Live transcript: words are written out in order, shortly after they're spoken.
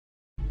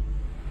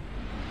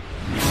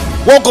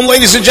Welcome,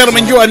 ladies and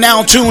gentlemen. You are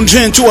now tuned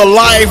in to a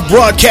live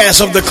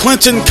broadcast of the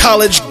Clinton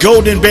College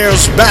Golden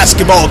Bears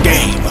basketball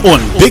game on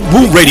Big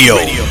Woo Radio.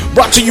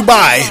 Brought to you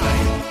by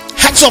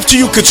Hats Off to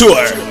You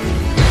Couture,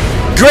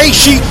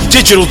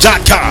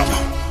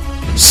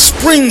 GraySheetDigital.com,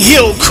 Spring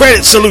Hill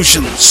Credit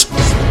Solutions.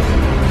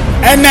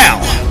 And now,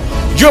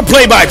 your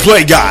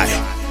play-by-play guy,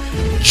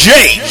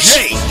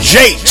 JT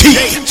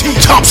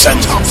Thompson.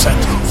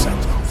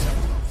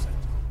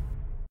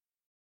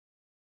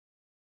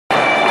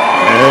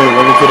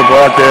 Welcome to the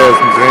broadcast.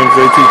 I'm James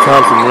JT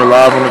Thompson. We're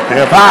live on the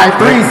campus.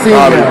 5'3"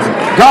 senior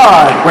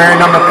guard wearing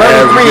number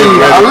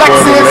 33,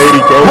 Alexis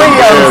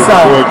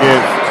Williamson.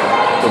 Against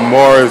the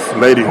Morris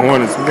Lady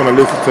Hornets. We're going to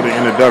listen to the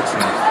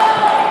introduction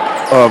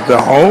of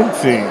the home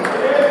team.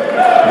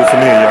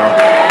 Listen in, y'all.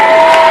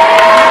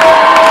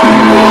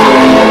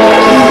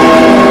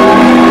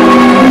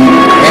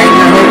 And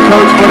your head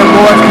coach for the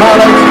Morris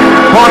College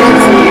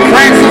Hornets,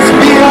 Francis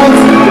Fields,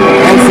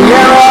 and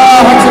Sierra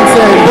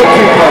Hutchinson,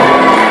 bookkeeper.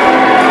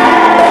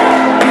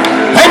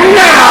 And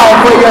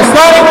now for your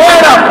starting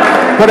lineup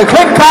for the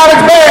Clinton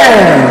College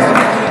Bears.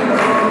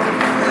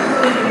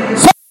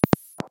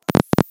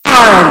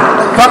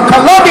 From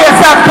Columbia,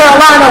 South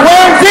Carolina,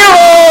 wearing 0,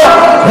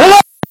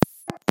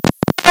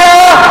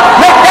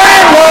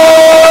 McDaniel.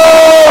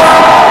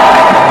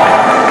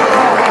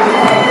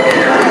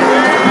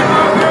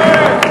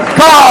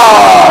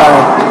 Guard,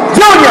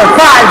 junior,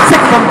 5'6"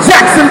 from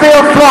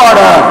Jacksonville,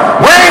 Florida,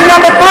 wearing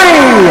number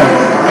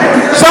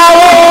 3,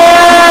 Charlotte.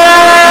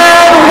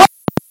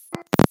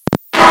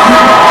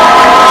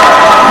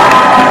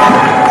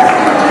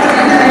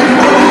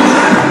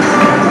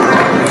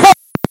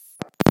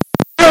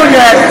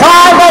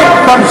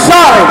 From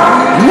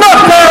Charlotte,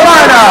 North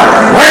Carolina,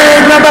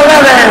 wearing number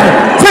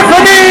 11,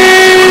 Tiffany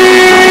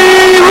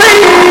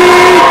Reed.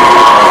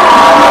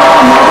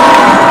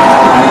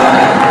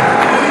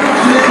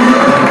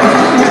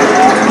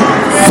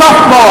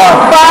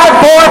 Sophomore,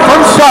 5'4" from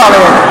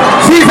Charlotte.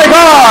 She's a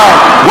guard,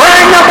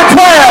 wearing number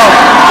 12.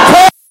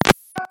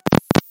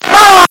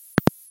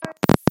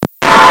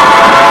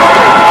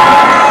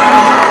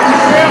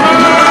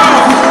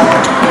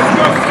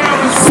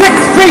 6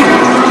 feet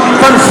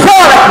from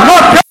Charlotte,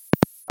 North Carolina.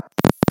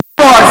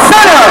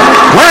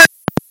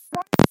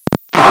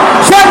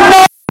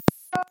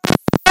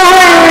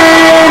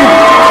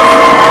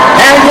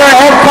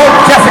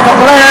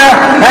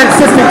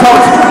 Assistant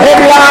coach,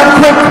 Avion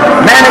Quick,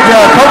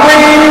 manager,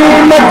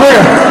 Corinne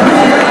McGriff.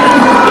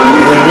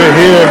 We're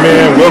here,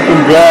 man.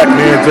 Welcome back,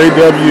 man.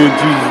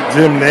 JWG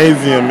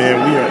Gymnasium, man.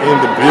 We are in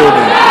the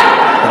building.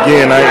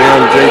 Again, I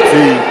am JT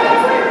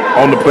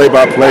on the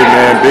play-by-play,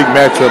 man. Big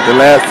matchup. The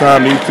last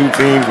time these two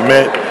teams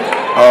met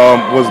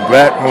was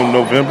back on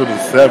November the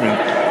 7th,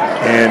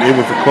 and it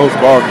was a close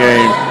ball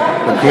game.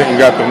 But Clinton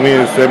got the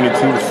win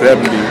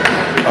 72-70.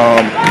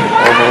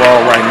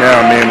 Overall, right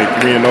now, man, they're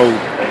 3-0.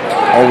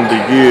 On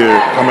the year,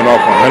 coming off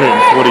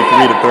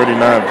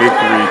 143-39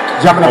 victory.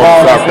 Jumping the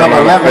ball is number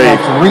 11,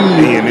 that's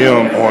Reed.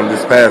 A&M on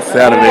this past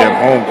Saturday at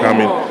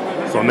homecoming.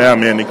 So now,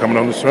 man, they're coming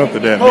on the strength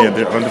of that, man.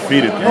 They're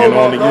undefeated, 3-0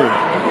 on the year.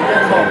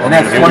 And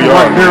that's 21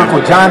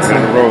 Miracle Johnson. On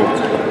the road.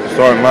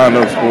 Starting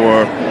lineups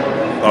for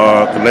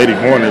the Lady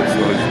Hornets,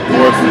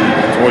 Dorsey,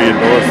 Toya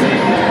Dorsey,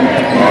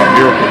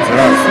 Miracle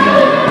Johnson,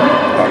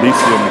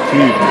 Alicia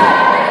McKeevia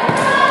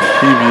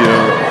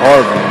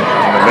Harvey,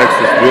 and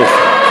Alexis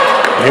Wilson.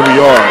 Here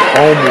we are,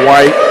 home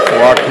white for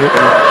our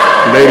Clinton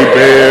Lady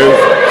Bears,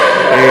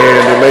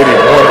 and the Lady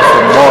Hornets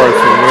from Morris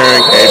are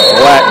wearing a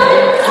black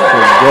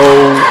with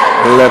gold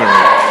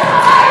lettering.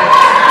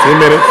 10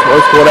 minutes,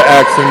 first quarter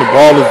action, the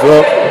ball is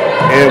up,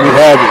 and we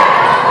have it.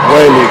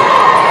 Whaley,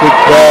 quick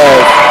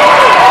pass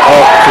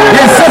up to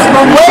the assist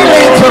from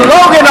Whaley to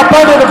Logan up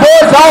under the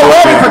boards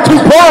already for 2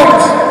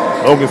 points.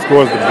 Logan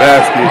scores the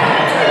basket.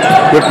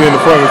 Quickly in the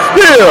front and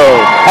still.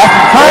 That's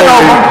the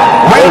turnover.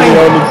 Whaley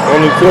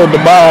only turned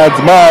the Mides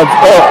up.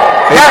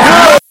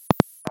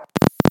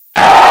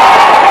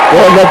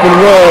 Going up and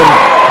run.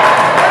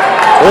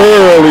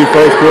 Early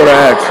first quarter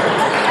action.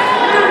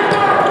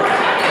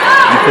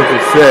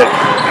 Defensive set.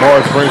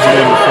 Morris brings it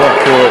in the front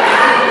court.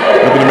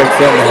 Looking to make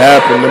something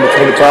happen. Number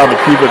 25,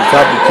 McKeever at the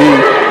top of the key.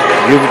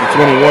 Gives it to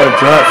 21,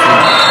 Johnson.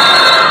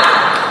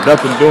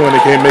 Nothing doing.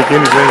 They can't make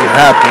anything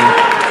happen.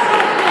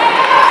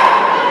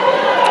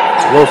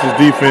 Gross's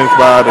defense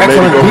by the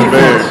Lady Golden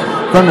Bears.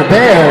 From the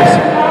Bears.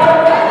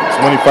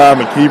 25,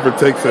 McKeever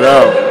takes it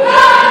out.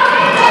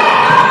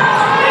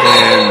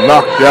 And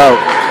knocked out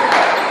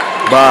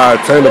by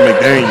Taylor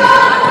McDaniel.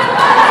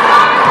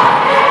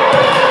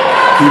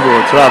 McKeever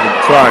will try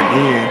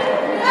again.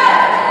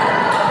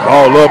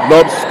 Ball up,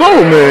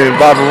 stolen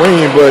by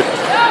Vereen, but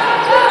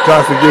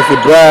Johnson gets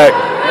it back.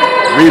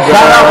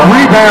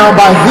 Rebound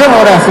by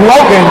Zillow, that's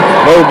Logan.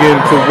 Logan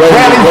to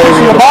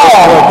Whaley the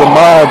ball. The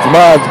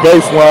Mides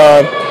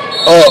baseline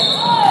up.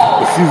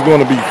 But she's going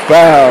to be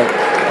fouled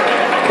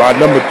by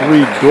number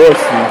 3,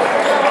 Dorsey.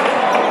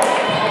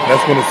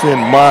 That's going to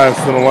send Mides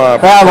to the line.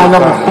 Foul on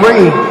number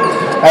 3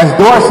 as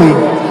Dorsey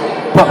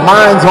put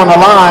Mides on the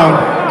line.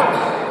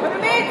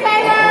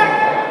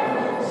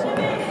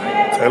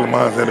 Taylor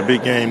Mines had a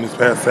big game this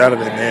past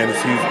Saturday, man. And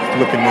she's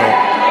looking to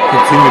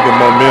continue the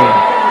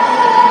momentum.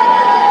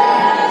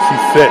 She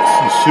sets,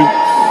 she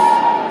shoots.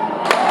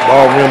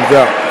 Ball rims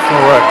out. It's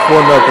all right.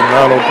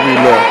 4-0,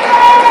 9:03 left.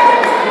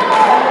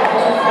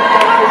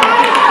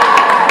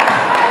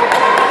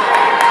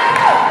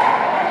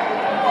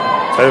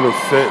 Taylor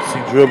sets,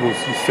 she dribbles,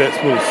 she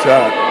sets with a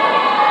shot.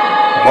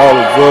 Ball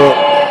is up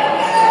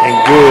and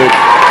good.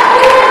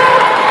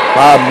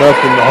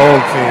 5-0 the home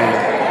team.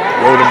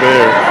 Golden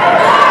Bears.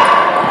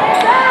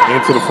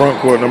 Into the front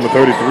court, number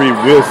 33,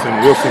 Wilson.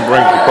 Wilson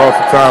brings it across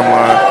the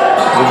timeline,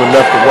 moving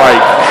left to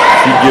right.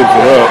 She gives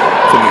it up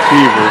to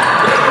McKeever.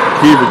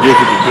 McKeever gives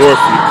it to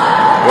Dorsey.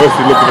 Dorsey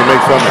looking to make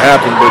something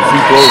happen, but she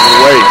throws it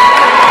away.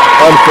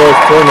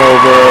 Unforced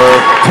turnover.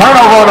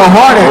 Turnover on the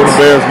Hornets. Golden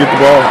Bears get the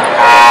ball.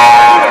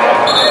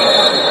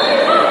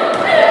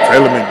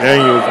 Taylor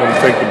McDaniels going to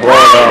take the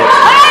ball out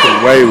to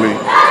Whaley.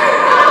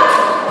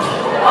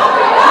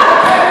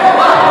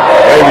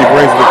 Whaley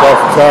brings it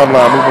across the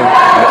timeline, moving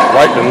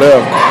right to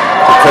left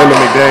to Taylor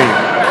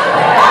McDaniel.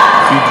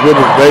 She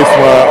dribbles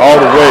baseline all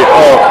the way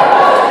up.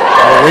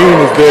 Marine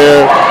is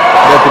there,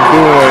 nothing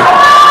doing.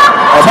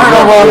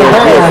 Turnover on the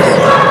Bears.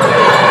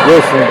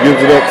 Wilson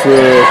gives it up to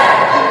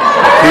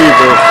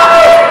Fever.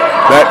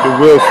 Back to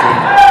Wilson.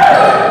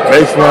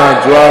 Baseline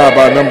drive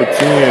by number 10.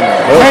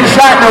 One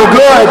shot, no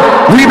good.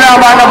 Rebound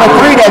by number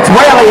 3. That's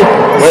Whaley.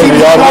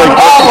 Whaley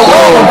all the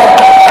way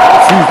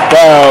She's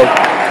fouled.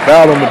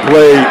 Fouled on the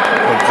play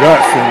of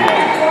Johnson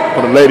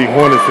for the Lady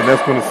Hornets, and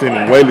that's going to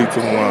send Whaley to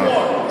the line.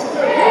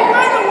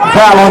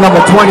 Foul on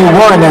number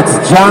 21.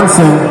 That's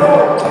Johnson.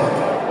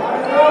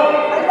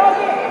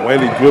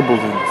 Whaley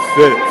dribbles and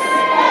sets.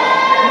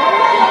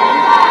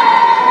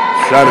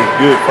 Shot is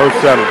good. First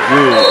shot is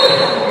good.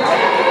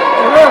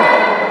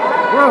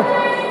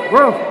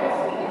 Rough.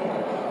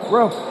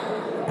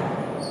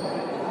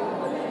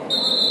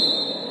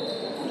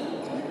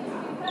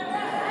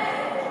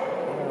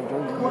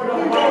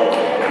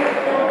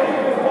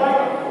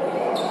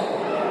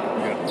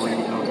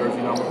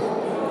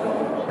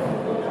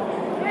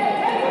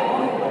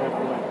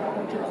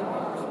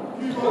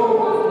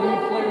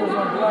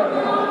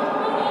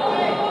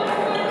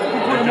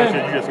 You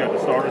just got the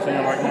starters in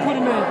right now? You put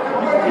them in.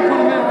 You put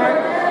them in, right?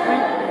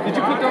 Did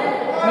you put them?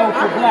 No,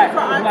 for black.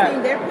 For black.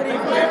 They're putting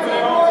in black.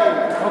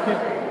 Okay.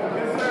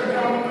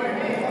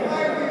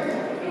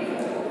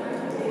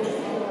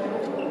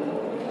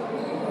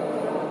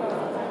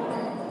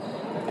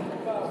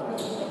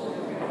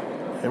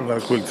 Hey, we got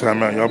a quick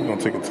timeout. Y'all, we're going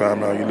to take a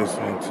timeout. You're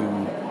listening to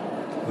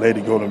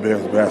Lady Golden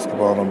Bears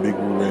basketball on Big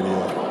Woo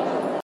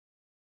Radio.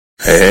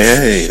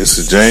 Hey, this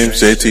is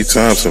James JT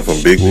Thompson from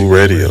Big Woo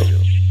Radio.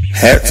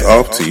 Hats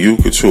off to you,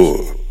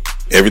 Couture.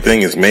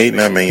 Everything is made,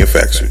 not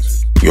manufactured.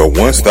 Your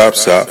one-stop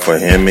shop for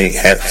handmade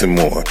hats and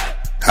more.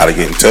 How to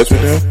get in touch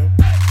with them?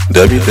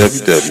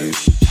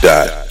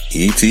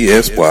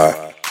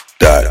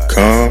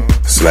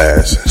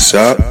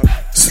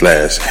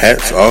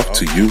 www.etsy.com/shop/hats off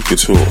to you,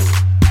 Couture.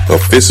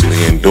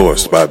 Officially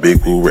endorsed by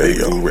Big Woo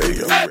Radio.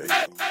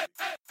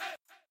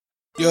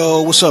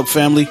 Yo, what's up,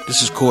 family?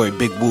 This is Corey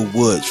Big Woo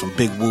Woods from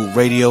Big Woo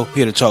Radio,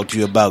 here to talk to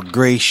you about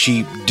Gray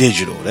Sheep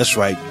Digital. That's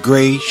right,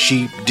 Gray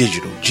Sheep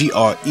Digital, Grey,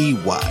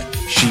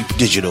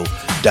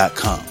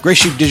 sheepdigital.com. Gray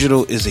Sheep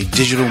Digital is a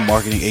digital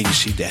marketing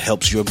agency that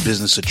helps your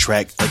business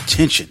attract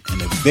attention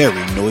in a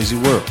very noisy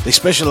world. They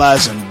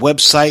specialize in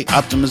website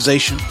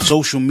optimization,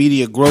 social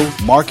media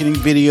growth, marketing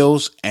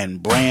videos,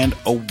 and brand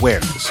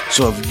awareness.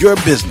 So if your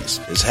business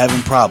is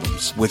having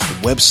problems with the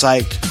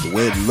website, the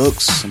way it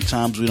looks,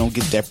 sometimes we don't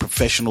get that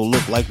professional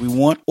look like we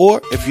want,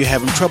 or if you're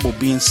having trouble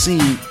being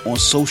seen on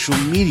social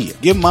media,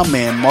 give my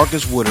man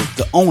Marcus Woodard,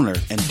 the owner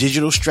and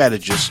digital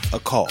strategist, a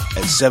call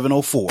at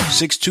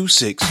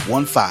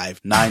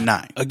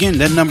 704-626-1599. Again,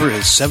 that number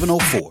is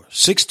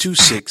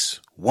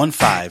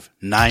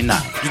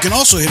 704-626-1599. You can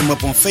also hit him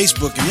up on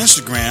Facebook and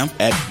Instagram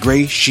at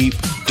Gray Sheep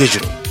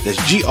Digital.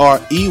 That's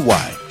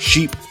Grey,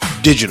 Sheep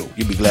Digital.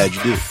 You'll be glad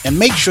you did. And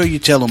make sure you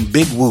tell them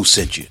Big Woo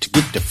sent you to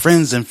get the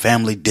friends and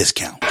family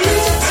discount.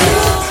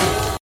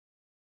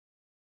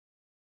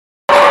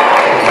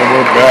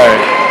 We're back.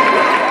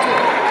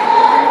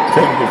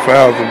 Technical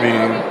fouls are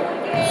being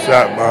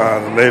shot by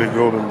the Lady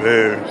Golden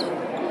Bears.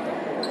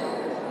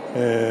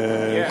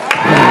 And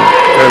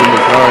Taylor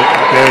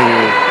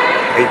McDaniel,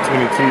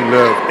 8:22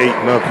 left,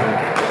 8-0.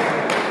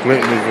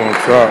 Clinton is on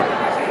top.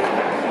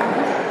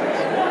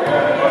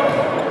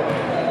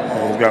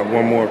 And he's got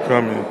one more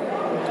coming.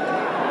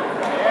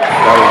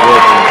 That was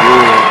working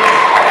good.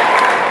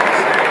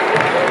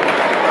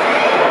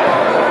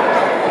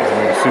 He's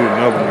going to shoot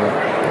another one.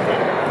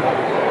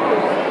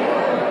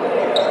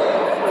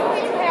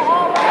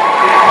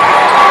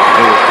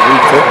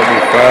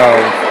 Technical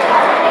fouls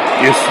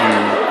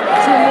issue.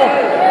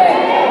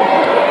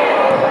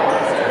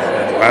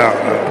 Wow.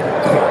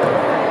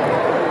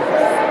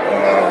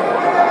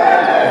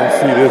 I don't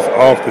see this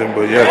often,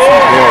 but yes,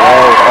 he's doing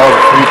all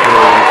the free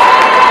throws.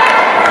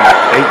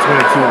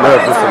 8:22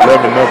 left. It's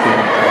 11-0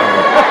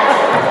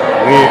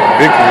 win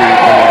victory.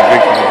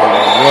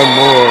 But one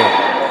more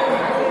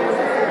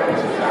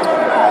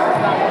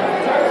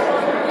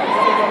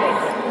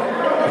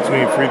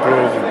free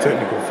throws and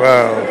technical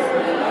fouls.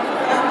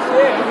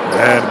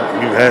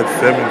 We've had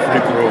 7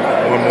 free throws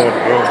and 1 more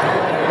to go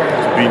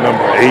to be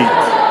number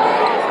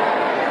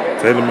 8.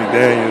 Taylor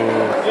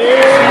McDaniel,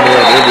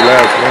 every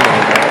last one of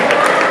them.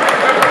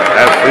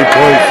 That's 3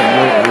 points, and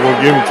we're going to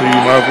give them to you.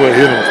 Might as well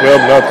hit them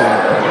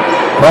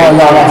 12-0. Well,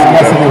 y'all, that's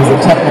guessing it was a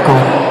technical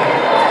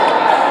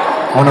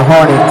on the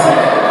Hornets.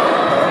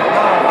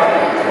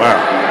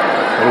 Wow.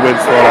 What a way to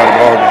start out the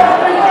ball game.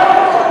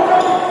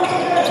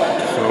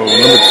 So,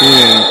 number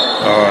 10,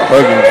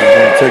 Huggins is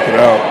going to take it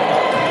out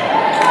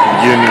and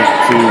give it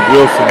to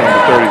Wilson,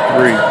 number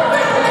 33.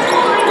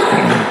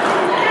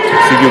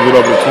 She gives it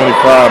up to 25,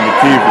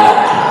 McKeever.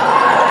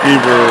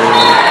 McKeever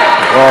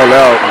ball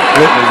out, and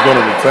Clinton is going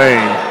to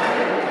retain.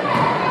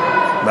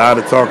 A lot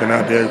of talking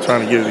out there trying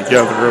to get it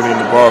together early in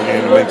the ball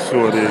game to make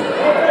sure that,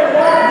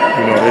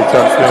 they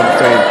try to stay on the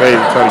same page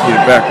and try to get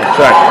it back on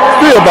track.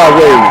 Steal by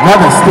Whaley.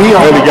 Another steal.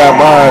 Whaley got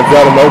mines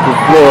out on the open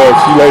floor.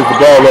 She lays the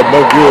ball up,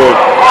 no good.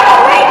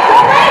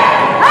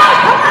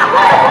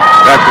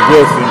 Back to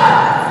Wilson.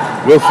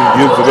 Wilson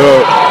gives it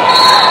up.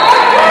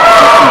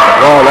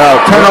 Ball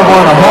out. Turnover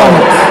on the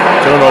Hornets.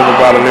 Turnover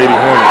by the Lady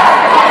Hornets.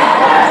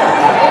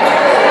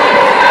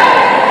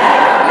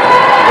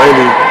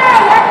 Whaley,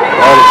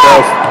 all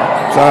across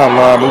the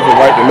timeline, moving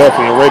right to left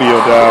on your radio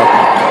dial.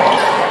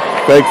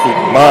 Fakes it,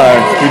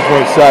 mines,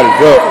 3-point shot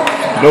is up,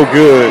 no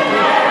good.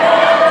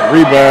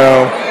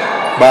 Rebound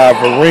by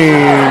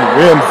Vereen,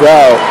 rims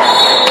out.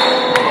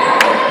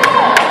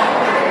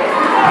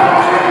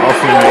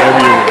 Also in the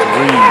area with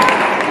Reed.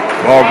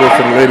 Ball goes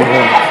to the Lady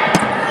Hornets.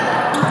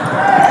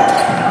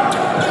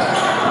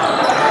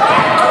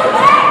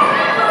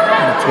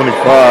 Number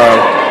 25,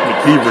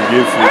 McKeever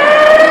gets it.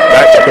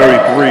 Back to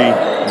 33.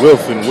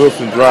 Wilson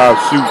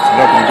drives, shoots,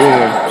 nothing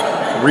doing.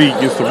 Reed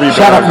gets the rebound.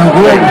 Shot up no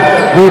good.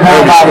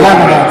 Rebound by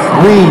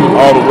 11. Reed.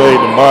 All the way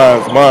to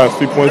Mines. Mines,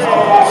 3 points.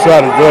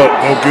 Shot is up,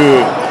 no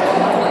good.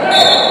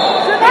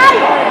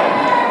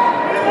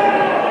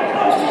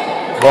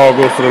 Ball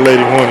goes to the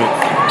Lady Hornets.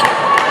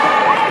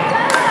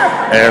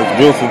 As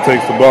Wilson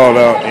takes the ball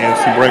out and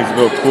she brings it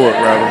up court,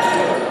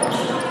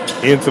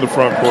 into the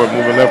front court,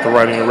 moving left to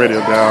right in the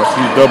radio dial.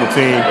 She's double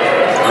teamed.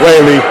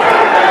 Whaley.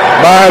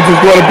 Mines is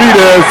going to be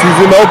there. She's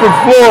in the open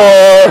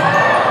floor.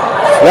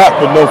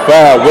 Slap but no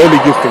foul. Whaley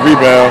gets the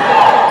rebound.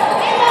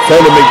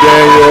 Taylor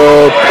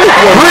McDaniel.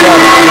 Three-pointer!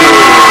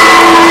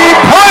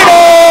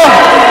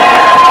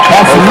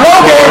 That's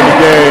Logan. The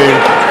game.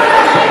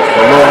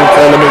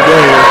 Taylor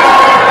McDaniel.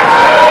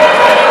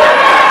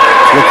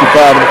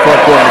 25 in the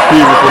front court.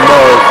 McKeever from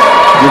Mars.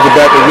 Gives it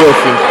back to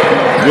Wilson.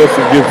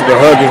 Wilson gives it to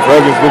Huggins.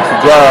 Huggins looks to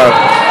drive.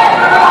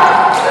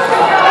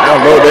 Now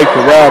low they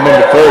corral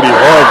number 30.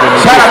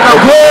 Huggins. Shot up no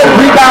good.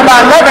 Rebound by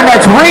 11.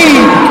 That's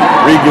Reed.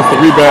 Reed gets the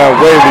rebound.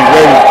 Whaley.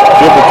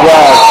 Dribble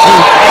drive.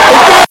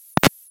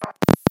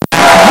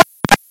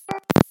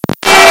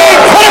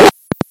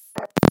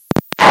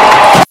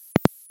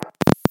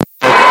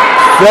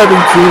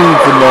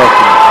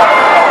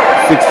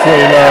 17-0.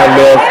 6:29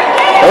 left.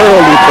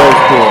 Early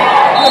first quarter.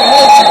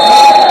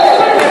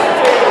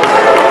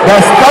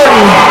 That's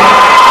 30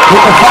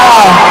 with the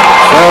foul.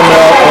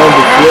 Timeout on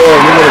the floor.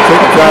 We're going to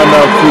take a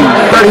timeout too.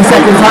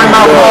 30-second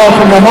timeout call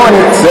from the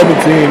Hornets.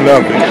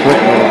 17-0.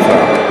 Clinton on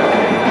top.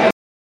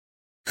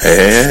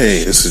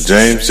 Hey, this is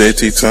James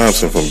JT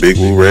Thompson from Big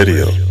Woo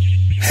Radio.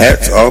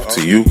 Hats off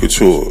to you,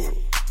 Couture.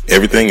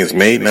 Everything is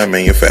made, not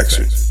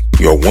manufactured.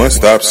 Your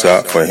one-stop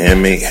shop for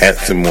handmade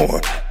hats and more.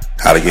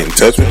 How to get in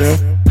touch with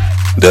them?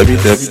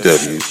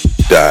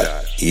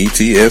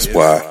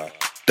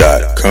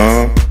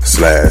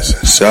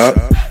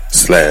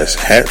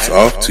 www.etsy.com/shop/hats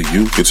off to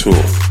you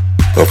couture.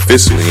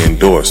 Officially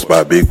endorsed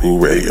by Big Woo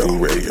Radio.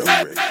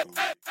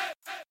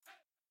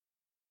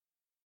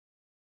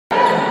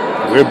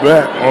 We're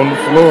back on the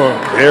floor.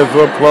 Bears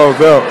up,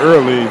 claws out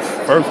early.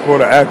 First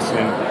quarter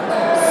action,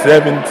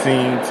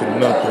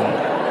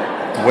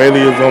 17-0.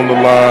 Whaley is on the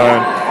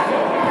line.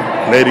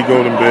 Lady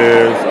Golden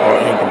Bears are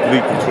in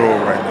complete control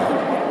right now.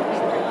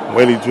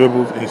 Whaley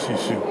dribbles and she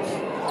shoots.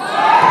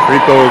 Free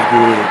throw is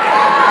good.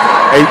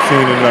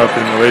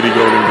 18-0. Lady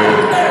Golden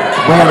Bears.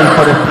 Whaley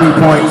for the 3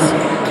 points.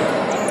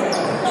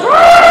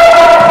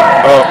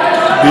 Up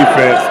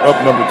defense. Up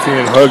number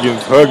 10.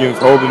 Huggins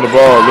holding the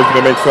ball,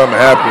 looking to make something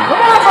happen.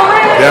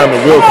 Down to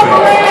Wilson.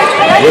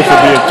 Wilson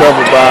being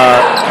covered by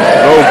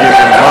Logan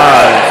and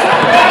Mines.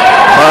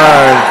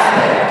 Mines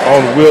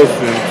on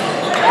Wilson.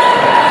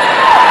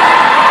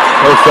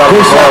 First shot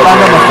Good shot by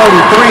number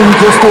 33. He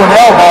just threw an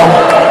elbow.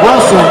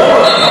 Wilson.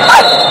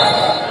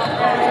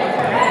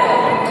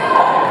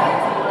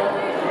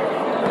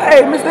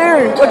 Hey, Mr.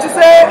 Aaron, what you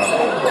said?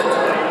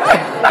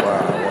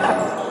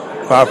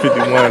 Wow.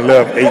 5:51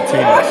 left, 18-2.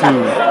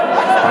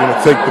 We're going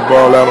to take the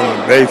ball out on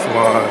the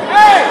baseline.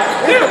 Hey,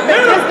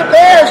 it's the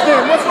Bears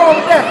then. What's wrong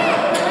with that?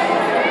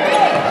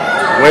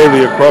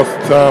 Whaley across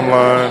the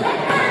timeline,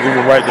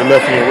 moving right to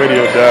left in your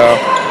radio dial,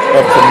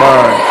 up to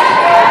Mines.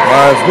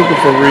 Mines looking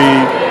for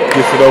Reed,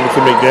 gets it over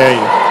to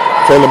McDaniel.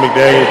 Taylor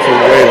McDaniel to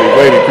Whaley.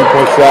 Whaley,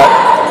 3-point shot,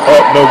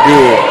 up, no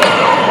good.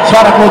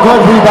 Shot up no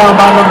good. Rebound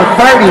by number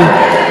 30.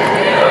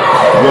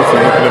 Wilson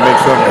looking to make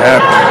something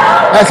happen.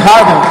 That's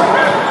Harden.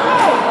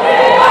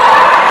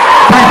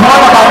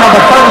 3-pointer by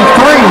number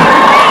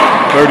 33.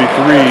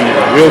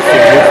 33,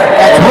 Wilson.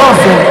 That's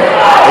Wilson.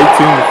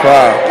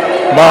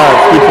 18-5. Mines,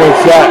 3-point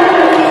shot.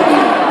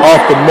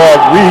 Off the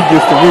mark. Reed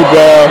gets the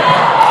rebound.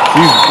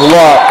 He's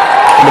blocked.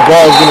 And the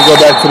ball is going to go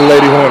back to the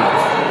Lady Hornets.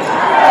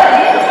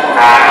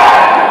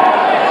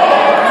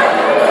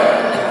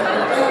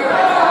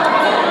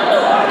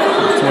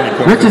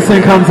 Richardson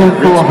comes in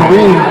for a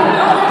Hareem.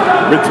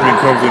 Richmond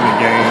comes in the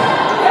game.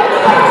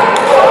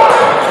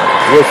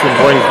 Wilson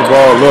brings the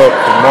ball up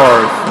to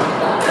Morris.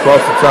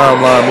 Across the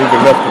timeline,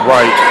 moving left to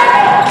right.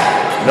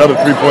 Another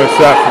 3-point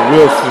shot for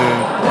Wilson.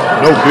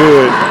 No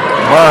good.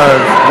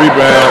 Mines,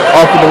 rebound.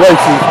 Off to the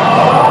races.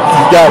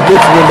 She's got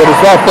Richmond, but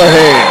it's off her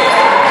hand.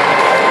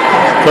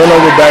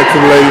 Turnover back to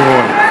the Lady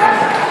Hornets.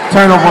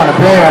 Turnover on the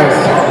Bears.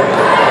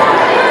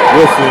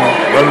 Wilson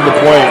running the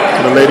point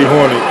to the Lady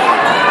Hornets.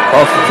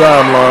 Off the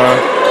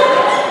timeline.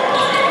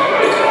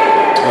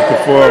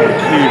 Looking for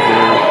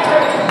McKeever.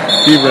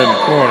 McKeever in the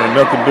corner.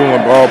 Nothing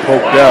doing. Ball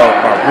poked out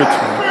by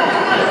Richmond.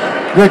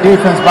 Good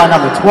defense by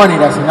number 20.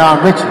 That's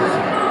non-Richards.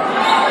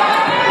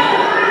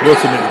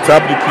 Wilson at the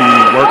top of the key.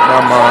 Work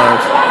by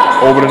Mines.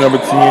 Over to number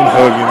 10,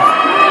 Huggins.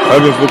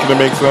 Huggins looking to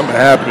make something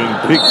happen.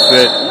 Pick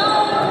set.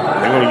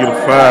 They're going to get a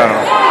foul.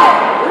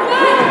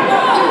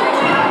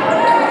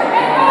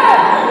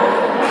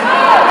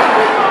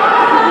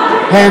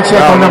 Hand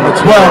check on number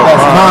 12,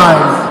 that's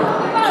Mines.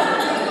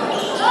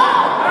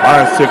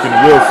 Mines checking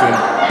Wilson.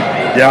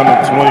 Down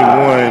to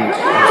 21,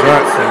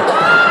 Johnson.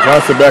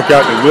 Johnson back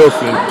out to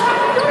Wilson.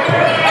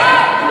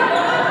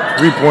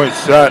 3-point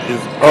shot is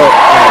up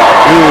and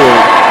good.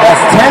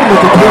 That's 10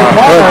 with the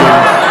 3-pointer.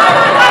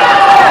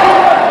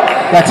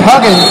 That's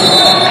Huggins.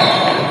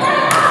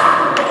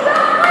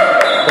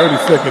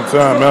 30-second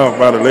timeout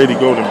by the Lady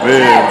Golden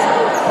Bears.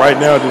 Right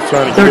now, just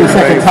trying to get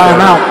 30-second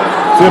timeout.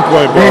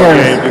 10-point ball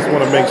game. Just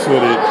want to make sure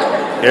that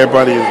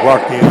everybody is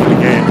locked into the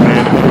game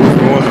plan and what's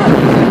going on.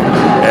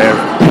 As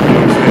you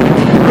know what I'm saying,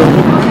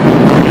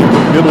 in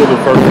the middle of the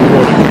first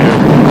quarter here,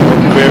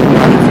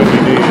 everybody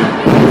tuning in,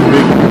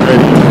 big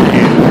ready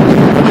again.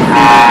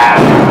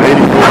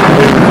 84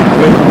 players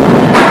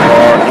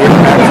are in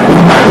action.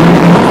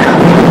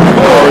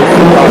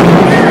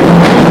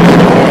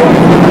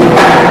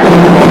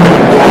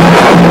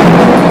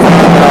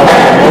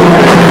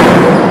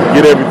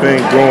 Get everything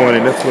going,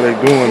 and that's what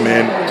they're doing,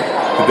 man.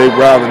 They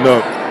riling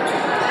up.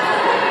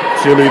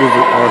 Cheerleaders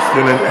are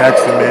still in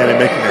action, man, and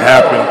making it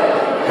happen.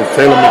 As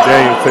Taylor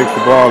McDaniel takes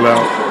the ball out,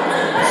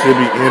 it should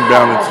be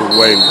inbounded to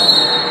Whaley.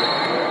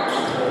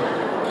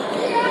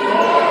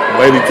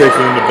 Whaley takes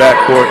it in the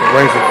backcourt,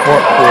 brings it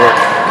front court,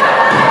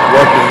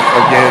 working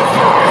against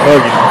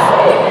Huggins.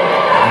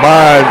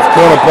 Mines,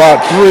 corner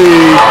block, 3.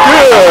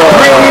 Good!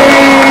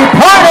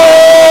 3-pointer!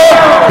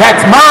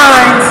 That's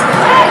Mines.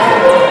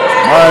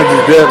 Mines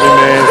is deadly,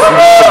 man. She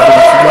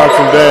knocks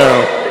him down.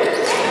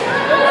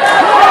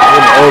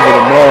 Over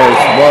to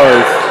Morris.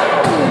 Morris.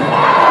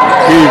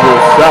 McKeever.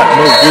 Shot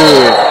no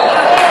good.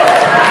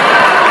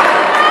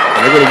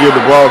 And they're going to give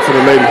the ball to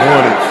the Lady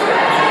Hornets.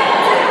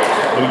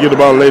 They're going to give the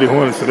ball to the Lady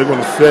Hornets, so they're going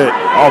to set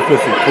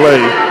offensive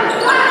play.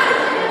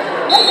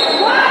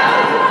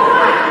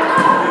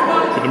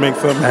 Got to make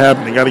something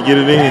happen. They got to get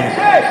it in.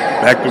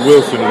 Back to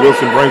Wilson.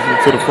 Wilson brings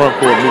it to the front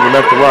court, moving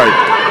left to right.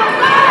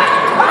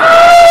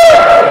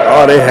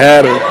 Oh, they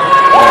had her.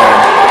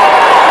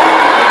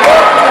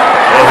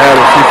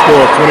 She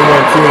scored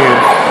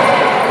 21-10.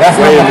 That's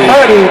number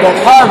 30.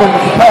 That's Harvin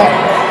with the pass.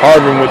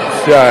 Harvin with the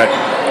shot.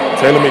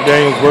 Taylor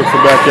McDaniels works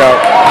it back out.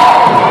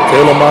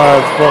 Taylor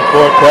Mines, front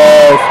court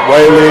pass.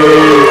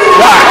 Whaley.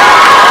 Shot.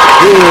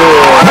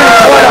 Good.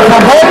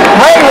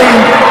 Whaley.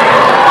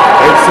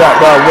 Great shot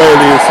by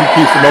Whaley as she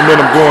keeps the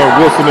momentum going.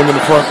 Wilson in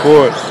the front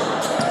court.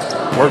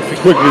 Works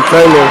it quickly.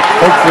 Taylor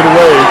takes it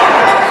away.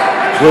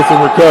 Wilson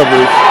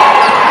recovers.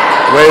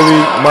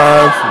 Whaley,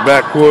 Mines,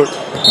 backcourt.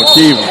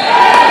 McKeever.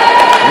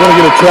 They're going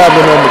to get a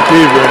traveling on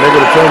McKeever, and they're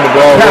going to turn the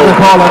ball over. Traveling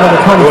call on number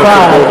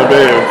 25. The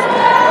Bears.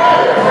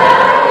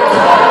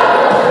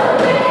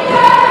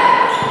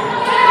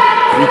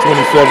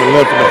 3:27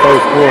 left in the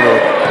first quarter.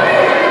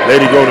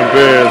 Lady Golden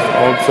Bears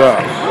on top.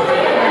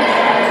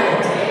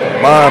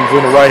 Mimes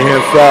on the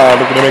right-hand side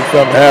looking to make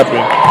something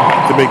happen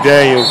to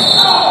McDaniels.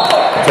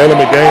 Taylor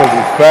McDaniels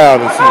is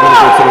fouled, and she's going to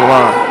go to the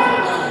line.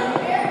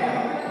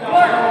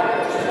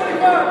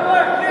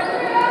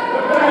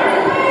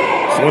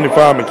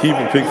 25,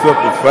 McKeever picks up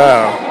the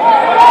foul.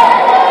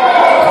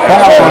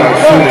 Foul on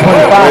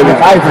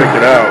 25, pick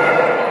it out.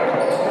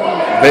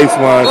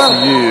 Baseline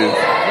she is.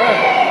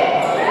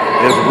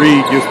 As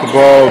Reed gets the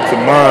ball to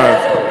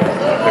Mines.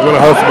 They're going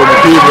to hustle with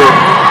McKeever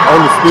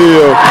on the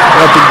steal.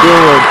 Nothing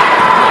doing.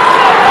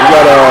 We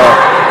got a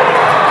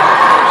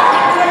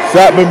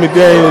shot by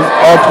McDaniels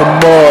off the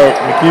mark.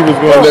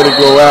 McKeever's going to let it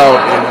go out,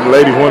 and the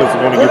Lady Hornets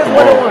are going to get the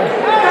ball.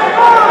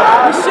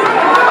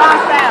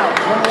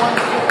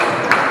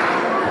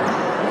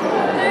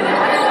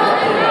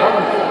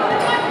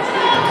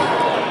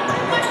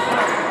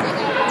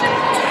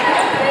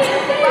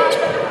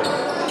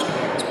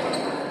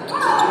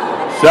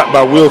 Shot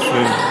by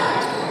Wilson.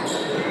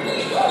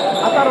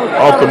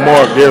 Off the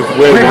mark, there's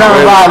Wade.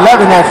 Rebound by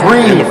 11, that's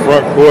Reed. In the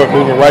front court,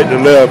 moving right to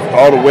left,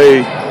 all the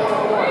way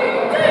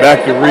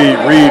back to Reed.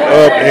 Reed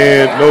up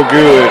and no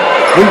good.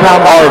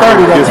 Rebound by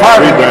 30, that's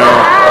Harvey.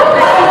 Rebound.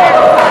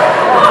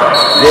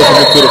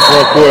 Wilson into the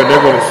front court, and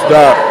they're going to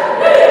stop.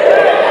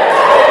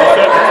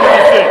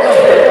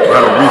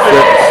 Got to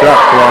reset the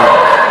shot clock.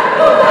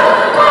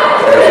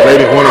 As the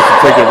Lady Hornets will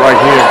take it right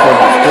here in front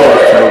of the score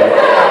table.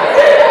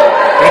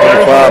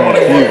 25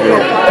 McKeever.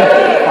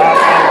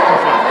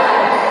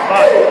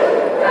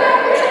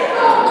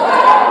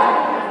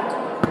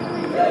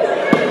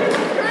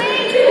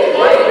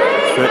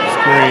 Set the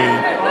screen.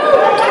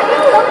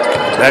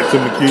 Back to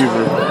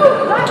McKeever.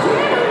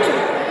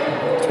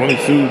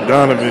 22,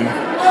 Donovan.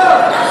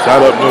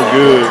 Shot up, no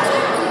good.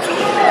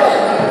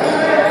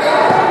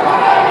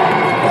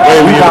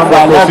 Bailey in the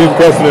front court, she's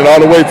pressing it all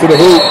the way to the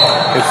hoop,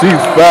 and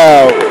she's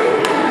fouled.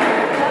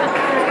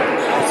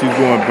 She's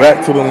going back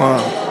to the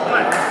line.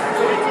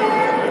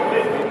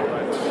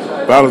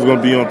 Foul is going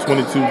to be on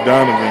 22,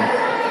 Donovan.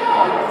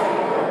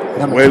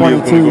 Number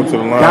Whaley 22, is going to go to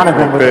the line.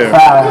 Donovan with the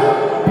foul.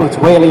 Puts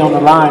Whaley on the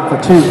line for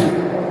 2.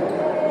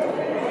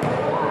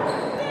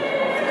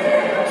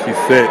 She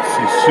sets,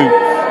 she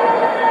shoots.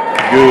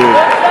 Good.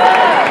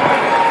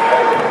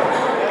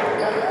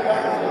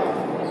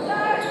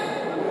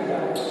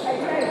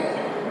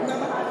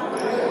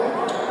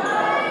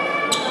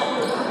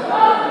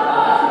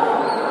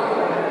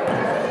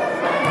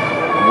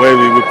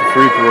 Whaley with the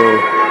free throw.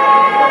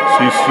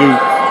 She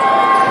shoots.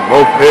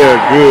 Both pair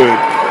good.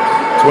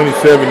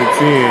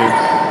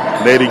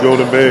 27-10. Lady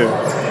Golden Bears.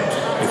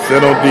 It's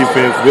set on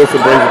defense.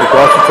 Wilson brings it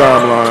across the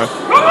timeline.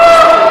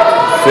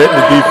 Setting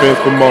the defense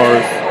for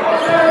Morris.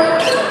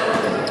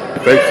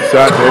 Fakes the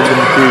shot over to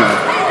McKeever.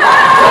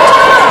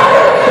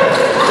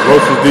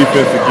 Rose's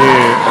defense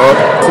again. Up.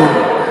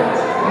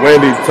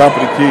 Whaley, top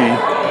of the key.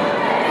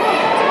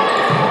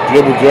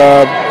 Dribble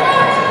drive.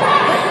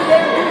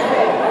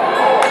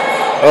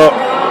 Up.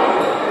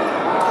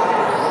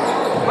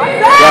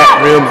 Shot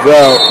rims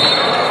out.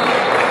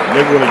 And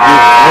they're going to get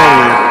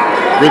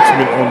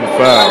Richmond on the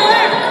foul.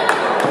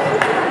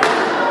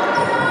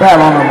 Foul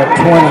on number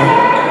 20.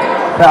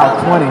 Foul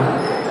 20.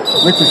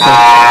 Richardson.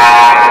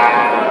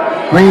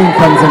 Green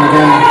comes in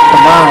again for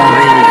Miles.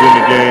 Green is in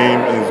the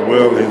game as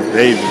well as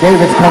Davis.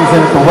 Davis comes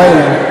in for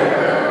Whaley.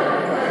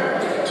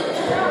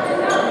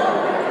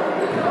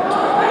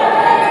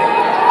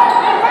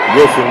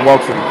 Wilson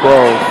walks it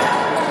across.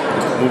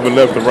 Moving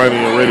left and right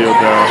on your radio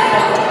dial.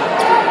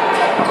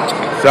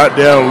 Shot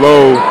down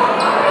low.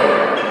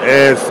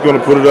 As going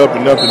to put it up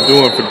and nothing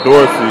doing for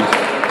Dorsey.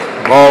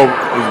 Ball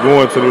is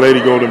going to the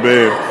Lady Golden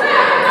Bears.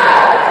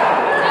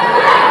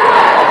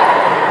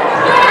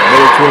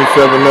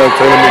 27 left.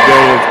 Taylor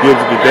McDaniels gives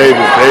it to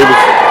Davis.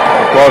 Davis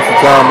across the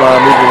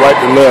timeline, moving right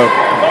to left.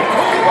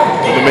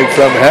 To make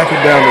something happen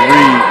down to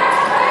Reed.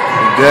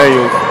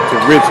 McDaniels to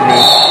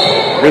Richmond.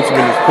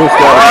 Richmond is pushed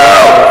out of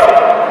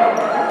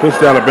bounds.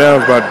 Pushed out of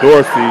bounds by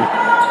Dorsey.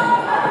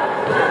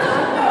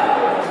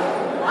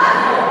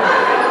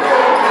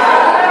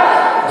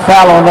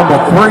 Foul on number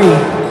 3.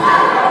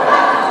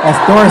 That's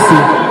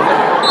Dorsey.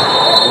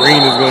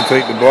 Green is going to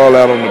take the ball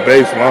out on the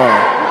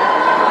baseline.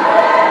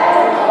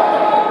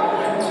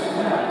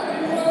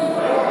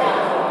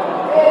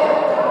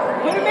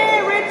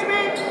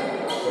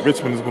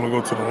 Richmond is going to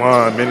go to the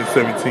line. Minute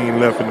 17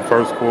 left in the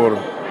first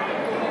quarter.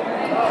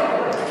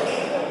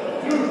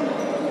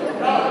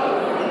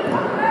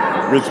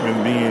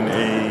 Richmond being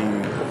a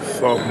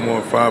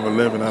sophomore,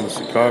 5'11" out of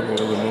Chicago,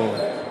 Illinois.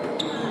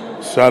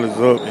 Shot is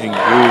up and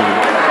good.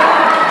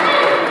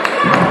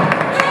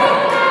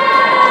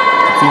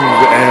 Continues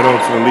to add on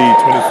to the lead,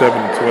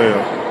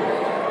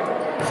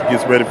 27-12. She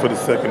gets ready for the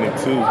second and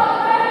 2.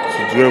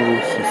 She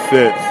dribbles, she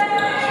sets,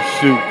 she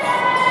shoots.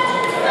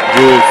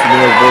 Good, she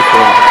nails both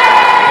of them.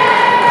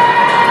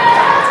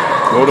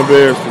 Golden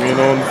Bears 3-0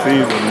 on the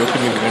season,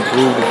 looking to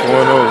improve to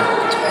 4-0.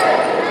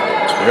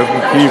 There's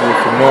McKeever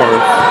for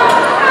Morris.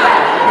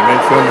 They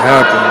make something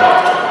happen.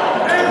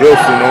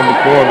 Wilson on the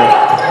corner.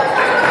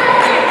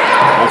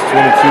 That's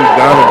 22,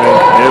 Donovan.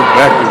 There's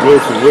back to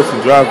Wilson. Wilson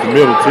drives the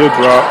middle,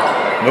 teardrop.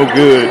 No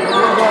good.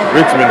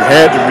 Richmond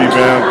had the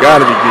rebound,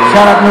 got it again.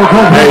 Shot up, no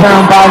good.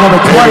 Rebound by number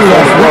 20.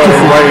 That's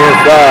Richardson. Right hand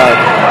side.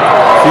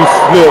 She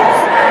slips.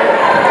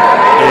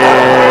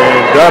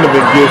 And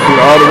Donovan gets it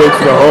all the way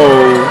to the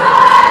hole.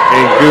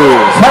 And good.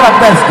 Shot up,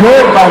 that's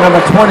good by number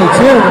 22.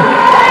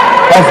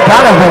 That's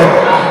Donovan.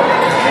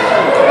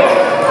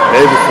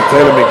 Davis to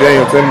Taylor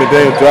McDaniel. Taylor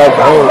McDaniel drives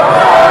the hole.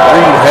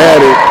 Reed had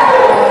it.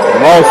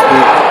 Lost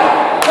it.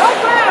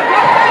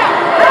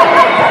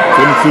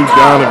 22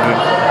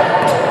 Donovan.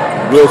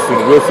 Wilson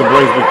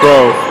brings the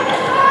cross.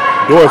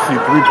 Dorsey,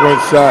 3-point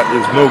shot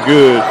is no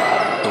good.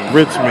 For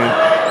Richmond.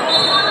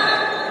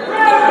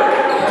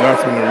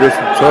 Johnson and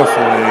Richmond tussle,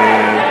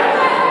 and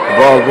the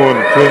ball going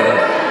to Clinton.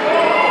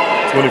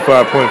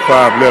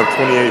 25.5 left,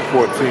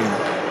 28-14.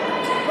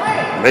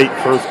 Late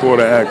first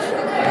quarter action.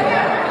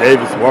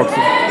 Davis walks it,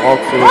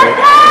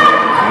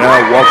 now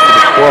walks to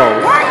the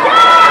cross.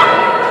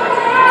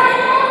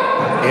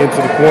 into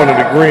the corner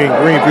to Green.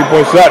 Green,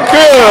 three-point shot.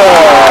 Good!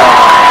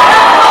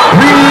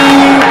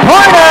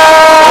 Three-pointer!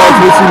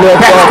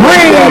 That's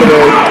Green.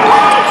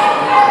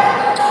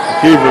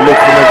 Keeper looks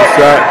to make a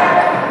shot.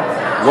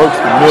 Works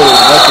the middle.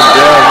 Nothing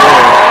down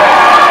there.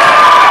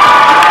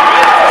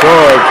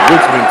 Charge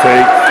Richmond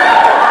takes.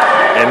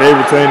 And they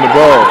retain the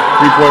ball.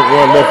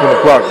 3.1 left on the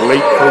clock.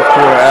 Late first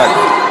quarter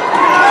action.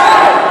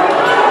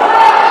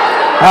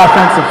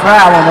 Offensive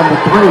foul on number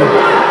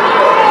 3.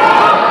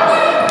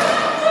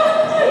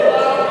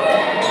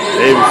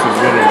 Davis is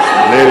going to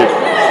let it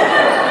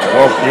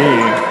walk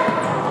in.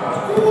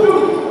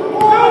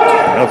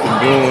 Nothing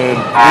doing.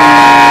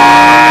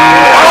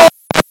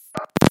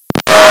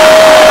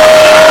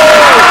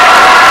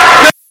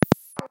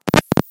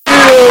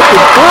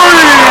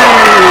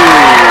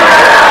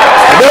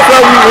 That's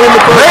how we win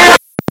the first.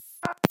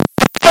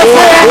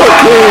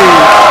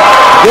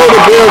 4-14.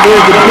 Golden Bears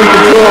in complete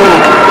control.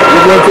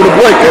 We're going to the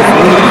break. That's the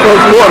end of the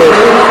first quarter.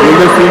 You're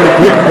listening to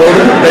Quick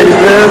Golden Lady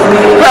Bears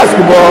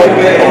basketball on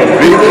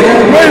Big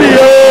Blue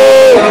Radio.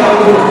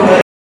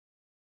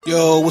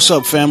 Yo, what's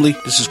up, family?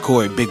 This is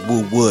Corey Big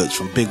Woo Woods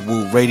from Big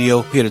Woo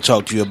Radio, here to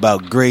talk to you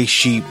about Gray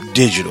Sheep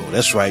Digital.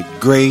 That's right,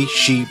 Gray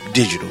Sheep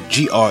Digital,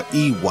 Grey,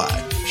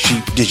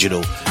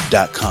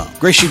 sheepdigital.com.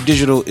 Gray Sheep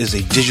Digital is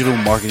a digital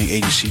marketing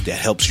agency that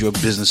helps your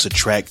business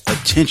attract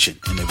attention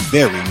in a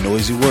very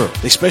noisy world.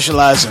 They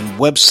specialize in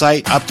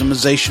website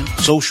optimization,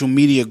 social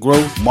media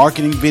growth,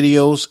 marketing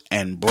videos,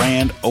 and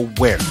brand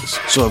awareness.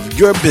 So if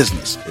your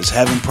business is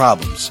having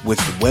problems with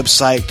the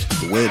website,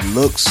 the way it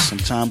looks,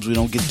 sometimes we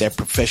don't get that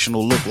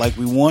professional look like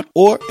we want,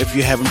 or if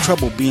you're having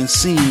trouble being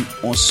seen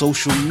on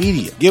social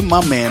media, give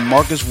my man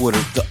Marcus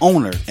Woodard, the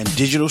owner and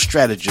digital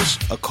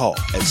strategist, a call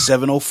at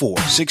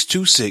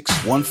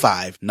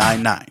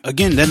 704-626-1599.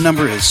 Again, that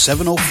number is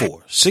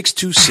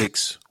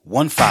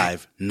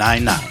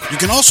 704-626-1599. You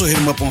can also hit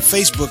him up on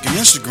Facebook and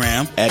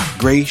Instagram at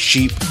Gray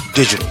Sheep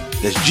Digital.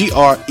 That's Grey,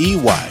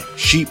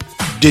 Sheep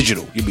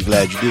Digital. You'll be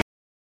glad you did.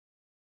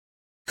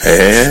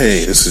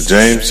 Hey, this is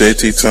James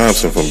JT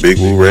Thompson from Big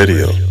Woo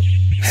Radio.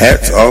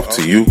 Hats off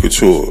to you,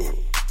 Couture.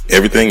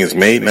 Everything is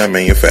made, not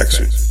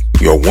manufactured.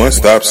 Your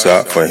one-stop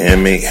shop for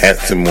handmade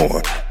hats and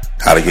more.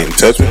 How to get in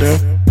touch with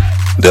them?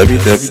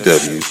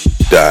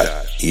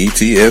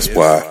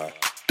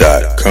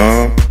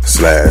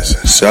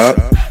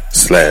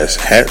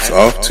 www.etsy.com/shop/hats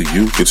off to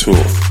you,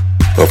 Couture.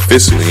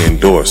 Officially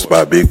endorsed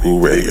by Big Woo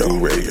Radio.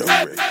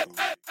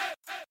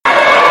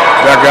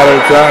 Back out of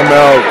the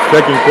timeout,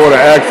 second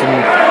quarter action,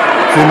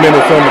 10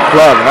 minutes on the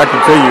clock. And I can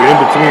tell you, in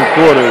between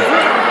quarters,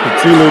 the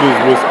cheerleaders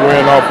were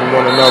squaring off with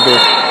one another.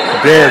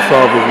 Dance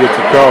off is what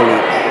you call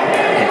it.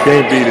 You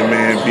can't beat it,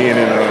 man. Being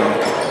in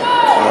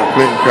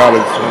Clinton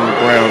College on the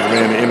grounds,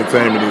 man, the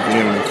entertainment is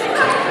endless.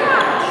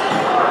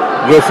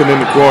 Wilson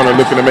in the corner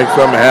looking to make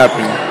something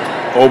happen.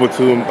 Over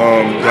to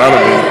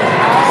Donovan.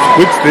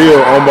 Quick steal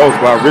almost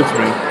by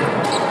Richmond.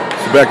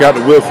 So back out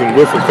to Wilson.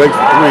 Wilson takes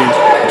the three.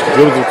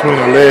 Dribbles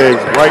between her legs.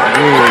 Right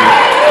wing.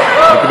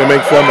 Looking to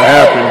make something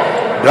happen.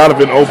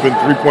 Donovan open.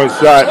 Three-point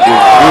shot is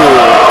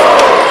good.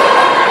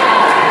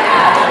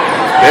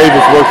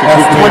 Davis works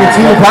the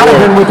 22.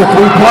 Donovan with the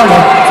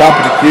three-pointer. Top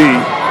of the key.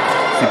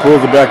 She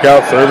pulls it back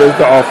out. Surveys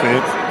the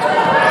offense.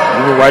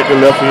 Moving right to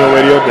left on your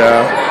radio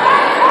dial.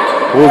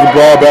 Pulls the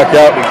ball back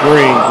out to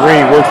Green.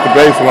 Green works the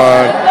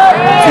baseline.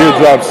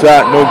 Teardrop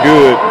shot, no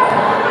good.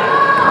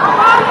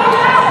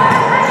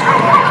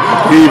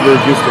 Beaver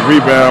gets the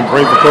rebound,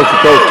 brings it coast to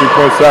coast.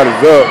 Three-point shot is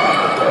up.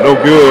 No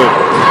good.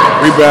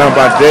 Rebound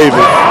by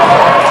Davis.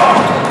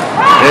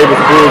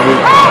 Davis pulls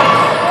it.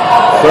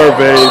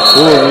 Surveys,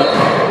 pulls it.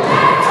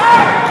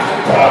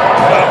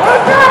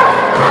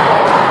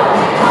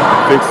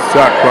 Fix the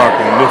shot clock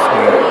on this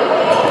one.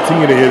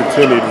 Continue to hear the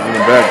cheerleaders in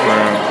the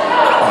background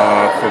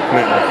for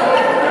Clinton.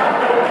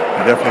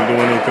 Definitely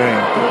doing anything.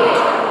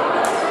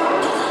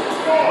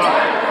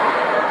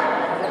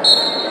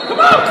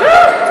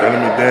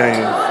 Telling me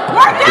Daniels.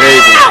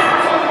 Davis.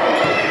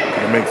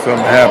 Gonna make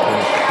something happen.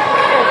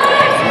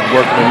 She's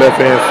working the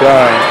left-hand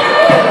side.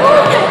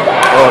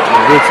 Up to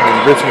Richmond.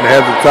 Richmond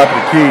has the top of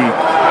the key.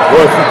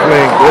 Wilson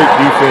playing great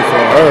defense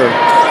on her.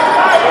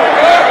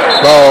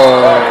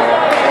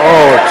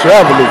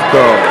 Travel is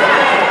called.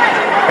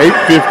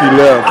 8:50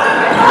 left.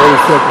 Early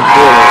second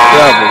quarter.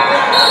 Travel.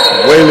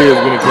 Whaley is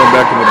going to come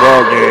back in the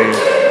ball game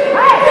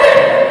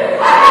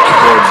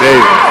for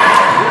Davis.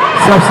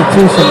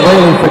 Substitution,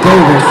 Whaley for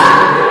Davis.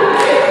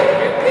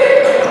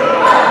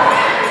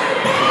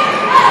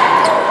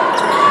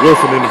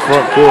 Wilson in the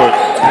front court.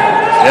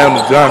 Down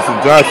to Johnson.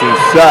 Johnson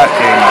shot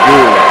and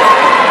good.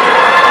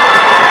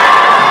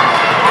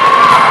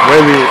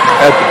 Whaley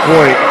at the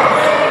point.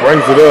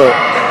 Brings it up.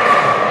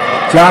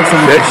 Johnson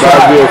with the shot.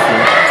 shot. Wilson.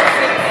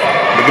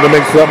 Looking to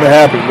make something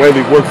happen.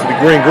 Whaley works to the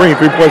Green. Green,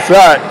 three-point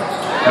shot.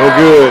 No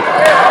good.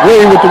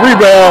 Whaley with the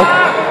rebound.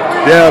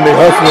 Down the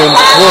hustling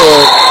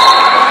forward.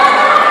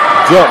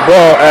 Jump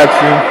ball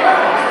action.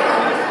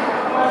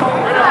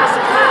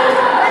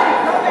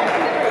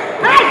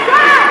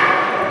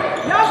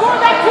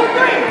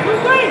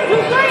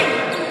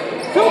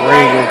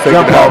 Green gonna take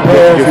Jump it out. ball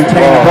players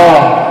retain the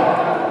ball.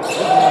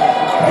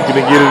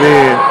 looking to get it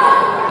in.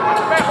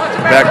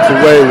 Back to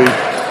Whaley.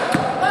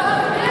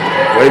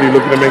 Whaley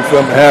looking to make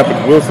something happen.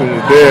 Wilson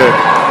was there.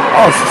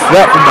 Oh, she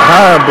slapped from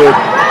behind, but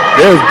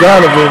there's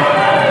Donovan.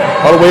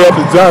 All the way up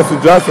to Johnson.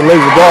 Johnson lays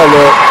the ball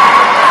up.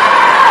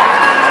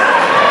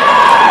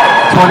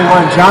 21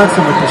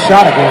 Johnson with the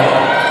shot again.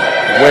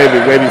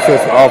 Whaley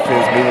sets the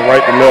offense, moving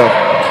right to left.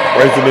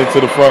 Brings it into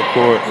the front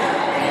court.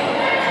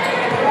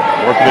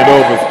 Working it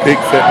over. It's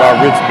pick set by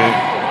Richmond.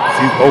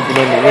 She's open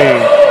on the wing.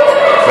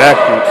 Back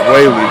to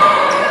Whaley.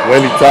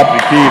 Whaley top of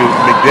the key to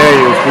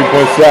McDaniels.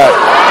 3-point shot.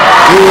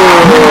 She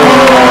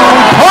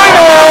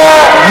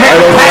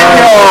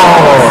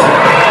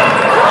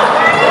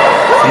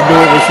knew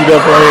it when she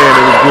left her hand.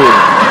 It was good.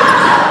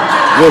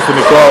 Wilson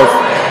across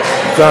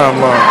the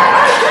timeline.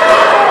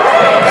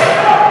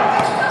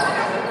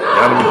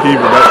 Down to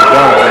McKeever. Back to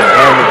Donovan.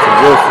 Donovan to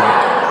Wilson.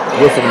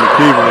 Wilson to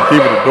McKeever.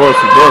 McKeever to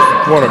Dorsey. Dorsey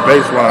corner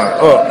baseline.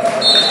 Up.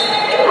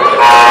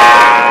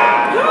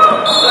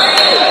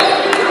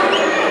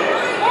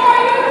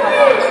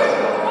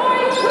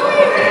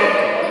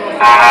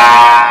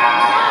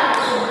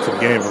 It's a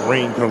game.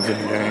 Vereen comes in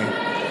the game.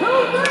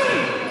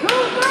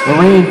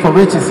 Vereen for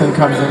Richardson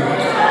comes in.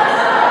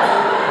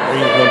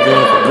 Vereen comes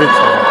in for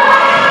Richardson.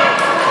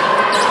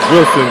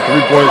 Wilson,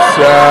 3-point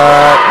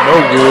shot. No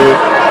good.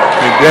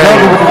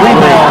 McDaniel with the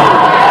rebound.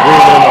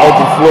 Green on the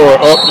open floor.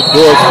 Up the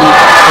Dorsey.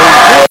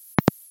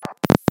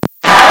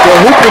 So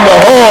hooping the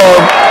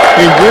hard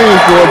in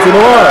Greensboro to the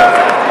line.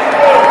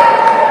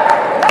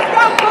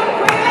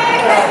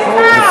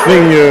 The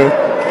senior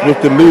with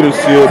the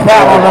leadership.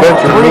 Foul number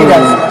 3,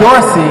 that's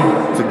Dorsey.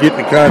 To get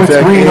the contact in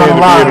and be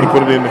able to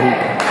put it in the hoop.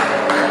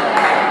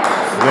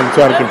 We're going to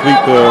try to complete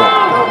the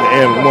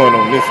and one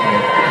on this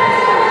one.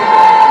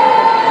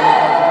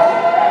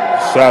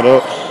 Shot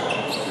up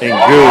and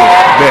good.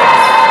 Next.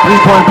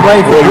 3-point play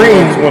for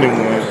Green. 21.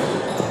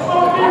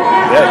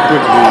 That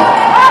quickly.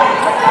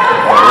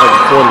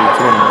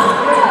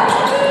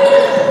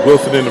 40-21.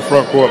 Wilson in the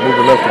front court,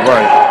 moving left to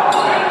right.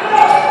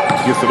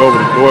 Gets it over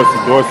to Dorsey.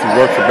 Dorsey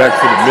works it back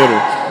to the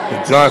middle. And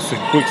Johnson,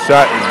 quick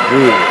shot is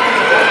good.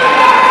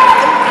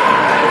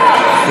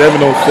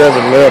 7:07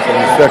 left in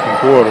the second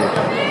quarter.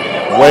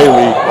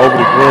 Whaley over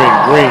to Green.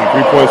 Green,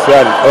 3-point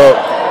shot is up.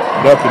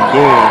 Nothing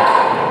doing.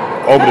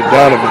 Over to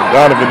Donovan.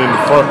 Donovan in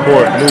the front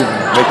court, moving,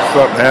 making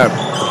something happen.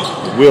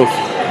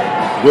 Wilson.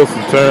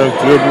 Wilson turns,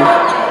 dribbles,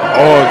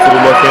 on to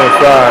the left-hand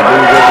side,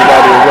 moves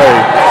everybody away.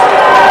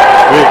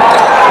 Quick.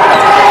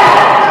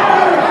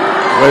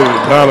 Whaley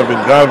to Donovan.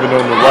 Donovan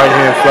on the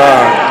right-hand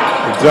side.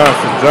 To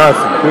Johnson.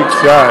 Johnson, quick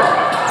shot.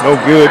 No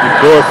good to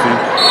Dorsey.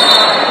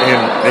 And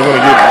they're going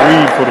to get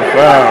Reed for the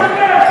foul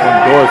on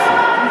Dorsey.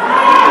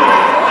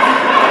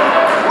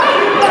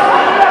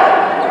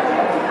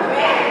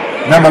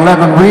 Number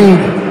 11,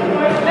 Reed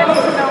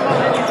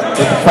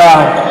with the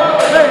foul.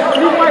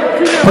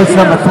 Puts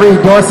number 3,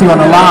 Dorsey, on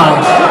the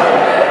line.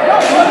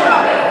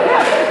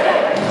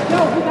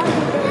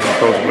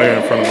 Coach Blair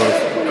in front of us,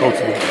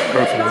 coaching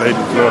the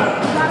ladies up.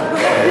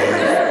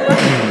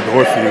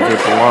 Dorsey is at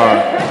the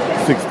line.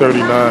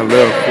 6:39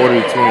 left,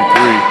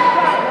 40-23.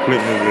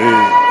 Clinton is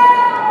ahead.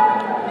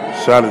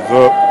 Shot is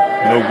up,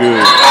 no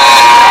good.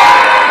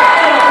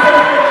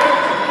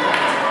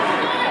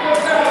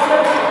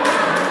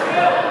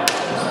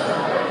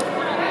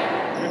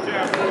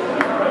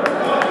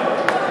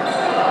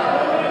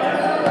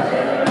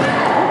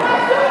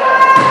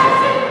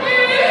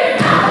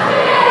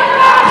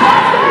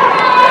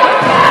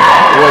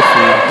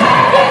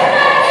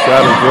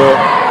 Shot is up.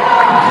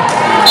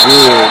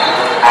 Good.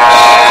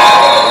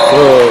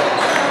 Sub.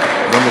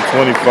 Number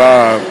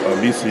 25,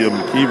 Alicia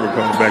McKeever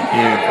comes back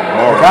in from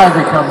Mara.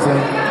 Geiger comes in.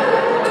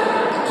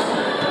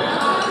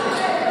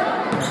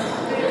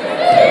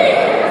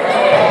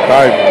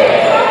 Geiger.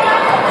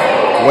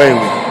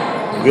 Whaley.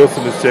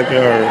 Wilson is checking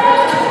her.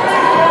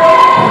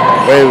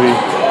 Whaley.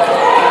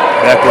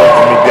 Back up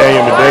to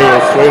McDaniel.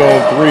 McDaniel straight on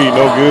 3.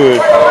 No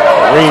good.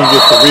 Green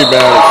gets the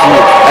rebound and she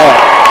is out.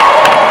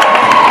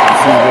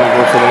 She's going to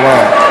go to the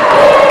line.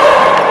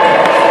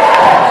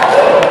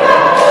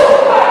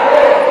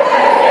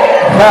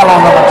 Foul on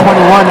number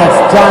 21, that's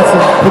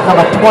Johnson. Pick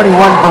number 21,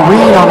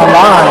 Vereen, on the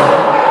line.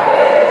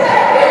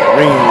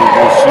 Green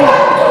will shoot.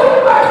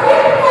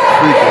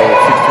 Free throw.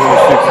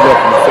 6:26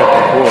 left in the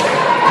second quarter.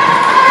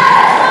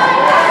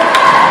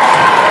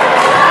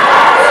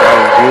 That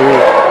was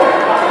good.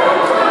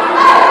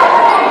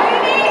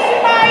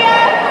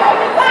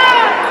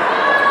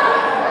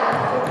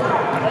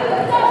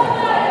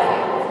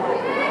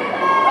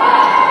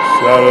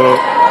 Shot up.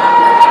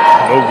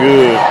 No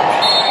good.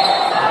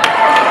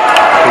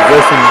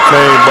 Possession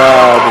retained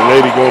by the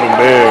Lady Golden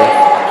Bears.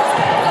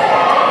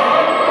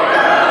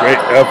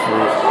 Great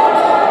effort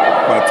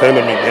by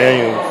Taylor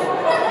McDaniels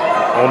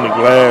on the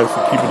glass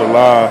to keep it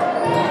alive.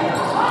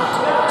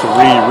 To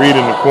Reed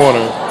in the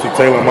corner to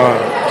Taylor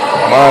Mines.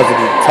 Mines at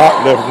the top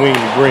left wing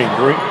to Green.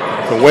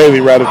 To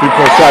Whaley, right, a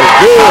 3-point shot is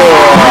good.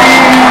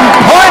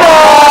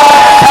 Pointer!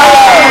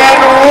 And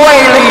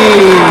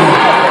Whaley!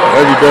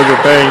 Whaley does her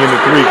thing in the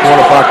 3,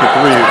 corner pocket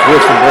 3.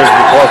 Wilson brings it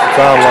across the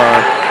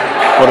timeline.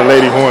 for the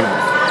Lady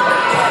Hornets.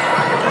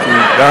 To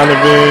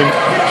Donovan.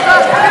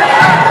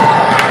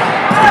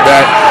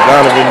 Back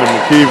Donovan to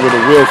McKeever to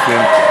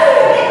Wilson.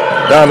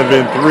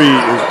 Donovan 3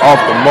 is off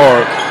the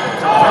mark.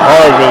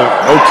 Harvin,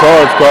 no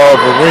charge call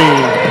for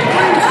Reed.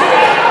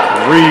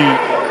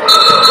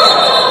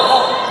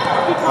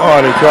 Oh,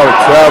 they call it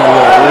travel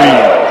on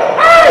Reed.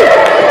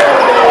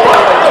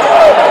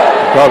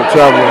 Call it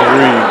travel on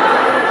Reed.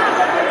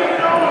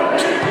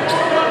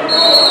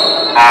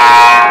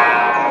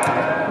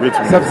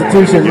 Richmond.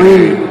 Substitution,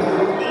 Reed.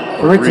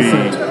 For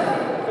Richardson.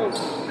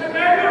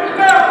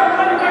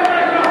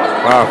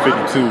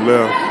 5:52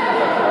 left.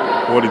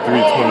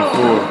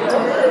 43-24.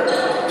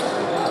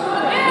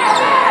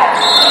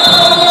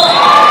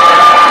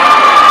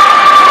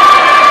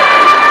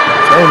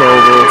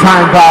 Turnover.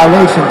 Time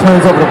violation,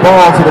 turns over the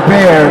ball to the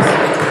Bears.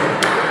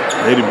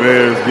 Lady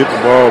Bears get the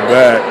ball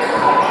back.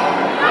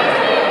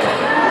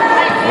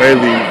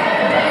 Whaley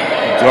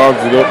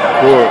jogs it up the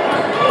court.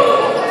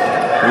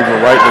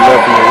 Moving right to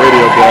left in the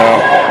radio dial.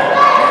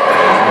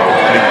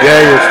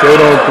 McDaniel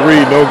straight on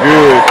 3, no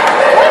good.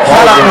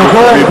 Shot out no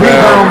good.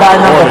 Rebound by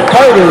number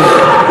 30.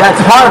 That's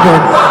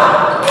Harvin.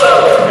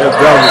 That's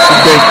down, she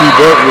can't keep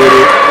up with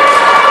it.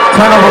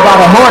 Turnover by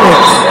the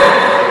Hornets.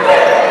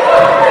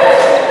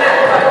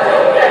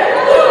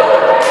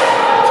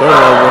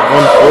 Turnover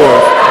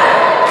unforced.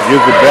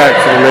 Gives it back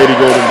to the Lady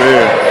Golden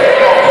Bears.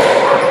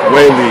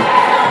 Whaley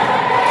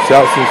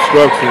shouts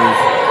instructions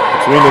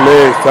between the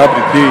legs, top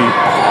of the key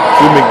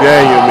to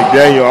McDaniel.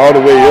 McDaniel all the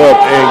way up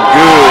and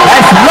good.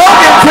 That's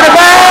Logan to the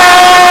basket.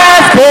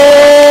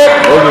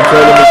 Logan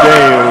Taylor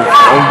McDaniel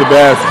on the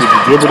basket,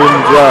 dribbled in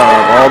the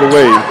drive all the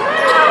way.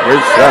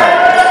 Great shot.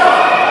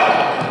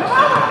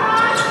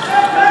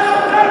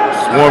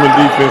 Swarming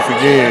defense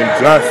again.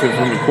 Johnson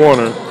from the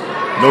corner.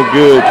 No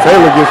good.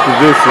 Taylor gets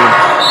position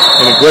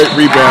and a great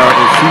rebound,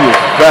 and she is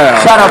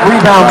fouled. Shot up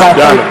rebound by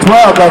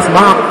 12. That's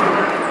Mount.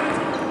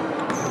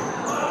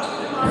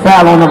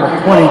 Foul on number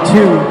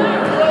 22.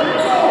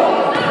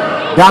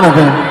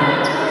 Donovan.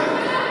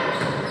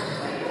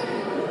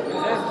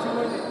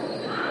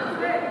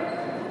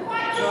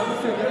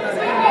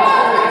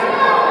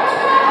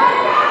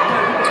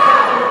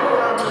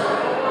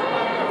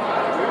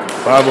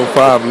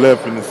 .505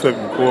 left in the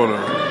second quarter.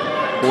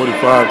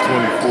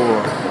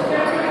 45-24.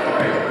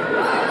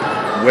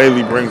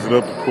 Whaley brings it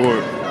up the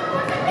court.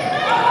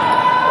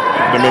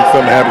 To make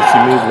something happen, she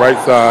moves right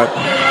side.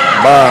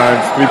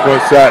 Mines,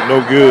 3-point shot, no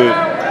good.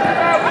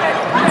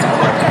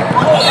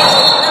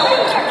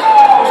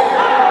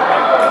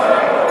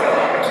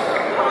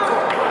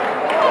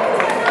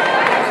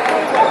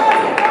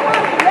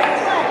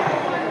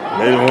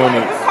 Lady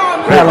Hornets.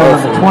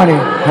 Number 20.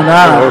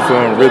 Also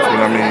in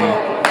Richmond, I mean,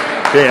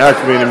 can't ask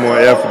for any more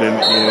effort than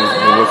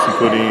what she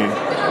put in.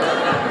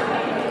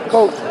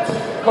 Coach,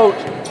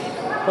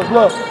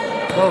 look.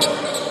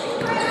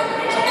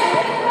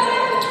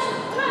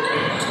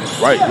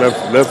 Right,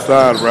 left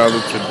side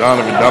rather to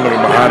Donovan. Donovan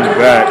behind the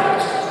back,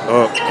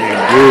 up and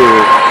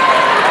good.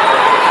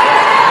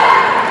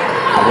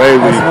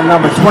 Whaley. That's from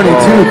number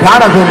 22.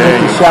 Donovan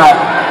with the shot.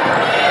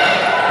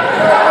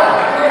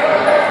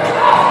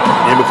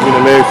 In between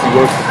the legs, she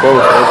goes to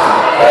post, up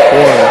to the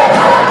corner.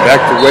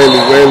 Back to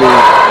Whaley. Whaley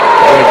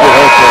gonna get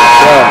her for a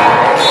shot.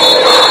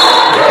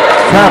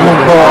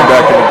 Traveling ball.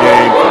 Back in the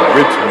game for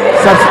Richmond.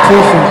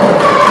 Substitution.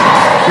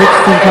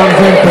 Richardson comes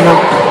in for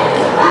number.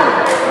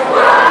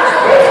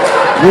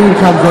 Reed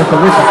comes in for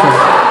Richardson.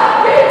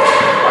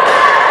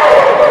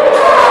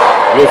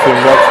 Wilson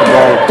knocks the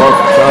ball across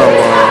the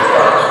timeline.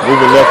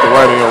 Moving left to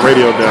right on your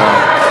radio down.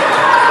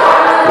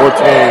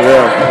 4:20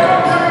 left.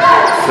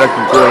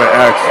 Second quarter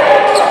action.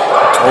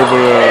 Over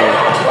to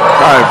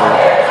Kyver.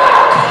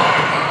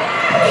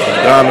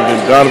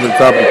 Donovan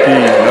top of the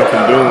key.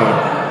 Nothing doing.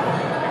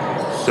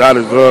 Shot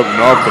is up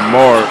and off the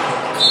mark.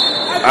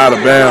 Out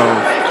of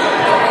bounds.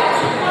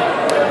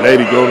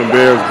 Lady Golden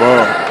Bears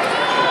ball.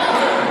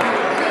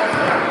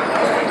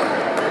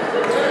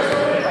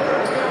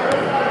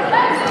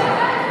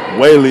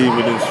 Whaley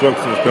with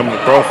instructions coming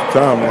across the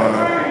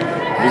timeline.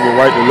 Moving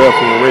right to left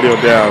from the radio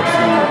down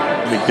to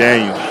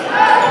McDaniel.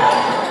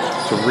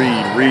 To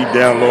Reed. Reed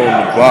down low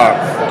on the box.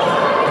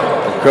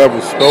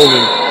 Recovery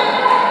stolen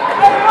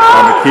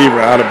by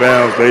McKeever. Out of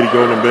bounds. Lady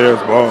Golden Bears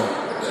ball.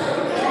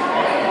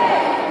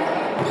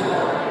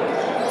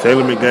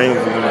 Taylor McDaniels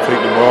is going to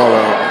take the ball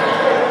out.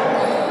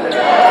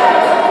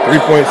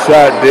 3-point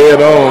shot,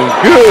 dead on.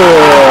 Good!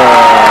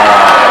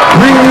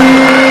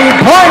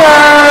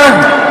 3-pointer!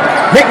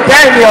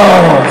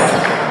 McDaniels!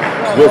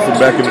 Wilson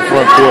back in the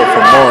front court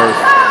for Morris.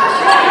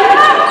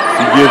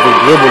 He gives a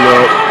dribble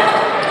up.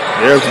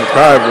 There's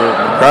McIver.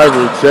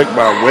 McIver checked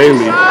by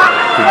Whaley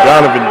to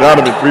Donovan.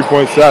 Donovan,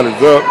 3-point shot is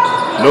up.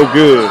 No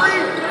good.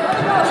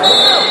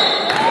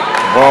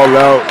 Ball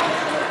out.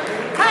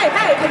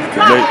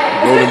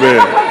 Golden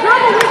Bears.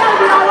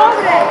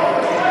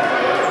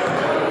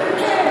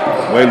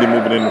 Whaley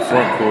moving in the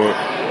front court.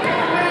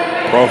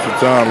 Across the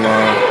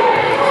timeline.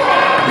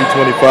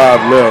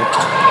 3:25 left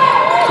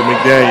to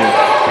McDaniel.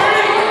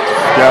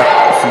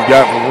 She's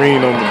got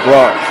Marine on the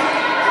block.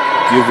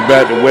 Gives it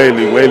back to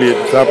Whaley. Whaley at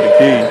the top of the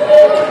key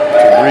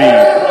to Reed.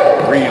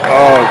 Reed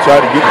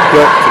tried to get the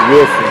cut to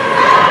Wilson.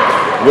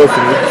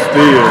 Wilson with the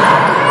steal.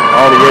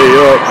 All the way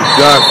up to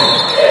Johnson.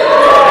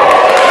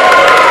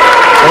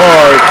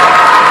 Hard.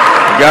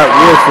 Got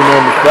Wilson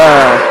on the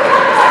foul.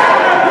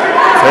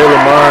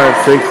 Taylor Mines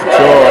takes the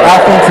charge.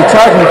 Offensive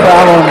charging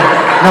foul on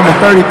number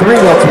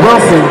 33. That's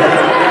Wilson.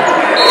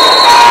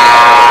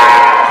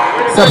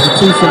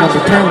 Substitution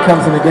number 10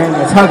 comes in the game.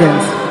 That's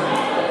Huggins.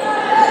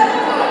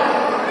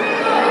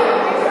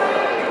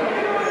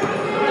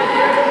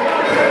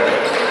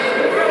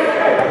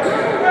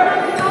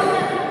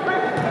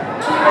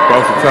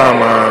 Across the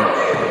timeline,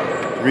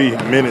 3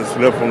 minutes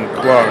left on the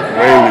clock.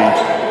 Whaley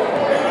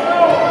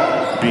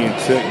being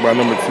checked by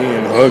number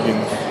 10,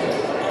 Huggins.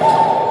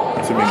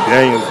 To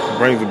McDaniels,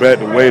 brings it back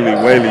to Whaley.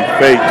 Whaley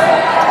fakes,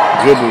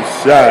 dribbles,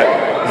 shot,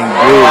 and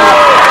good.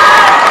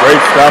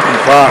 Great stop and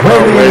pop.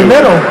 Whaley in the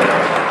middle.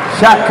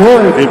 Shot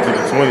good. 50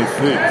 to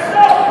 26.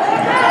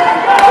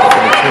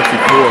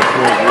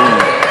 24-point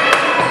lead.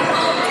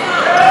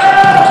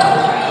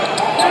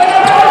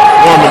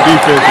 Norman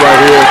defense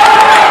right here.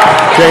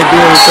 Can't do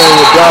anything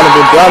with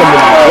Donovan.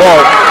 Donovan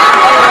walked.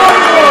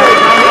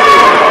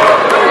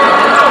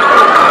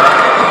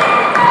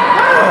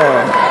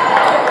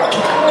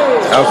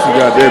 How she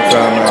got that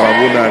time now, I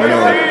will not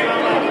know.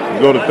 We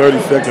go to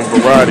 30-second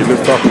variety.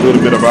 Let's talk a little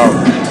bit about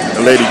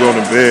the Lady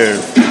Golden Bears.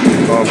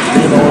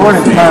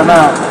 Hornets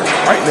timeout.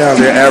 Right now,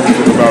 they're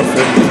averaging about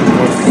 72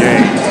 points a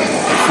game.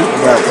 They're shooting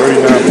about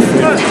 39%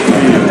 from the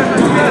field.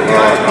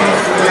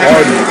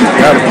 Hardy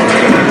got to be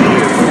better than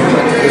this.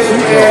 They're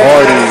shooting a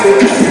Hardy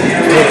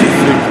 26%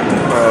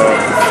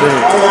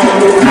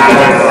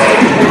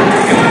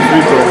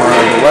 free throw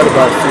line, right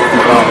about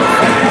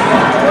 65%.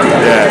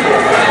 Yeah.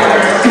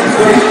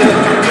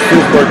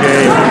 Pittsburgh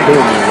game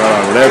improving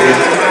about 11.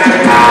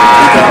 3,000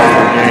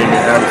 game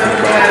and averaging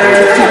about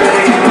 30.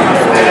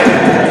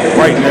 So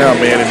right now,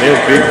 man, and their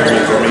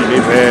victories, I mean,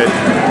 they've had,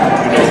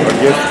 I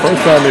guess the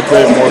first time they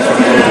played Morrison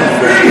was in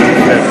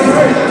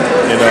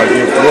 77. And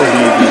against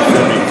Voorhees in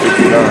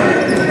 70-59.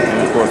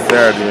 And of course,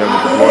 Saturday, that was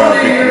a blowout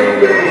victory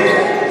over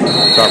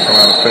South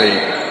Carolina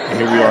State.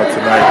 And here we are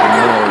tonight in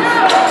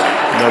Morris,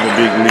 another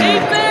big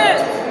lead.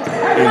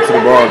 Into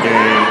the ball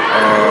game,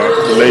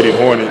 the Lady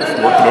Hornets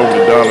working over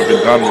to Donovan.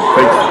 Donovan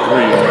takes the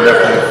 3 on the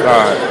left-hand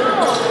side.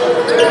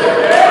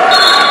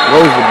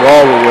 Throws the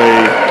ball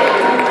away.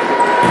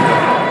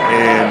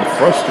 And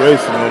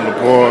frustration on the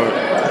board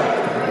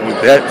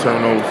with that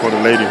turnover for the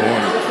Lady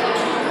Hornets.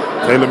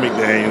 Taylor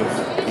McDaniels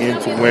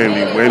into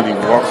Whaley. Whaley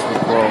walks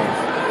across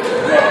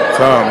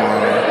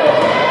timeline.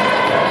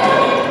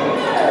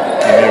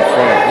 And in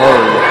front of her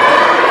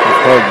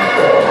is Huggins.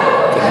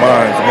 To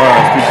Mines.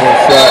 Mines, 3-point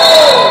shot.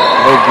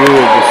 No good,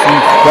 but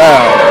she's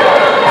fouled.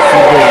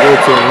 She's going to go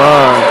to the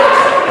line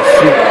and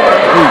shoot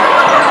 3.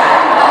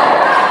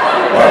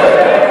 Wow.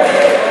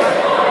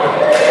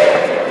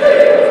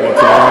 Going to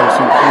the line and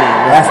shoot 3.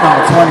 That's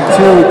number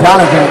 22,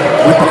 Donovan,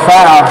 with the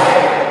foul.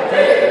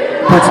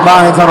 Puts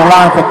Mines on the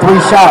line for 3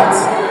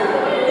 shots.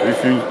 3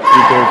 free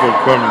throws are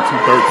coming,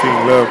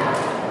 2:13 left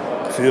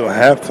till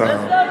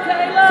halftime.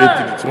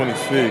 50 to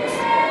 26.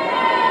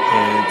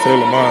 And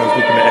Taylor Mines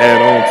looking to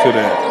add on to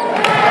that.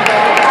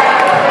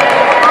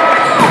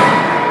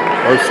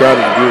 First shot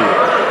is good.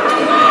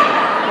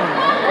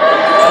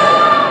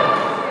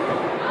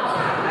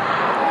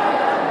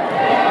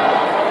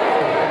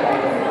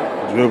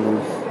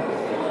 Dribbles,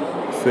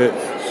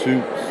 sets,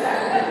 shoots.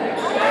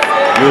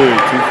 Good,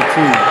 2 for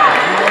 2.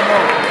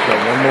 Got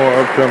one more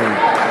upcoming.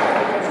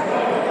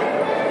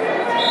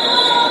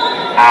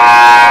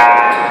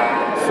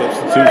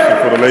 Substitution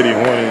for the Lady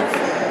Hornets.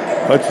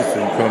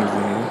 Hutchison comes in.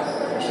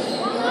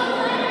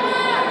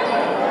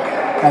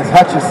 As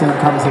Hutchison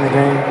comes in the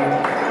game.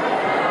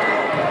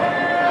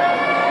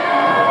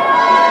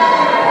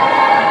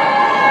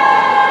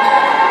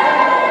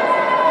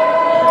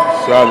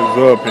 Shot is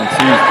up and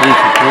she's 3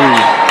 for 3.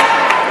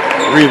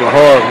 3 the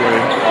hard way.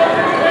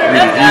 3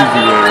 the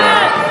easy way.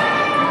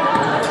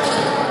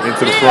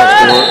 Into the front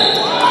court.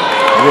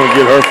 We're going to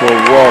get her for a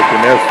walk,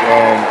 and that's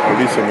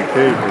Alicia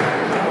McCaver.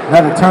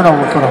 Another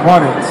turnover for the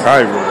Hornets.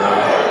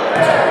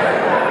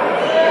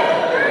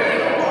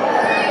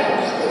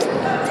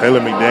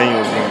 Taylor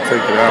McDaniels is going to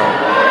take it out.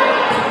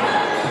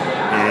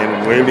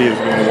 And Whaley is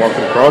going to walk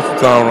it across the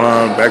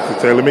timeline back to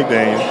Taylor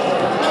McDaniels.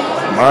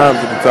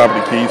 Mimes at the top of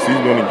the key.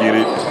 She's going to get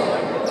it.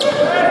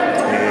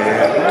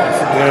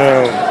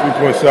 Down,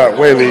 3-point shot,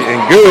 Whaley,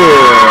 and good.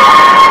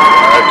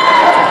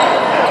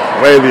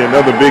 Whaley,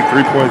 another big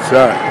 3-point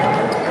shot.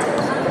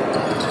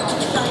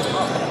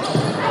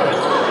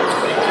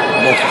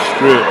 Almost a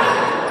strip.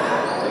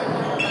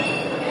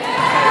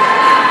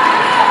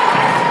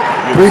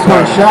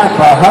 3-point shot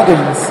by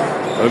Huggins.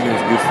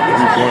 Huggins gets the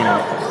 3-pointer.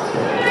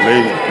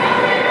 Lady.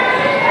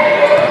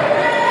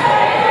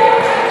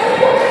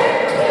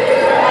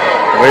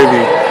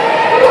 Whaley.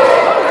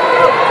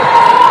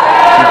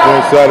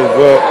 3-point shot is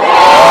up.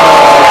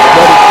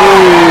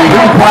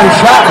 3-point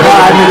shot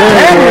by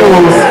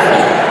McDaniels.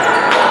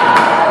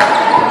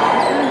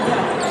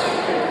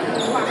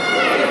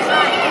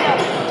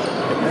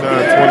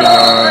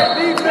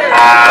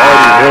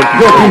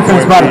 Good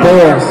defense by the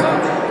Bears.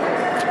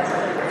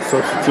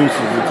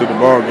 Substitutions into the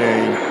ball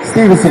game.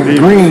 Stevenson,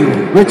 Green,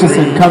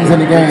 Richardson comes in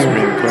the game.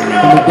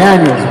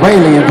 McDaniels,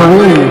 Whaley, and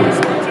Perrine.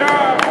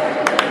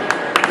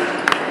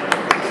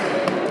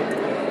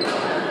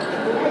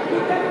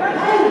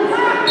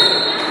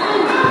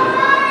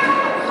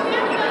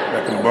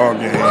 Back in the ball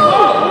game.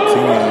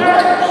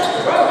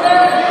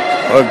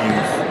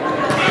 Huggins.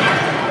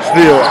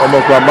 Still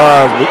almost by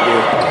mine with the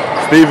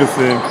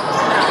Stevenson.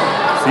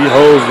 She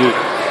holds it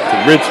to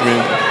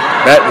Richmond.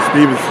 Back to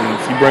Stevenson.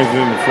 She brings it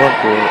in the front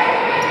court.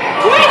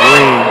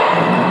 Green.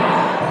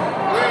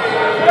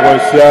 One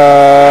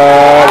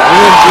shot.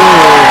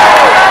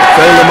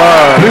 Taylor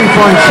Mines.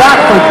 3-point shot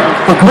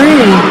for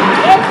Green.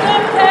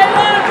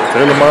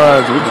 Taylor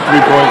Mines with the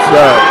 3-point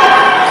shot.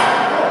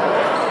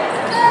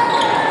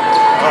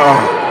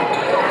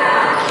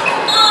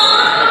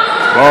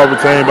 Ball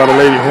retained by the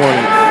Lady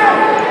Hornets.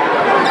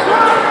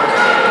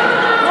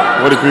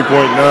 43.9,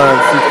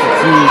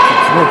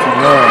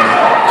 62-29.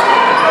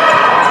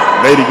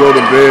 Lady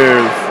Golden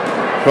Bears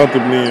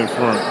comfortably in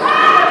front.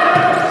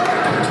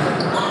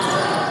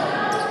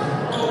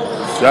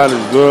 Shot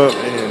is up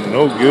and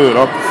no good.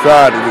 Off the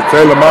side is the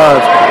Taylor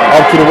Mines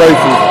off to the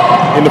races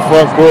in the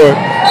front court.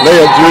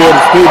 Layup drill to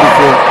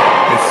Stevenson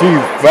and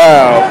she's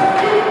fouled.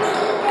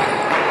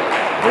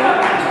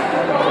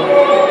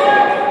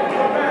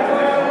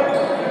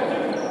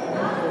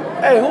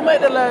 Hey, who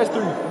made that last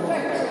three?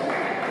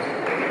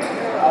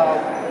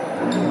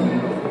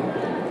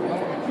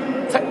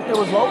 It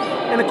was low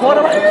in the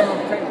corner right there.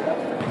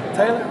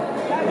 Taylor.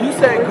 You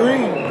said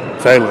Green.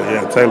 Taylor.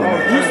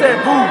 You said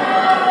who?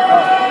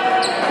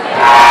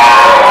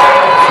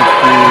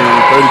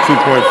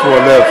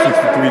 32.4 left,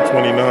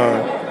 63-29.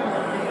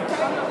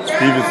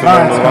 Stevenson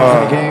on the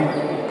line.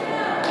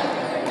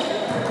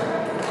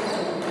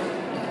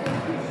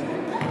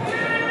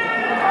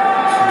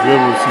 She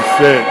dribbles, she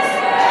sets.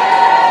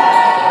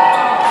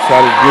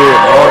 Shot is good.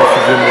 Hornets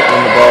is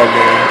in the ball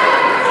game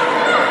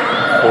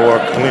for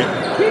Clinton.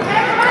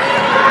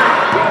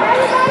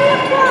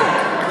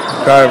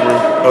 Kyver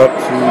up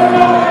to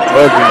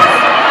Huggins.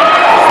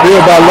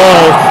 Still by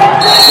Lawrence.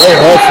 They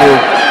hustle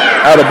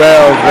out of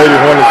bounds. Lady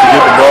Hornets to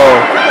get the ball.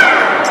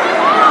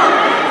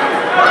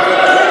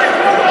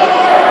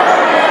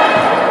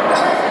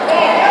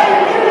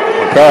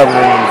 Kyver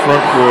in the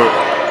front court.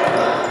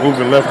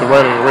 Moving left to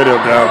right on the radio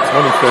dial.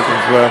 20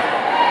 seconds left.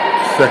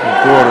 Second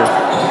quarter.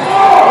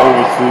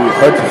 Over to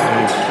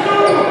Hutchinson.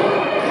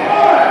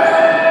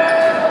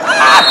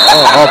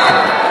 Off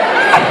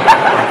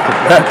the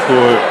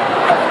backcourt.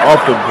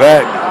 Off the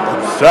back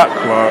of the shot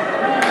clock.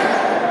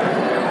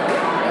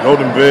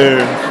 Golden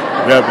Bears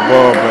grab the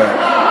ball back.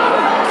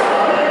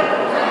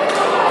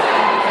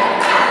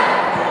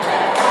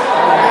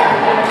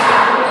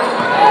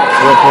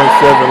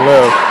 .7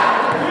 left.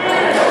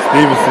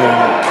 Stevenson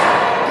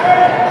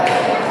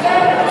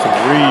to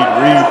Reed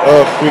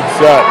up, quick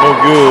shot, no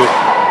good.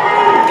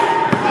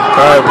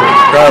 Kyver,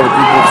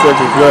 3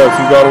 seconds left.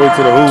 He's all the way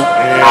to the hoop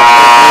and Reed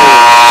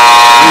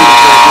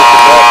is going to get the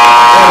ball.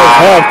 And it's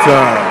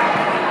halftime.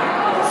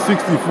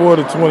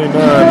 64-29,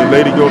 the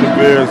Lady Golden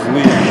Bears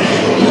lead.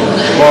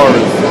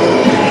 Morris,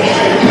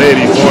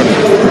 Lady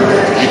Hornets.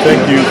 We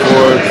thank you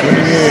for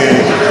tuning in.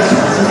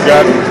 We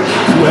got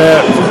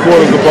two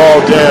quarters of ball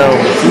down,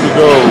 2 to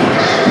go.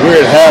 We're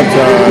at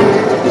halftime.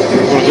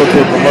 We're going to go to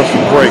a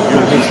commercial break.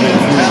 You're listening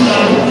to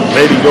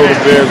Lady Golden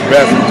Bears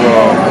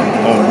basketball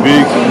on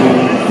Big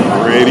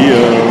Blue Radio.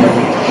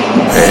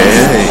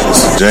 Hey,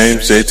 this is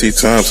James J.T.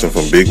 Thompson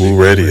from Big Blue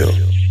Radio.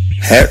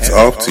 Hats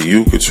off to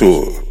you,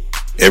 Couture.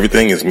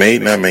 Everything is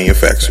made, not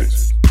manufactured.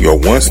 Your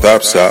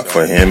one-stop shop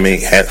for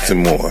handmade hats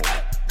and more.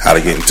 How to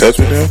get in touch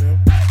with them?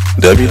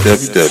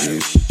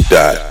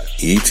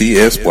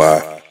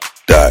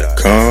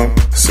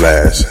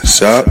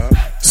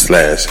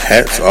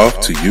 www.etsy.com/shop/hats off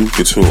to you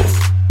couture.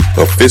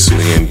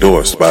 Officially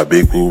endorsed by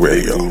Big Blue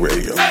Radio.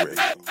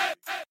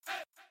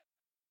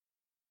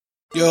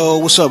 Yo,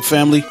 what's up,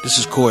 family? This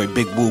is Corey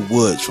Big Woo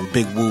Woods from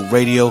Big Woo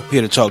Radio,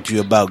 here to talk to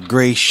you about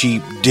Gray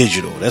Sheep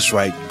Digital. That's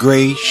right,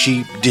 Gray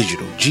Sheep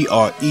Digital, Grey,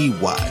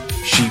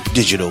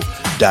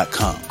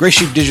 sheepdigital.com. Gray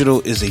Sheep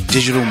Digital is a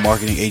digital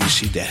marketing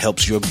agency that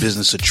helps your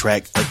business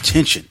attract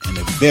attention in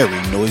a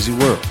very noisy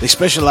world. They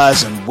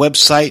specialize in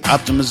website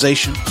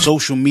optimization,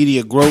 social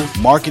media growth,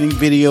 marketing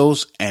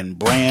videos, and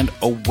brand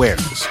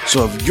awareness.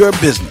 So if your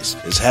business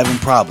is having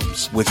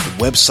problems with the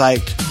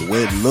website, the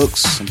way it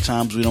looks,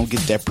 sometimes we don't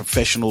get that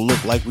professional look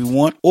like we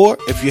want, or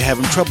if you're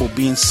having trouble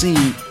being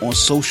seen on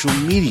social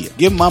media,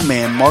 give my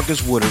man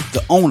Marcus Woodard,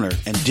 the owner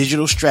and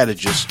digital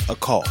strategist, a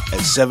call at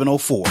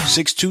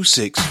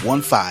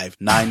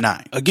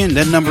 704-626-1599. Again,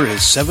 that number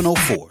is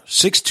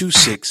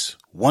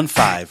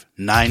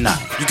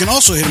 704-626-1599. You can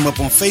also hit him up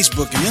on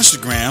Facebook and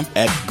Instagram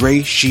at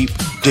Gray Sheep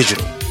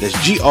Digital. That's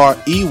Grey,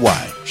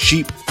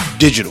 Sheep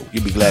Digital.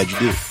 You'll be glad you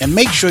did. And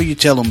make sure you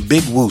tell them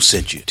Big Woo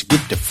sent you to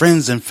get the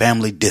friends and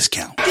family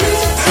discount.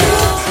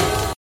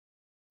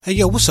 Hey,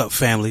 yo, what's up,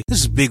 family?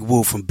 This is Big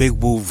Woo from Big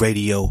Woo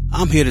Radio.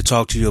 I'm here to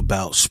talk to you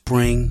about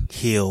Spring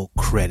Hill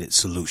Credit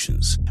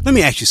Solutions. Let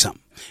me ask you something.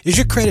 Is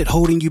your credit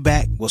holding you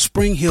back? Well,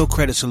 Spring Hill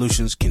Credit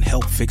Solutions can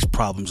help fix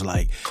problems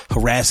like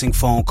harassing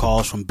phone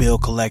calls from bill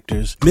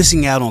collectors,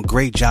 missing out on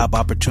great job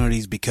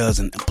opportunities because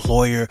an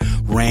employer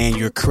ran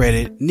your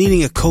credit,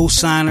 needing a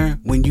co-signer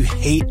when you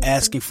hate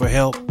asking for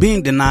help,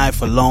 being denied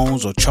for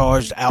loans or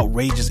charged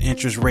outrageous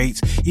interest rates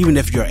even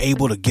if you're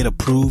able to get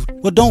approved.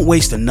 Well, don't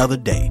waste another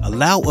day.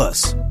 Allow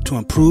us to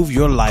improve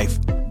your life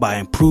by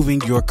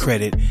improving your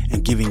credit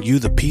and giving you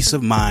the peace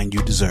of mind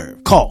you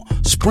deserve. Call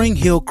Spring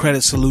Hill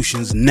Credit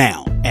Solutions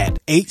now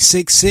at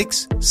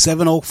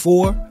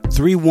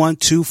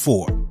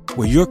 866-704-3124,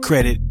 where your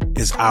credit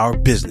is our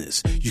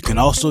business. You can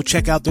also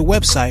check out the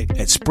website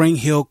at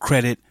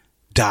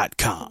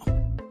springhillcredit.com.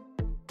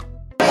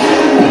 I'll be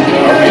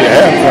at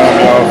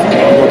halftime, y'all. So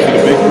we'll go to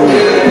the Big Woo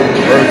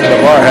version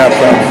of our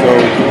halftime show.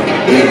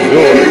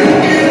 Enjoy.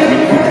 We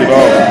kicked it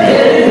off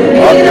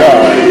with our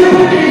guy,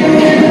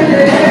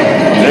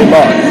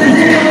 J-Lock,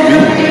 featuring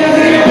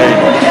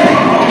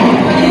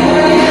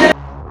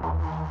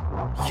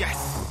Yes.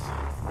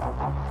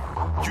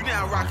 You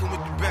now rocking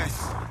with the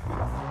best.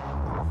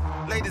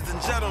 Ladies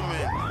and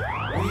gentlemen,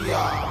 we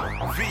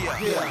are Via.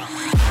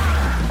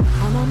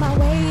 I'm on my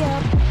way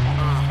up,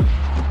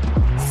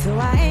 so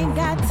I ain't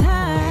got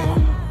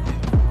time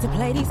to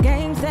play these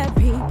games that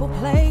people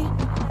play.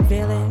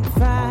 Feeling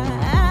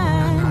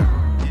fine.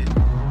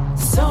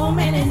 So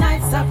many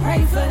nights I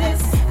pray for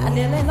this, I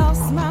nearly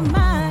lost my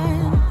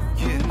mind.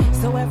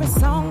 So every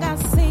song I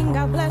sing,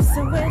 I bless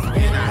it with.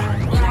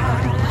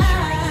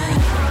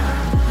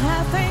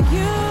 I thank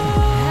you,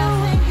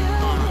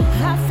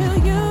 I feel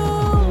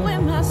you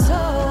in my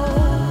soul.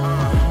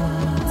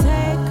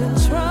 Take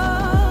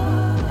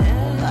control,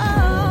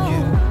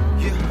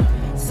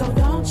 so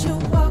don't you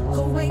walk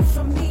away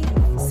from me.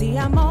 See,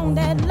 I'm on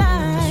that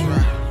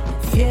line,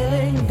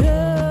 feeling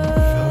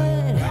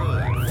good,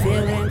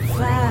 feeling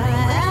fine.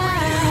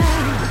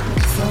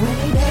 So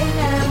any day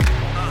now,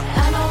 I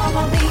know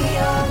I'ma be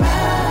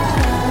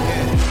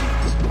alright.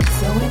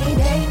 So any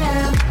day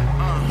now,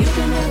 you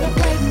can never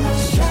break my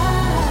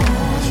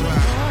stride,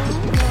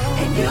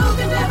 and you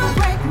can never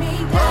break me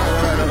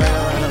down,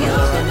 and you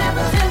can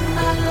never end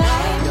my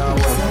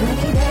life. So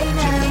any day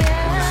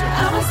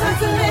now, I'ma start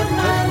to live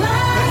my life.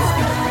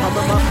 I'm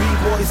in my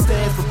B-boy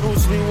stands for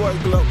Bruce Lee work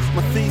glow.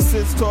 My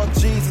thesis taught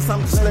Jesus,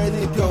 I'm just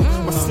letting it go.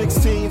 My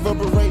 16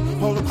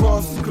 reverberate all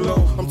across the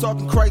globe. I'm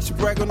talking Christ, you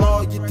brag on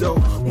all you do.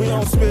 We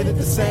don't spit it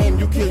the same,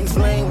 you kidding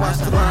slang, watch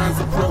the lines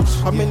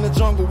approach. I'm in the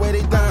jungle where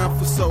they dying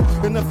for so.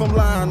 And if I'm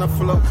lying, I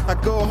flow. I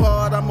go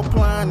hard, I'm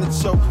applying the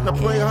show. Now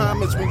play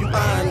homage when you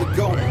eyeing the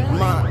go.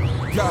 My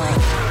God.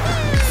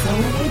 So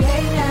any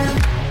day now,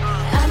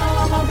 I know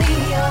I'ma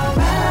be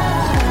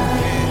alright.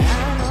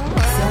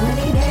 So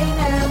any day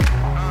now,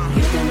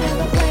 you can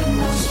never break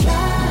my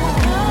stride,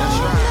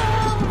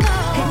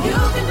 and you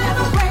can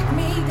never break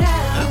me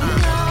down,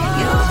 and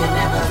you can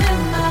never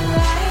end my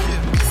life.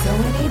 So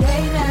any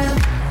day now,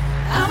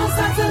 I'ma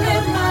start to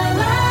live my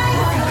life.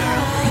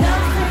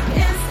 Nothing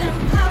is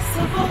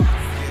impossible,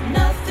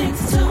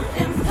 nothing's too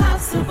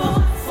impossible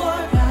for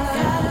God.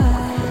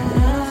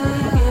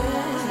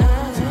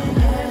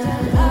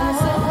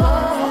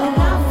 And I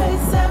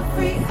face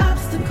every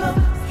obstacle,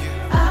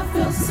 I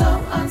feel so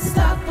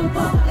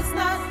unstoppable. It's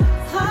not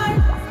hard.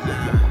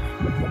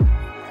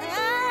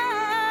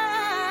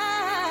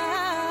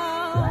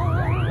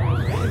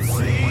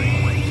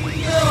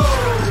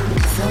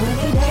 So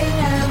any day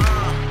now,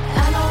 I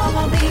know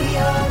I'ma be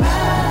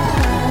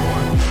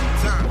alright.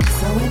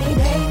 So any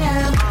day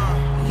now,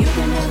 you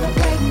can never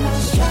break my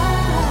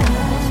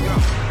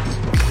stride,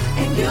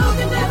 and you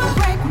can never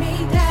break me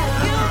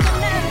down,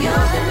 you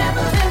can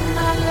never end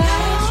my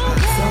life.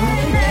 So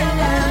any day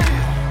now,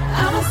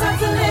 I'ma start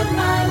to live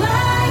my life.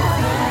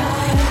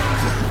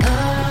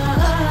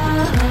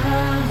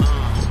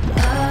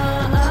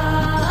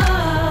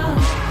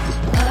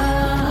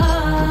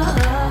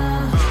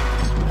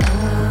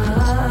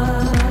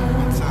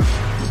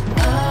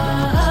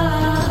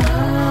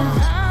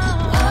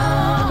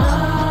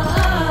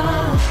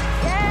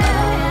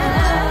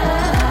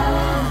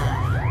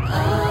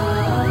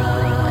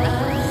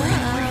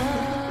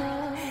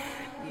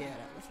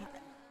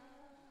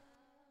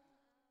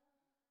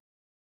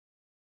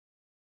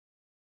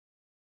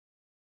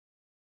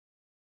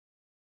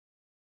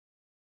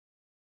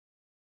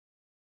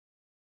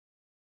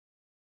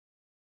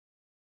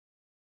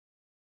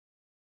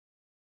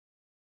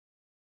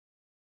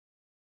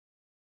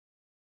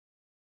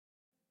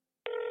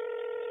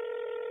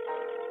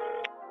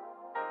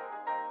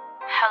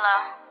 Hello.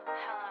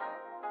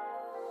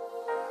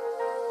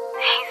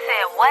 He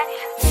said, what?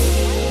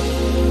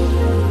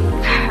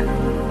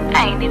 I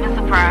ain't even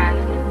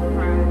surprised.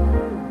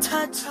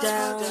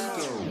 Touchdown.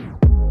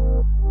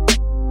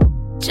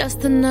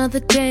 Just another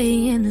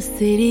day in the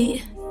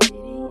city,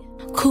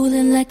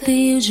 cooling like the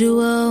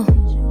usual.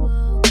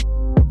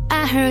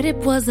 I heard it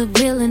was a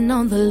villain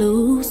on the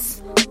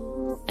loose,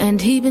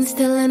 and he been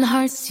stealing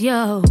hearts,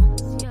 yo.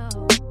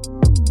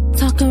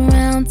 Talking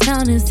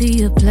downtown, is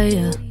he a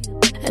player?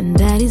 And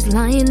that he's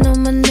lying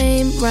on my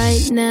name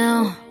right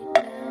now.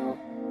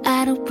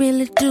 I don't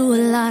really do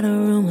a lot of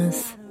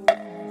rumors,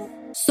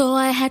 so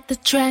I had to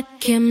track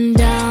him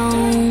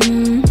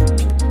down.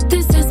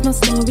 This is my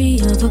story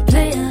of a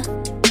player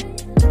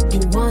who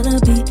wanna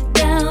be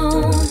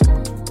down.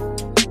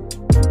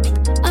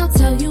 I'll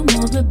tell you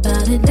more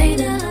about it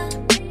later.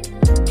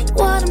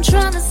 What I'm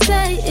trying to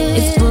say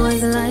is, it's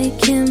boys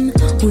like him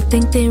who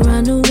think they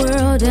run the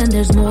world, and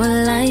there's more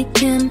like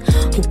him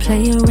who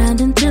play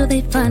around until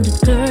they find a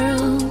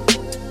girl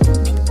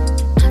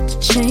to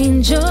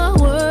change your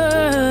world.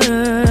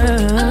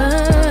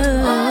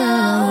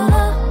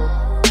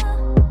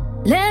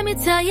 Let me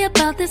tell you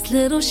about this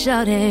little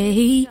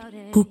shawty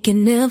who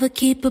can never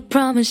keep a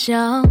promise,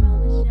 y'all.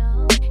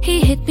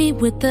 He hit me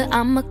with the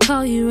I'ma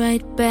call you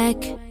right back.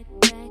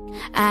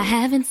 I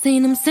haven't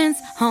seen him since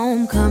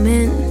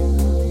homecoming.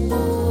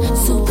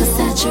 Super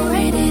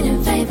saturated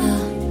in favor.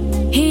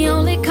 He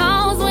only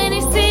calls when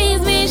he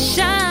sees me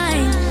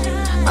shine.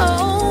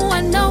 Oh,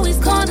 I know he's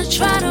gonna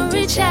try to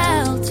reach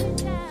out,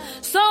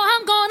 so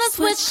I'm gonna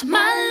switch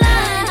my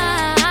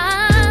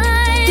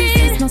line. This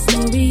is my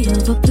story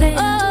of a player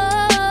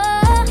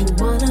who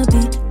wanna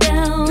be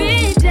down.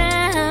 Be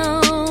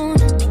down.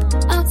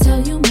 I'll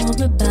tell you more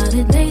about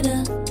it later,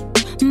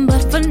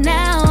 but for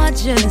now I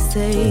just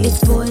say it's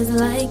boys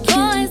like him.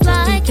 Boys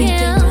like him.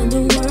 They run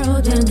the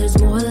world, and there's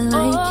more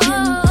like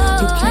him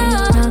who play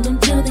around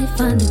until they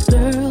find a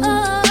girl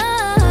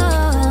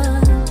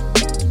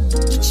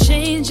to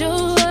change your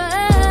world.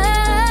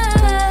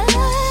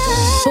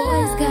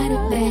 Boys got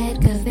it bad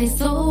 'cause they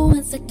so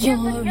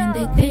insecure, and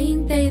they think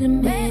they the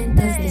man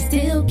 'cause they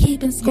still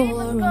keeping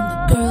score on the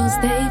girls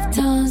they've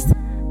tossed,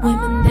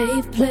 women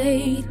they've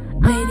played,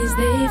 ladies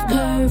they've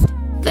curved.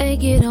 They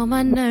get on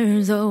my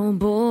nerves, oh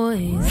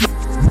boys.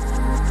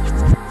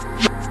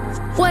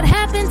 What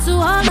happened to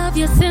all of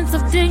your sense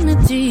of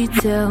dignity?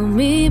 Tell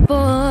me,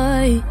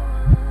 boy.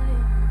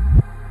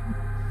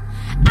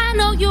 I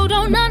know you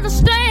don't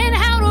understand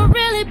how to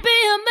really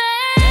be a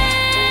man.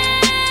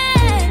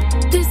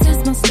 This is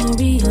my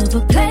story of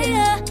a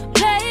player.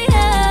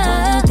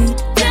 Wanna be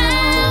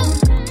down.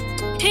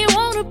 He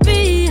wanna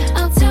be.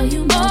 I'll tell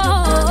you more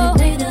about it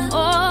later.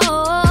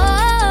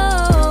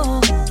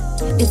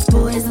 It's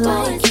boys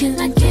like him.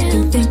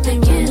 Who think they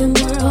run the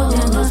world,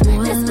 and there's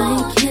more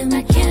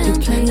like him who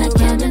play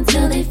around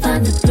until they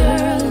find a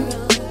girl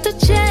to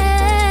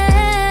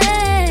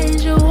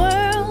change your world.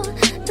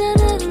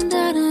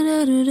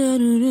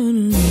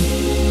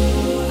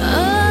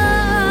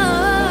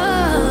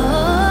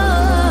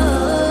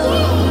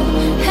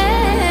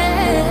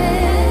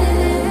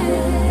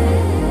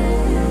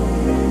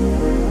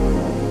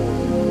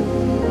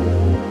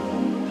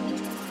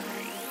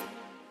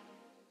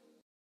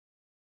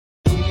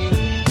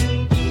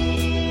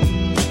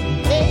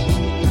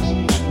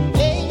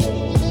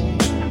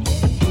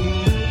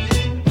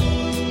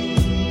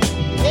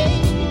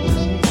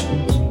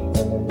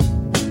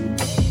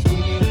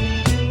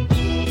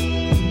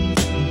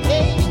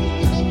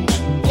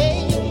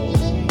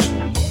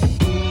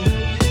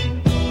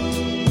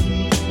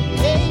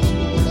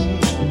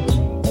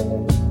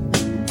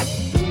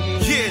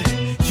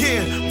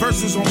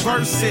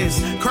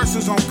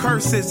 Curses on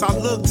curses. I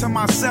look to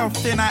myself,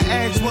 then I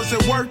ask, was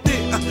it worth it?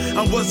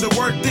 Was it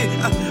worth it?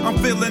 I'm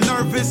feeling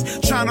nervous,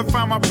 trying to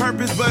find my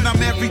purpose, but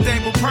I'm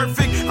everything but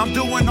perfect. I'm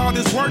doing all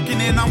this working,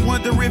 and I'm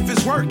wondering if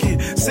it's working.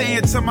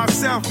 Saying to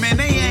myself, man,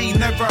 they ain't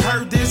never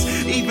heard this.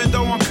 Even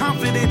though I'm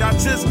confident, I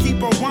just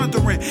keep on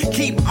wondering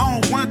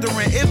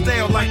if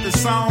they'll like the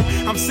song.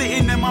 I'm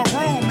sitting in my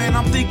room, and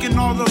I'm thinking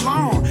all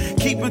alone,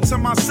 keeping to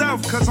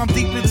myself, 'cause I'm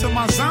deep into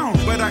my zone.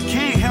 But I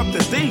can't help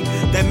to think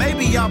that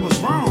maybe I was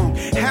wrong.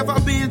 Have I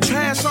been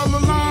trash all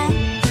along?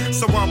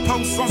 So I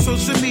post on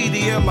social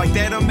media, like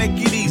that'll make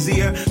it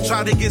easier.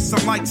 Try to get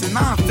some likes and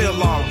I feel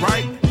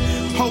alright.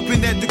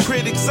 Hoping that the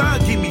critics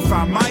give me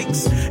 5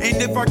 mics.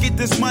 And if I get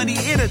this money,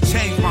 it'll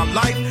change my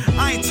life.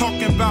 I ain't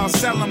talking about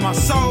selling my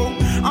soul.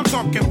 I'm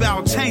talking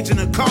about changing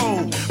the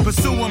code,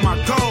 pursuing my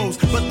goals.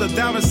 But the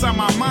doubt inside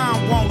my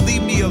mind won't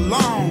leave me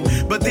alone.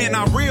 But then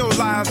I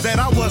realized that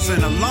I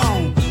wasn't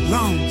alone.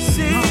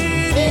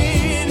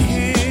 Sitting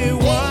here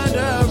wondering.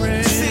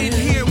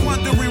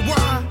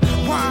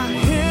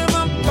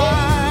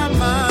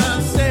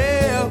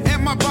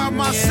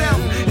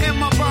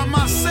 Am I by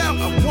myself?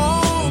 I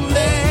won't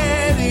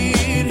let it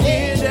hinder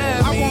me.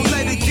 I won't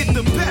let it get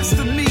the best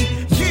of me.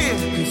 Yeah,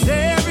 'cause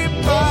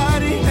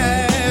everybody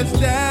has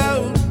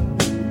doubt.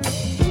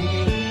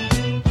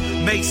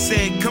 Mate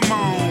said, come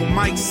on.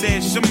 Mike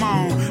said,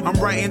 Shimon. I'm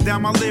writing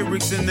down my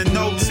lyrics in the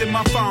notes in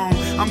my phone.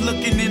 I'm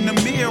looking in the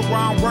mirror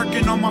while I'm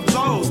working on my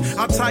flows.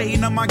 I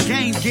tighten up my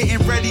game, getting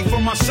ready for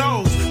my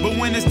shows. But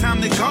when it's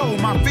time to go,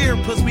 my fear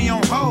puts me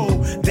on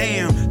hold.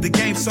 Damn, the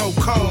game's so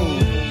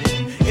cold.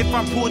 If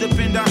I pulled up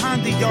in the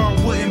Honda, y'all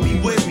wouldn't be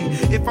with me.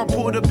 If I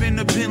pulled up in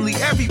the Bentley,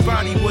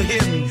 everybody would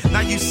hear me.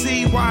 Now you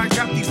see why I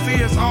got these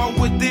fears all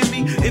within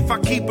me. If I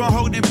keep on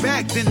holding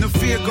back, then the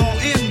fear gon'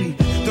 end me.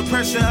 The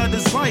pressure of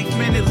this life,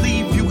 man, it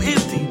leave you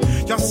empty.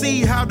 Y'all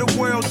see how the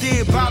world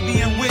did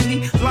Bobby and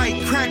Whitney,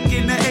 like crack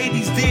in the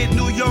 80s did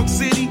New York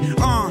City.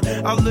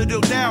 A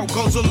little doubt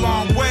goes a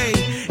long way.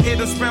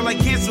 It'll spread like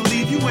cancer,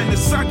 leave you in the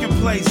second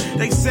place.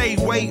 They say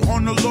wait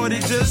on the Lord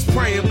and just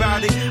pray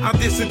about it. I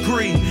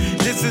disagree.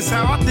 This is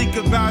how I think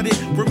about it.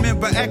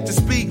 Remember, actions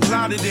speak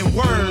louder than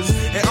words.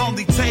 It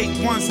only take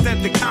one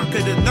step to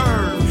conquer the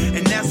nerve,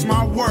 and that's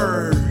my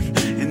word.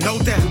 And no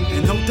doubt,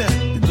 and no doubt,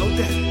 and no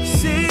doubt.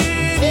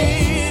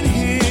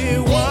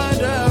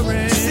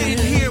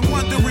 Sitting here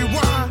wondering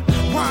why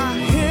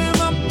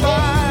am I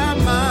by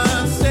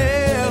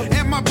myself?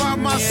 Am I by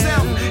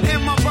myself?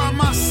 Am I by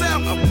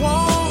myself? I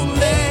won't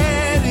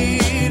let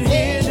it hinder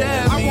me.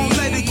 I won't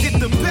let it get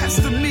the best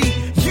of me.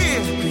 Yeah,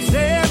 'cause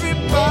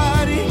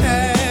everybody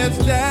has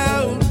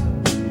doubt.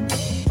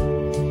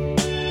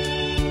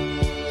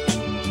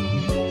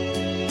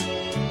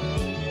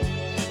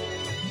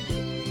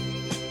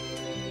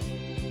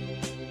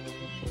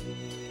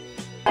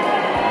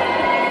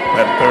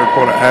 At the third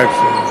quarter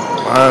action,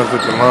 Lions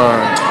at the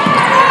line.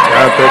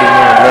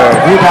 9:31 left.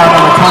 Rebound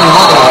number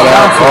 21.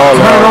 Johnson.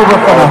 Turnover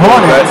for the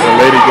Hornets. That's the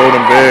Lady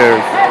Golden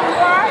Bears.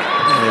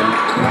 And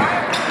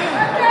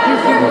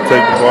we'll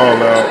take the ball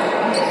out.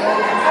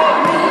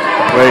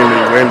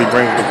 Whaley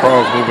brings the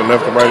cross, moving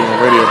left to right in the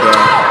radio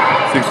down.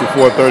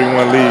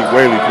 64-31 lead.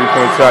 Whaley,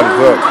 3-point shot is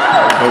up.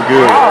 No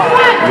good.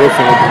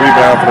 Wilson with the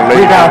rebound for the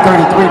Lady. Rebound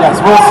 33, that's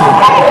Wilson.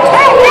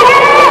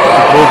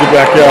 He pulls it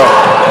back out.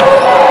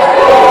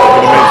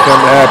 Gonna make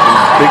something happen.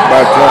 Picked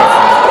by Johnson.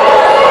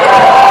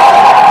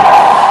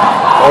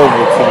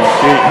 Over to the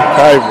kick,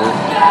 Kyver.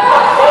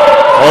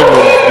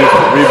 Over gets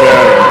the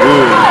rebound and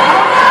good.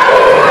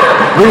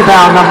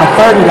 Rebound number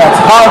 30, that's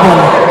Harvin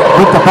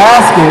with the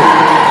basket.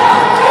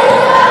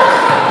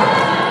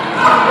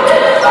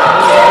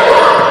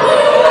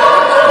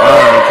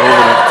 Over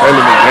to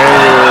Taylor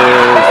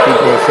McDaniels.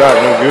 2-point shot,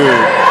 no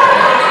good.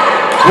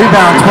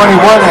 Rebound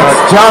 21,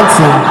 that's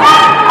Johnson.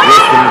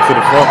 Lifting into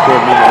the front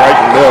court, moving right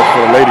and left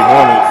for the Lady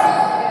Hornets.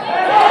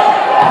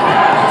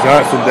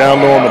 Johnson down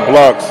low on the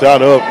block,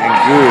 shot up and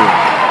good.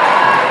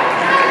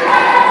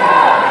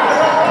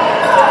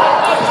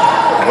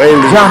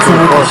 Whaley Johnson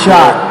with the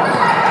shot.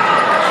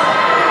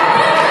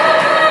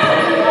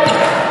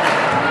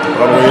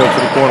 All the way up to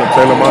the corner,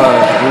 Taylor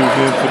Mines moves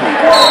into the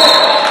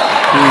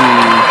key.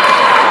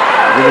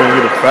 We're going to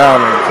get a foul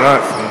on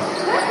Johnson.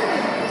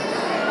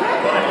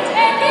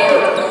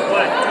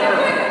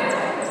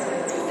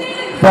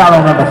 Foul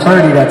on number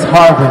 30, that's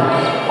Harvin.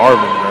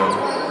 Harvin, man.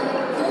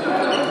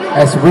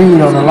 That's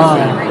Reed on the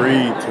line.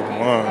 Reed to the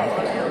line.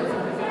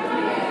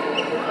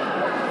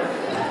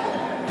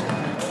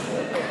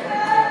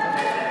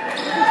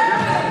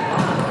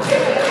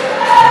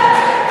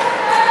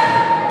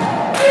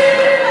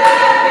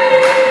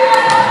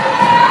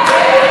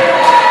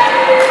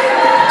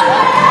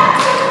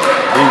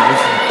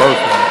 This is the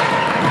first one.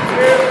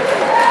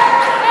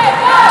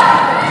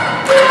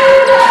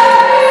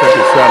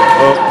 Second shot is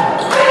up.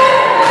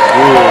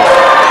 Good.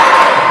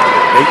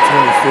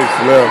 8:26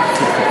 left,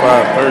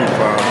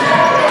 65-35.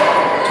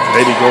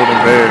 Lady Golden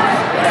Bears.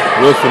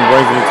 Wilson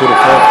brings it into the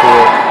front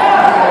court.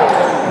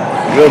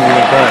 Wilson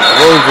kind of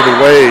throws it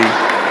away.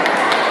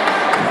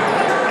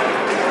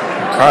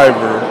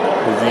 Kyver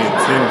was the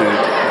intended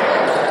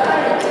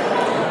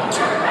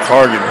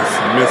target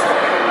and missed it.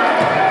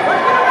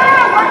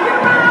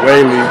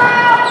 Whaley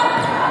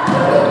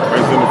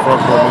brings in the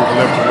front court, moving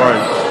left to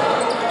right.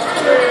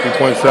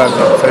 2-point shot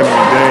up Taylor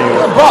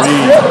McDaniels.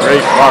 Reed,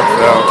 great box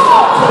out.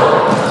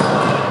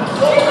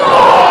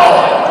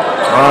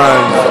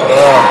 Mines,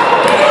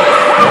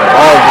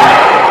 Harvey.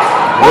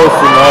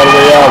 Wilson all the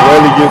way out.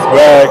 Whaley gets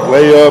back,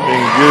 layup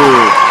and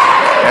good.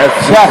 That's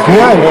shot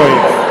good.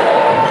 Points.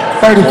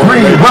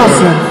 33,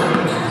 Wilson.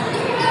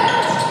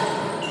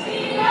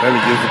 Whaley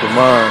gives it to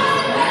Mines.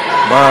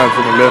 Mines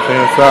on the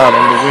left-hand side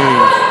on the wing.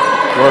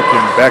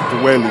 Working back to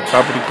Whaley,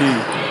 top of the key.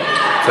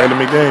 Taylor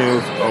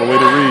McDaniels all the way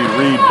to Reed.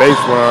 Reed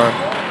baseline.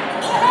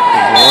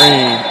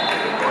 Green.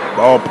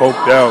 Ball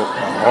poked out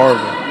by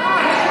Harvin.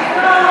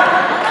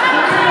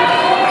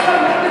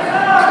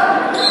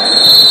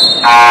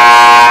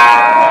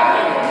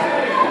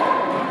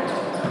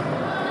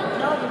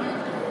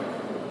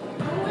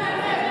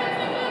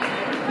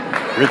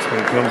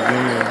 Richmond comes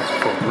in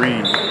for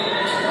Reed.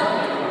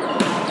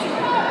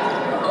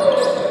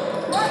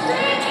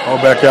 All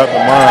back out to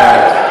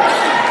Mines.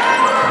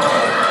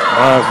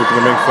 Mines looking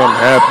to make something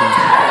happen.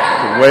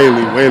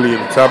 Whaley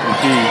at the top of the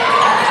key.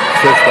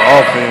 Sets the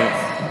offense.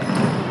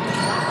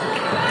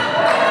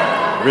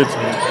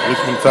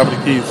 Richmond top of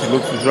the key. She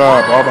looks to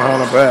drive. All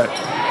behind her back.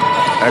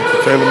 Back to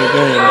Taylor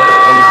McDaniels.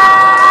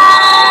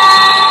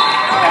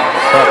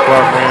 Shot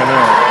clock ran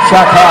out.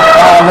 Shot clock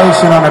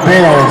violation on the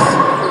Bears.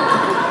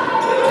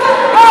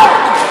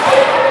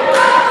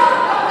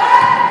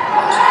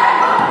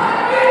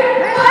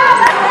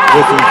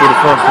 Wilson to the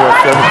front court.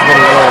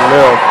 7:21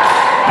 left.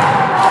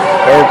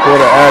 Third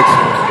quarter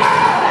action.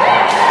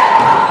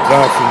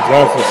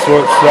 Johnson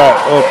short shot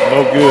up, no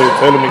good.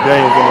 Taylor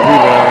McDaniels on the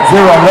rebound.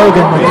 Zero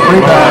Logan with the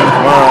rebound.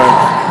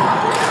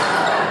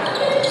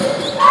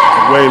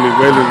 Whaley.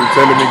 Whaley to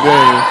Taylor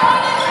McDaniel.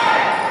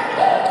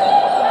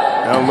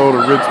 Down low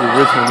to Richmond.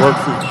 Richmond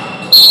works it.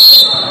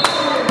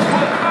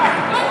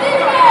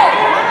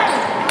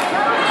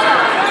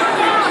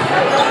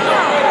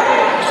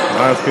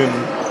 Lions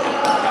couldn't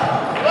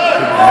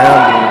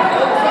handle.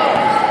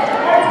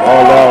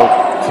 Ball out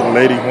to the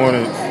Lady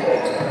Hornets.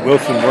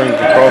 Wilson brings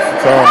it across the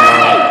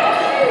timeline.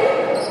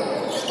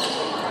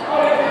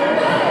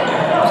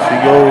 She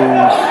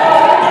goes.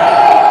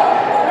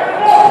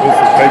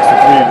 Wilson takes the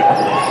three.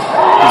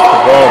 Gets the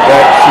ball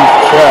back. Shoots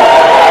the trap.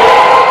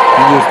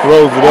 He just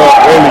throws it up.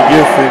 Whaley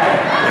gets it.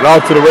 And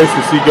out to the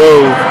races she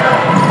goes.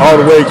 All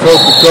the way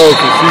coast to coast.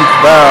 And she's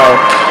fouled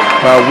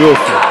by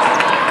Wilson.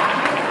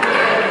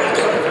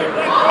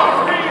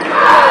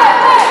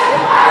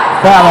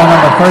 Foul on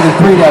number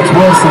 33, that's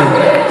Wilson.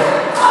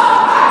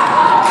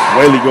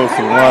 Whaley goes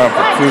to the line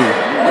for 2.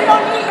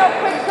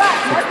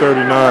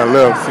 6:39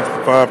 left,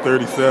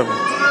 65-37.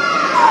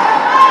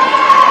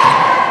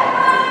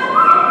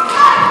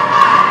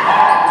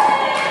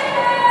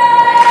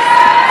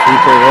 Free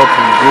throw up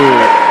and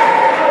good.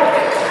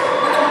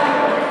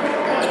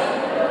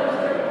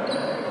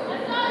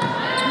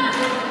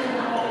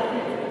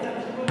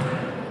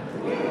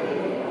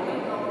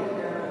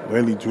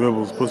 Whaley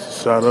dribbles, puts the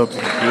shot up and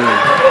good.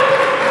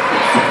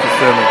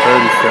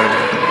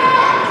 67-37.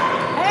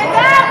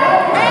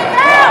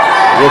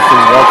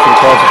 Wilson walks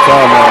across the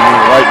timeline,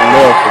 moving right and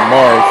left for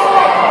Mars,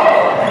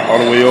 all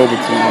the way over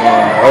to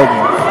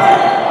Huggins.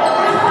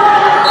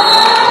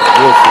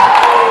 Wilson.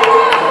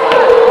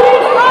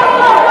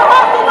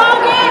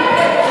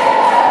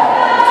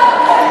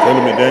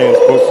 Taylor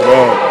McDaniels puts it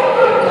up.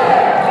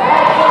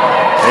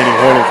 Lady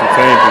Hornets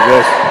retain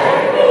possession.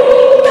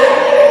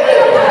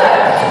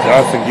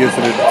 Johnson gets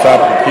it at the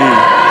top of the key.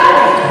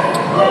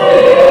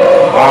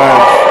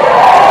 Lions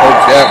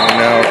take that one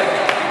out.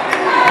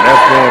 And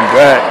that's going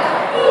back.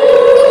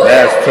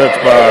 Last touch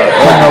by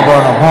Turnover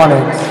on the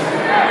Hornets.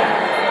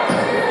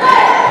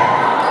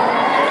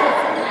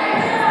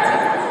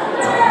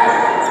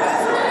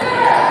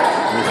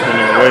 Wilson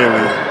and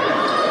Whaley.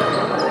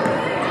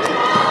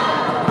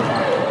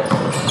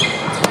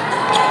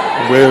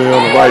 Whaley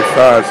on the right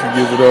side. She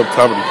gives it up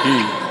top of the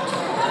key.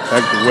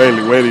 Back to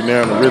Whaley. Whaley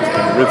down to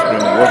Richmond.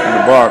 Richmond working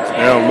the box.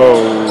 Down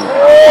low.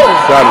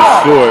 Shot is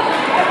short.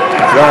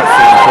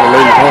 Johnson for the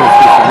Lady Hornets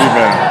gets the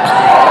rebound.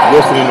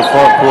 Wilson in the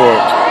front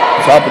court.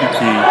 Top of the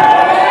key.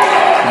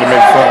 To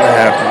make something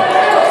happen.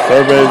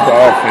 Surveys the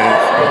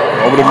offense.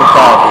 Over to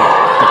McCarver.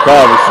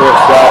 McCarver short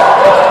shot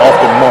off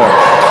the mark.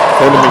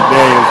 Taylor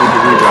McDaniels with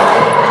the rebound.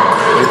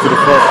 Into the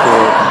front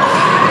court.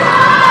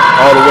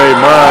 All the way.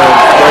 Mines.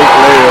 Straight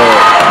layup.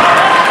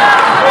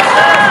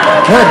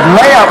 Good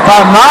layup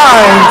by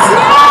Mines.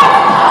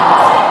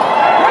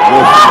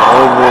 Wilson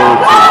over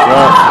to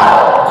Johnson.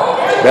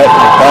 Back to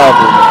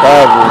McCarver.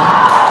 McCarver.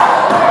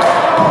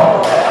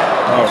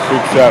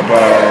 Quick shot by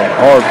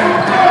Harvin.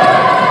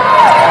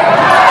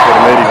 For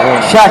the Lady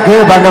Hornets. Shot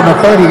good by number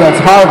 30,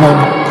 that's Harvin.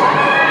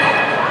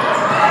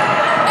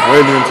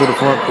 Whaley into the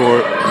front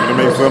court. Gonna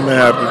make something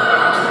happen.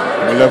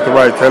 From left to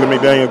right. Taylor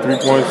McDaniel,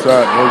 3-point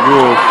shot. No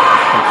good.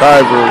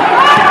 McCarver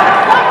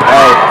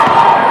out.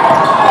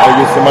 Gotta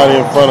get somebody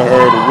in front of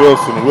her to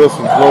Wilson.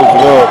 Wilson throws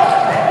it up.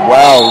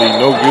 Wildly,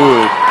 no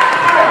good.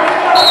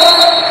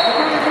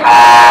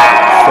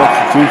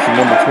 Substitution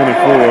number 24.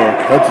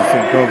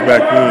 Hutchinson comes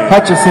back in.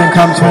 Hutchinson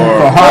comes in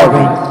for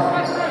Harvin.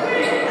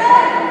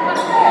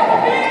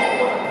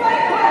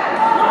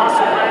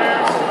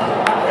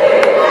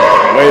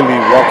 Whaley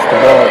walks the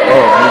ball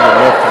up, moving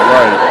left to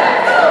right.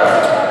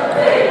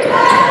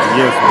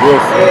 Against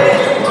Wilson.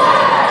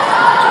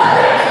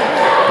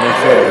 Makes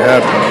something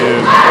happen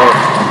again.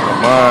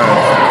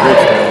 Mines,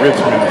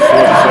 Richmond,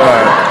 short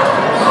shot.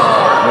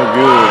 No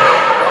good.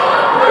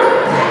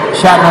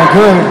 Shot no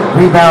good.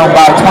 Rebound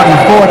by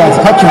 24. That's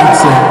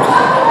Hutchinson.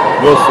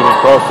 Wilson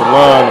across the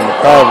line and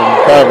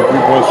McCarver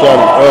 3-point shot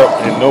is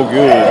up and no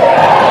good.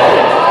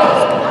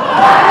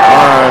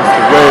 Lines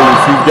to Whaley.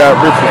 She's got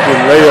Richardson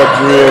layup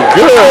drill.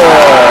 Good.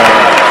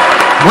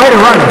 Way to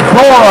run the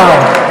floor.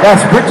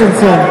 That's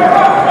Richardson.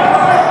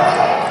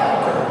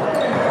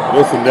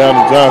 Wilson down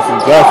to Johnson.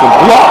 Johnson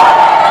block.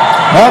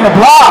 And the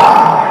block.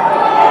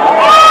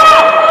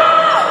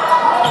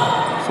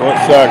 Short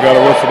shot got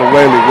a whistle to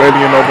Whaley.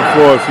 Whaley in over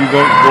 4. She's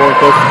going coast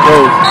to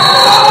coast.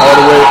 All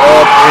the way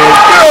up and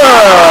good.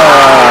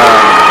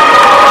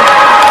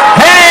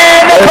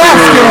 And the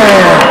basket.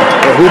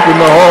 The hoop in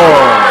the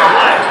horn.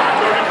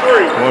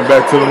 Going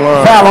back to the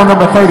line. Foul on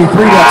number 33.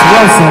 That's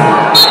Wilson.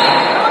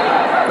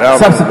 Foul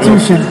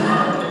Substitution.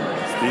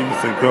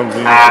 Stevenson comes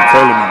in for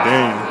Taylor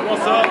McDaniel.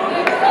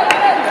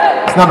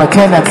 It's number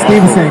 10. That's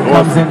Stevenson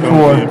comes in for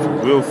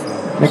Wilson.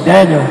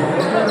 McDaniel.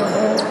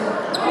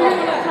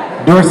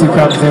 Dorsey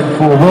comes in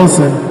for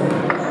Wilson.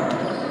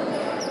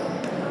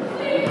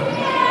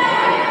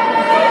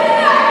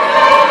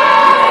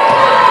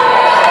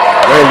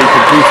 Whaley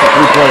completes the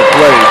 3-point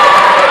play.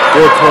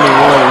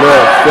 4:21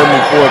 left,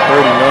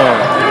 74-39.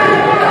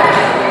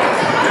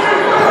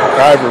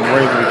 Kyber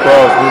brings it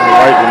across, moving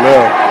right to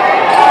left.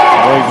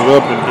 Brings it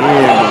up and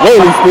in.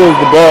 Whaley steals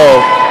the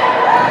ball.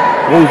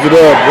 Moves it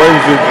up.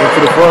 Brings it into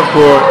the front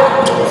court.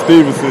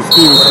 Stevenson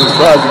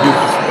tries to get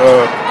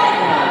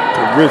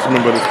to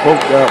Richmond, but it's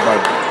poked out by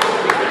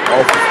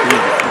Austin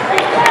Stevenson.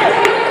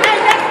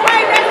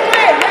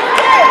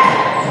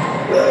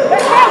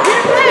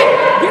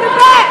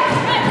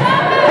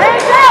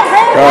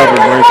 Carver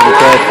brings it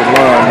across the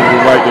line,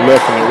 moving right to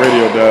left on the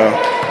radio dial.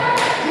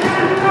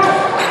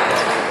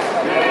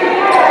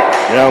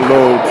 Down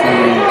low to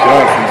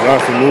Johnson.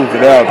 Johnson moves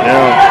it out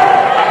down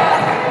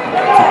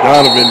to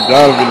Donovan.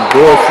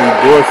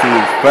 Dorsey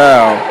is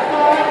fouled.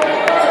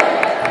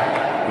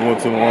 Going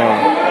to the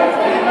line.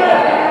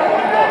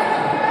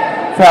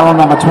 Foul on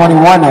number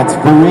 21, that's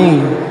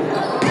Vereen.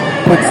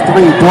 Puts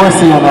 3,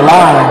 Dorsey on the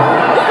line.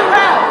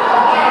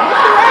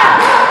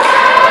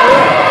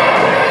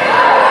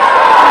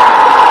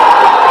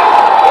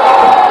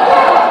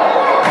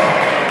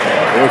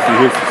 Dorsey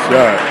hits the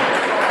shot.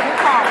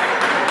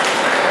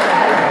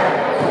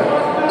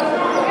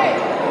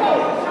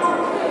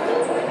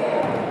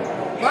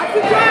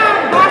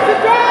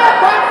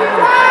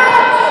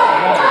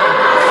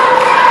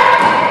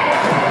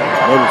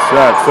 Another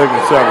shot.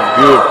 Second shot is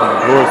good from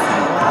Dorsey.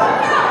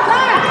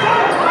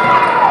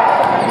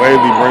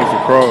 Whaley brings the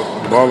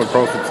ball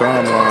across the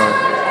timeline.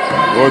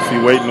 Dorsey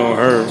waiting on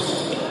her.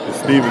 It's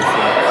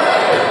Stevenson.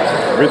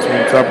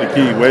 Richmond top of the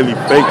key. Whaley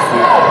fakes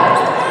it.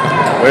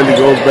 Whaley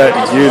goes back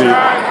to get it.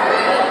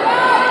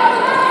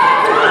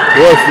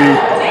 Dorsey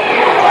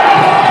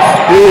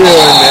still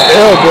in the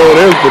elbow.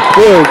 There's the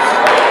push.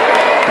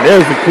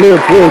 There's the clear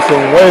push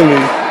on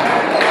Whaley.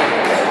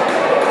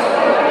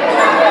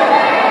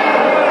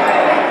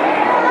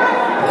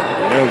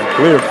 There's a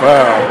clear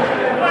foul.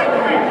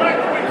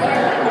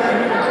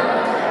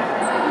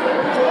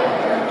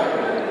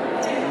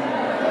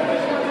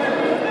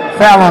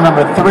 Foul on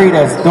number 3,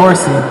 that's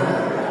Dorsey.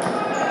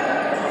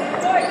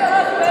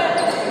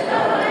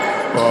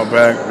 Ball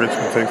back.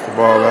 Richmond takes the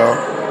ball out.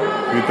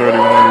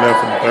 3:31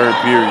 left in the third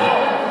period.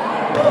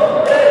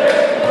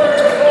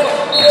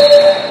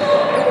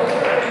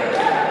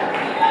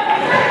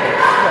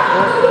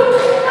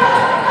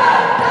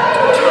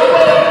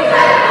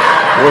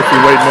 Dorsey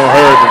waiting on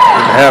her at the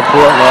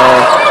half-court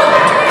line.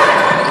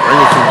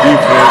 Bringing some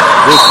defense.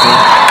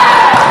 Richmond.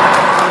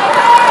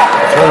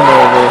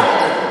 Turnover.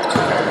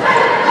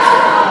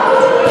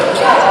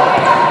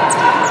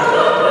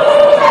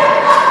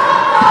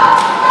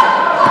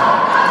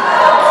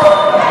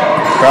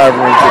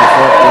 Carver into the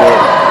front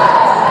court.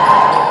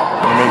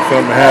 Gonna make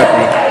something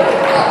happen.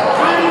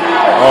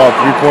 Oh,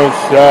 3-point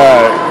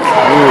shot.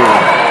 Good.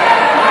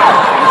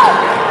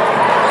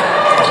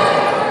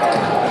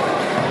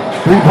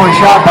 3-point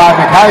shot by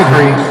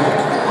McIvory.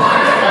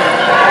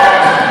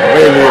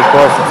 Whaley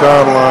across the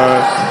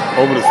timeline.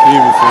 Over to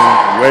Stevenson.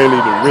 Whaley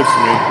to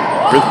Richmond.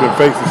 Richmond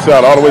fakes the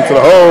shot all the way to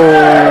the hole.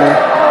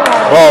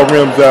 Ball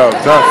rims out.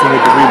 Johnson with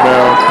the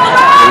rebound.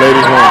 The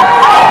Lady Hornets.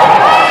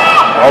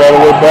 All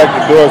the way back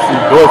to Dorsey.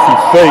 Dorsey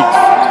fakes.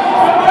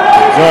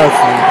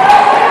 Johnson.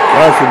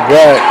 Johnson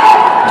back.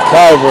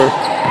 McIver.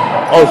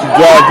 Oh, she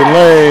drives the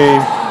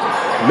lane.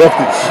 Left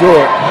it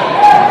short.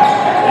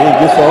 And he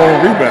gets her own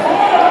rebound.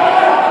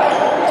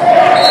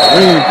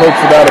 Green pokes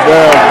it out of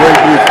bounds. Great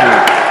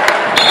defense.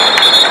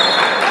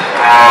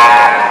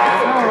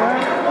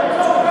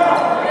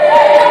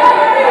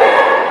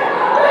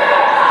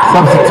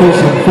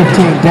 Substitution,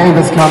 15,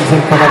 Davis comes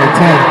in for number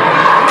 10.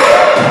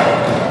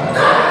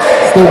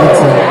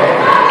 Stevenson.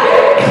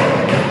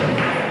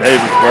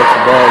 Davis works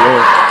the ball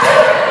up.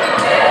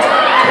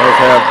 First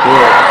half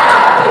court.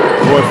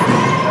 Dorsey.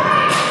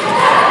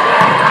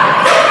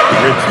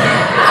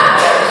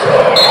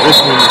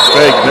 Richmond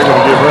mistake. They're going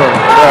to give her a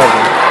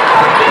travel.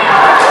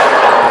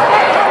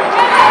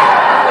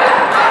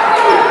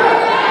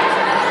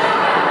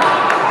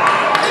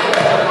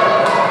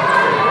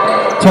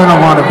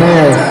 Turnover on the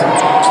Bears.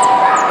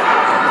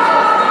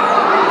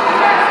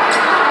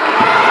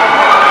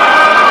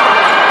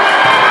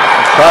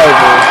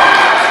 Carver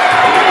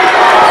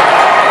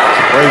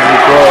brings it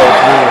across,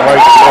 moving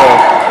right to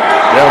left,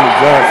 down to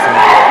Johnson.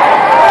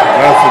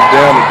 Johnson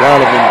down to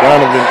Donovan.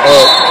 Donovan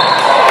up.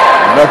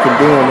 Nothing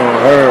doing on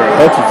her.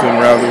 Hutchinson,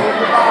 rather.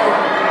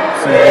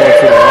 She's going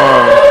to the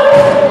line.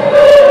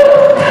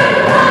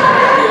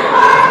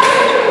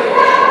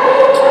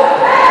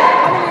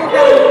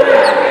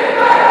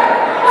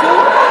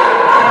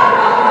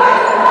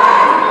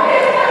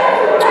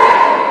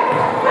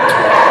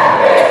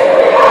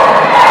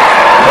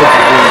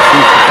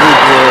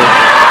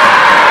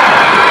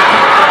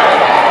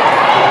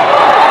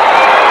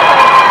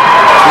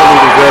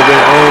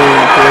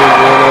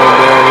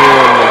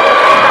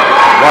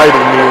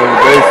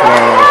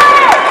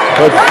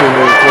 Hutchinson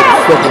is for the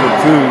second and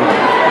 2.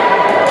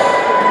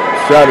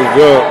 Shot is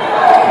up.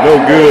 No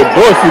good.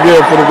 Dorsey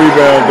there for the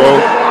rebound, though.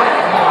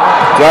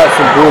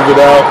 Johnson pulls it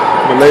out.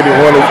 The Lady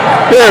Hornets.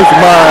 There's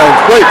Mines.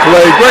 Great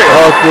play. Great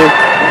hustle.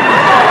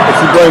 And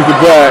she brings it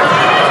back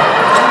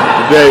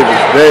to Davis.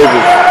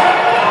 Davis.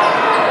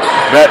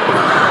 Back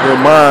to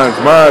Mines.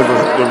 Mines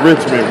to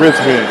Richmond.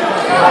 Richmond.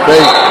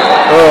 Fake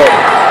up.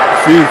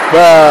 She's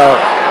fouled.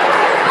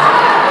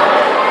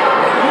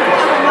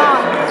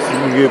 She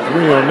can get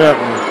 3 on that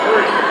one.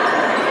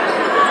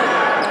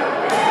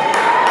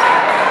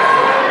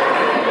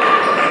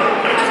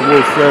 2:07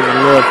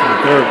 left in the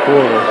third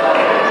quarter.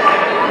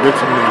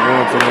 Richmond is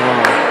going to the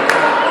line.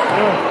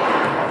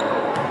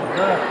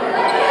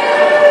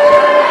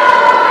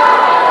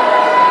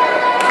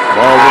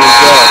 Ball went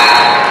back.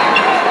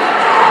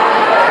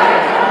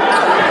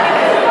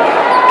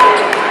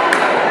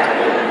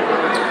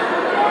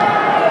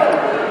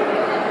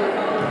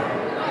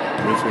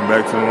 Richmond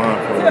back to the line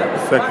for the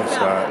second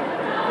shot.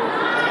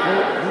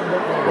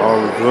 Ball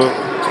is up.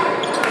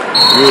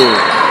 Good.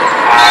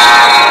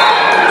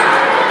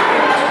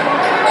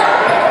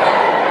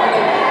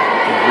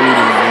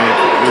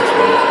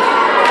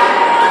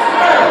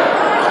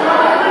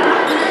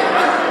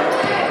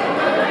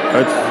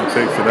 Hutchinson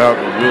takes it out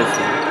with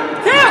Wilson.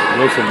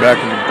 Wilson back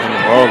in the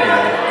ball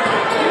game.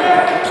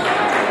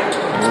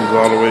 Moves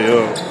all the way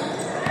up.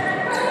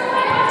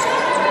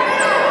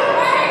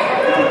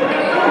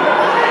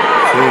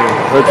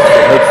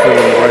 Hutchinson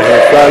on the right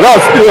hand side. Oh,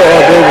 still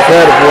Davis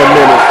had it for a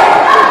minute.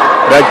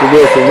 Back to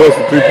Wilson.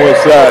 Wilson 3-point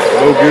shot.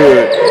 No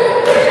good.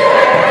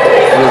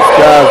 And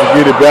Skiles to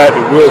get it back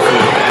to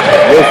Wilson.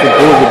 Wilson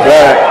pulls it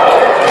back.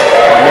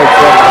 And makes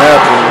something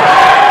happen.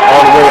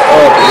 All the way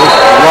up. And it's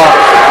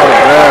blocked out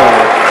of bounds.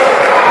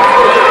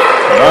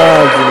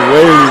 Mines and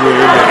Whaley were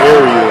in the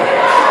area.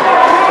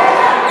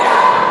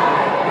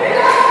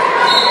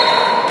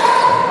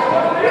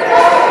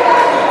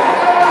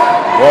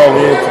 Ball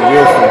into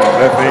Wilson,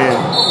 left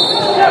hand.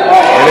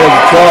 And there's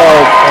a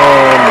charge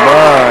on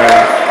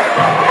Mines.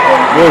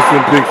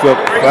 Wilson picks up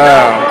the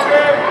foul.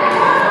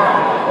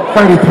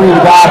 33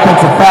 with the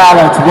offensive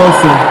foul to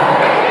Wilson.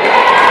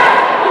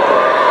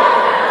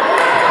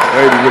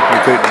 Brady looking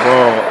to take the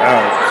ball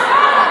out.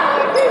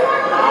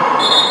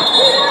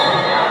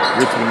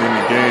 Richmond in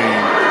the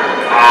game.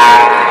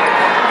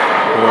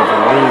 For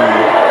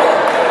Vereen.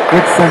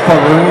 Richardson for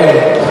Vereen.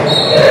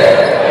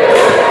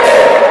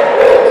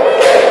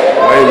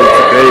 Whaley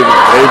to Davis.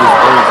 Davis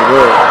brings it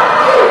up.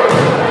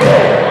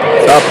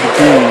 Top of the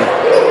key.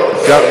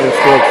 Shot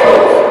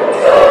instructions.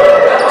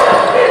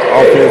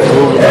 Offense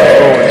moving and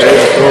scoring.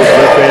 Davis throws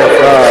left hand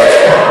side.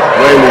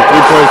 Whaley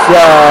 3-point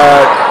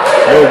shot.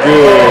 No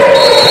good.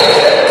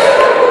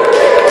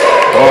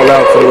 Ball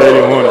out to the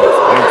Lady Hornets.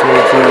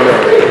 1:22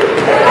 left.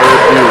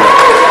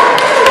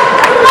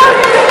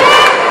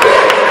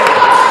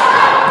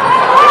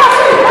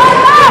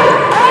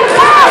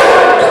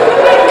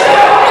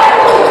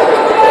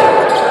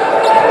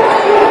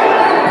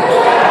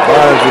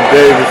 Mines and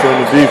Davis on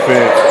the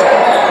defense.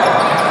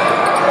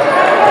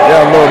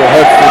 Down low to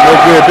Hudson. No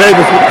good.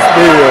 Davis with the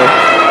steal.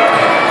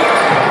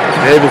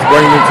 Davis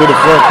bringing him to the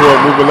front court.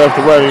 Moving left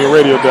to right on your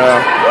radio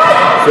dial.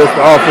 Sets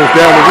the offense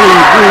down to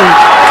Reed.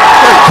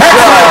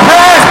 Excellent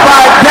pass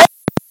by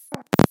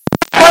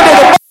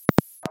Davis.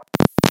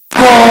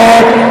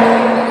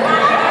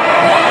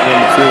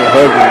 Number 2,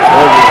 Huggins.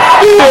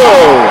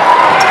 Steal!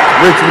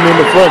 Richmond in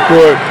the front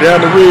court. Down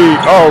to Reed.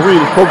 Oh,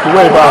 Reed is poked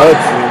away by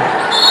Hudson.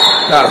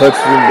 Not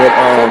Hudson, but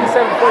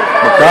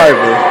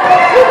McIver.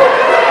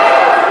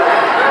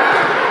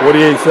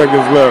 48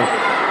 seconds left.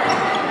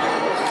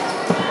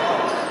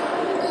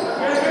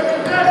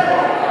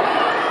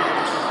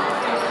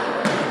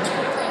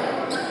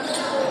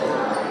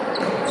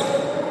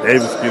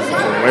 Davis gets it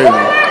from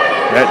Whaley.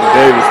 Back to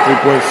Davis,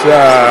 3-point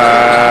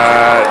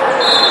shot.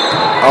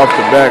 Off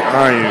the back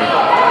iron.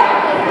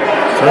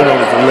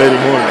 Turnover to the Lady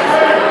Hornets.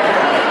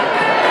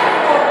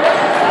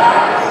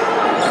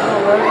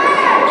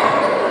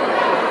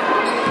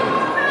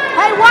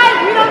 Hey, White,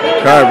 you don't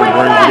need Kyrie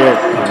brings it up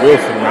to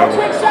Wilson now.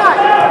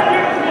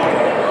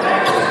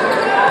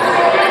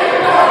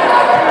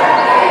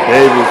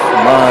 Davis,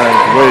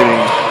 Mines,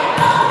 waiting.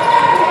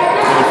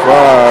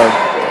 25.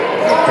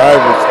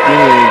 Kyrie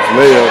spins,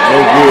 layup, no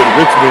good.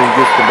 Richmond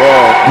gets the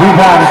ball.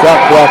 Rebound. Shot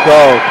clock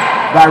off.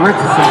 By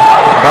Richardson.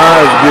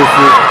 Mines gets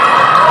it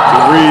to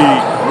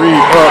Reed. Reed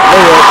up,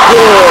 layup,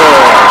 good.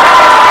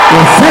 The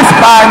assist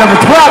by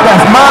number 12,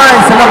 that's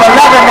Mines, and number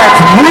 11, that's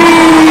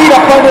Reed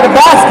up under the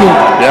basket.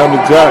 Down to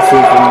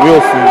Johnson from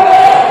Wilson.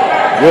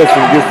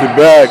 Wilson gets it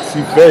back.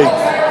 She fakes.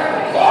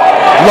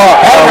 Block.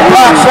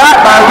 Block shot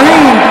by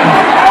Reed.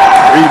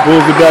 Reed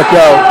pulls it back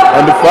out.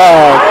 Under 5.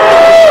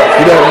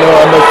 She doesn't know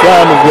how much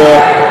time is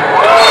left.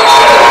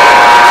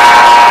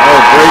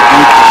 Oh, great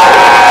defense.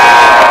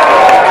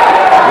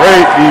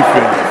 Great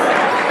defense.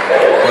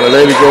 For the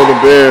Lady Golden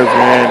Bears,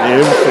 man.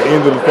 It's the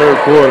end of the third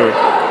quarter.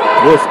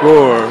 What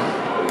score?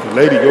 The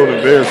Lady Golden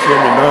Bears 79.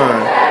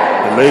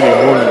 The Lady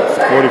Hornets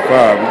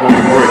 45. We're going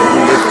to break.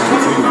 We're listening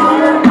to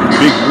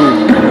Big Woo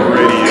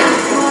Radio.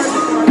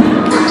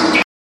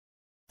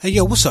 Hey,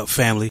 yo, what's up,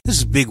 family? This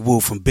is Big Woo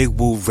from Big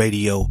Woo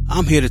Radio.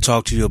 I'm here to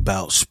talk to you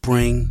about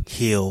Spring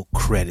Hill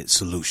Credit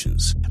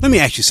Solutions. Let me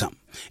ask you something.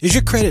 Is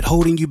your credit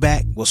holding you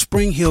back? Well,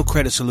 Spring Hill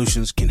Credit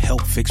Solutions can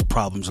help fix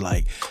problems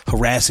like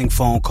harassing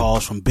phone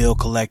calls from bill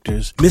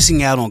collectors,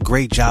 missing out on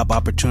great job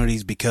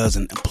opportunities because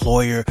an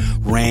employer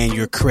ran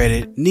your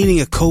credit,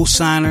 needing a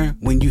co-signer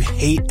when you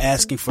hate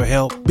asking for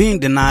help, being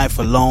denied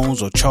for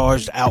loans or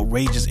charged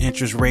outrageous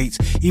interest rates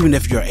even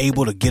if you're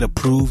able to get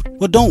approved.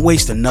 Well, don't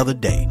waste another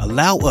day.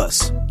 Allow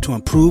us to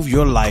improve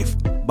your life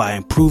by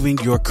improving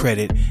your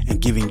credit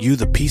and giving you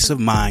the peace of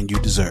mind you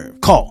deserve.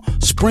 Call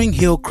Spring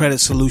Hill Credit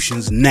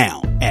Solutions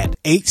now at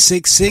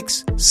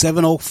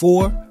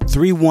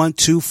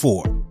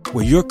 866-704-3124,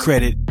 where your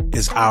credit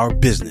is our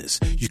business.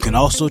 You can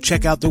also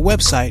check out their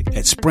website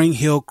at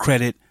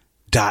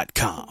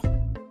springhillcredit.com.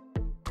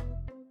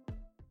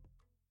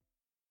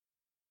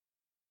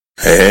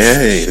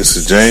 Hey, this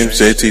is James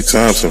JT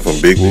Thompson from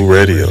Big Woo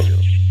Radio.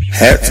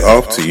 Hats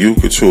off to you,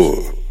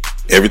 Couture.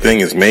 Everything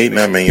is made,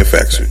 not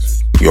manufactured.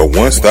 Your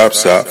one-stop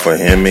shop for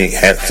handmade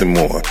hats and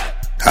more.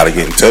 How to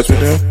get in touch with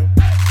them?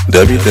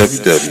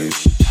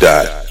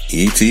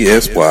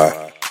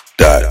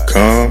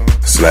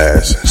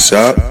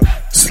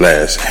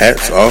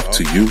 www.etsy.com/shop/hats off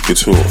to you,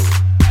 Couture.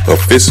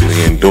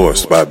 Officially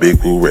endorsed by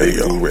Big Woo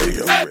Radio. Wow,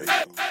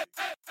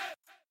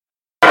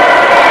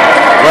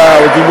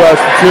 as you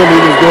watch the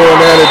cheerleaders going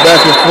at it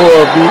back and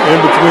forth in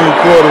between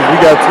quarters, we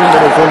got 2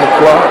 minutes on the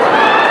clock.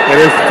 And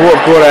it's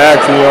fourth quarter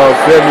action, y'all.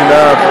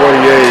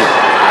 79-48.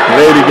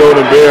 Lady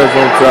Golden Bears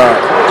on top.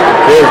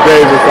 There's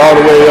Davis all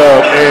the way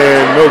up,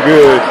 and no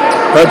good.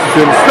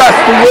 Hutchinson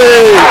slaps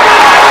away.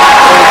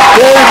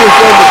 And Davis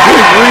on the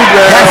big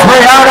rebound. That's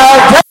way out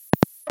of.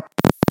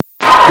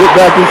 Get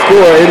back and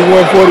score.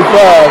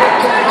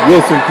 81-45.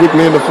 Wilson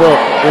quickly in the front.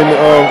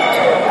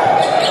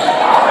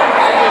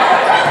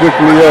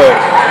 Quickly up.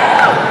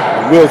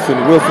 Wilson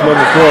on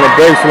the corner.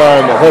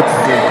 Baseline to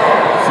Hutchinson.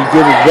 She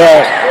gives it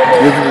back.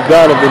 Gives it to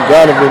Donovan.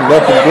 Donovan,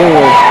 nothing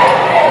doing.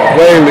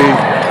 Whaley.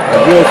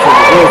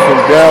 Wilson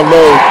down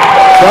low.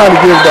 Trying to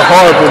give it to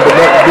Harvin, but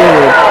nothing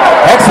doing.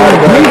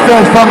 Excellent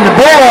defense from the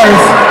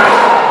Bears.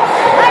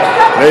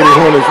 Lady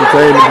Hornets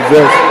retain the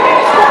possession.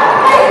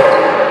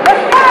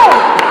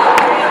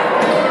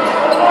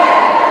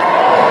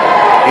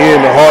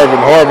 In to Harvin.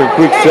 Harvin,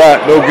 quick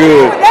shot, no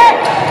good.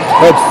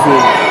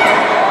 Hudson.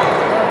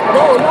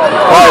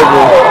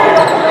 Harvin.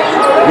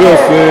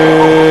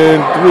 Wilson,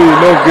 3,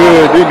 no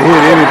good. Didn't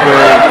hit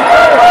anything.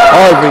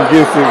 Harvin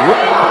gets it.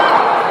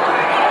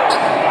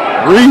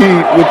 Reed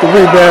with the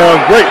rebound.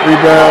 Great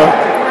rebound.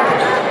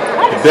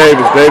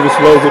 Davis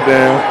slows it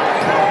down.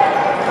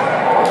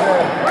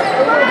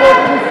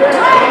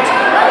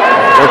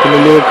 Working the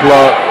little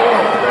clock.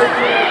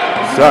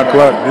 Shot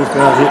clock this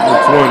time hitting the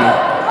 20.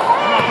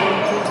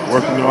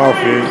 Working the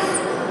offense.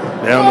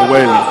 Down to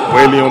Whaley.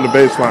 Whaley on the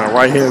baseline,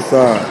 right hand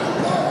side.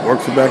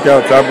 Works it back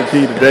out, top of the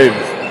key to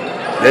Davis.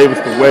 Davis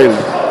to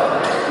Whaley.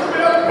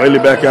 Whaley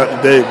back out to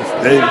Davis.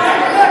 Davis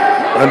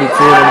under 10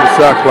 on the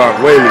shot clock.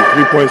 Whaley,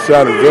 3-point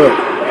shot is up.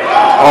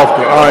 Off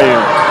the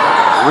iron.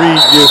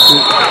 Reed gets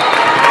it.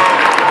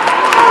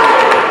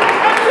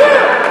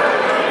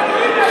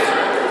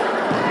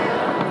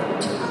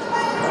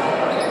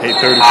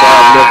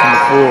 .35 left in the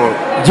fourth.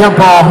 Jump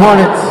ball,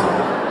 Hornets.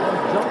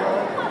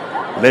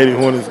 Lady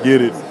Hornets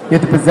get it.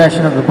 Get the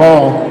possession of the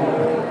ball.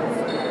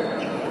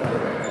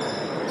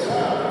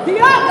 Let's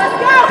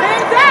go.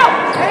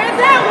 Hands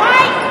out,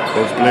 White.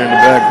 Coach Blair in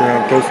the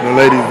background, coaching the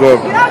ladies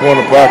up in the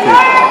corner pocket.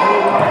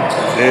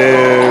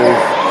 There's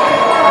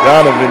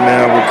Donovan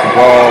now with the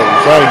ball.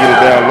 He's trying to get it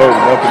down low,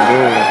 nothing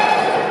doing.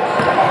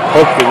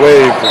 Poked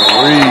away from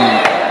Reed.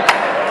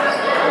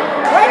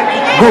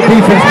 Good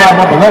defense by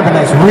number 11,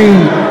 that's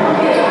Reed.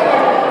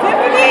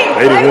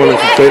 Lady Hornets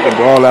to take the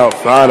ball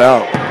outside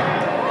out.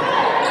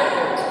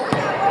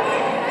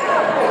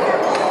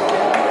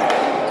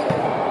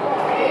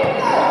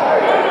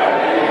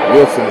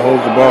 Wilson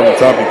holds the ball at the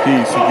top of the key.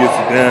 She gets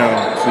it down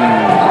to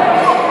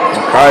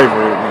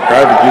McIver.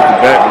 McIver gives it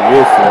back to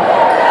Wilson.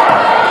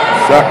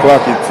 Shot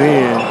clock at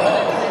 10.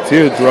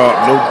 Teardrop,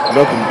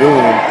 nothing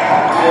doing.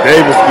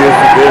 Davis gets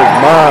it. There's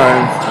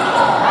Mines.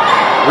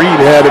 Reed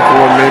had it for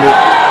a minute.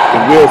 To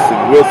Wilson.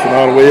 Wilson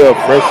all the way up.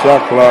 Fresh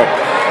shot clock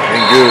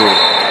and good.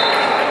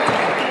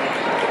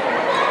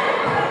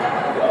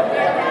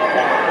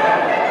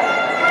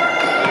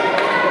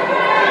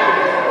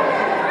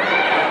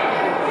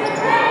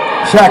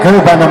 Shot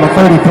good by number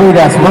 33,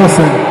 that's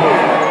Wilson.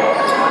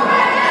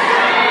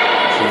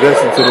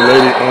 Possession to the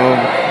Lady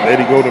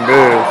Golden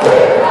Bears.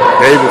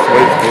 Davis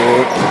waits for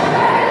it.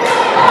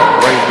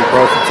 Brings it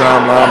across the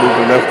timeline,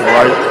 moving left to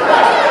right.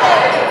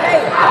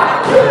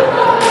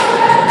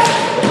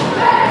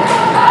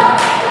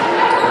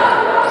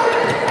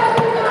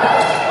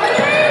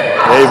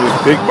 Davis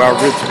picked by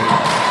Richmond.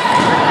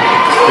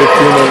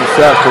 15 on the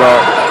shot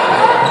clock.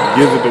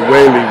 Gives it to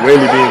Whaley.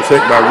 Whaley being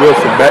checked by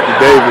Wilson. Back to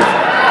Davis.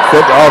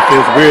 Set the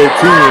offense, we're at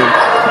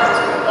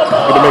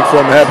 10. Gonna make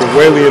something happen.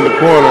 Whaley in the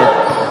corner.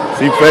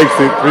 She fakes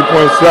it.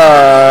 3-point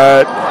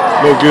shot.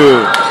 No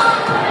good.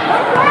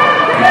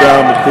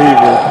 Down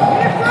McIver.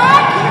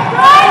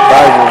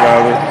 Fiver,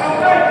 rather.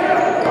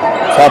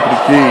 Top of the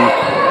key.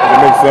 They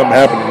make something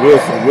happen to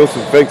Wilson.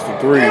 Wilson fakes the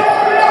three.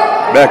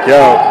 Back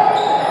out.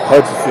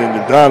 Hutchinson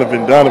to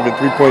Donovan. Donovan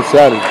three-point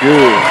shot is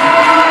good.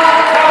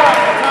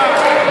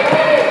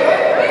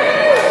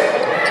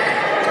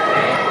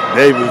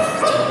 Davis.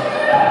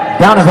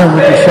 Donovan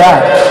with the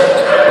shot.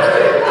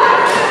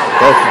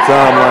 Across the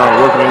timeline,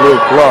 working a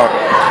little clock.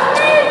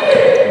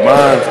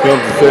 Mines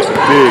comes to set the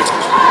pick.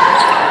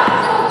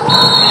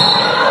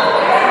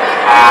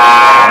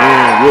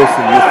 Again,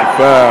 Wilson gets the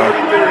foul.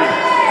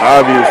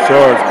 Obvious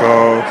charge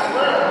call.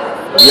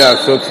 We got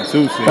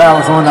substitution. Foul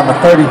is on number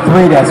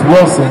 33. That's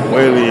Wilson.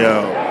 Whaley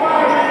out.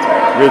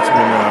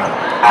 Richmond out.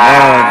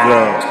 Mines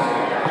out.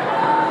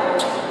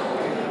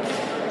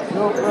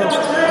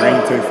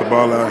 Green takes the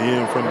ball out here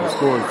in front of the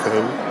scoring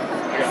table.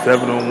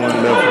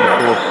 7:01 left in the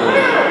fourth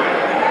quarter.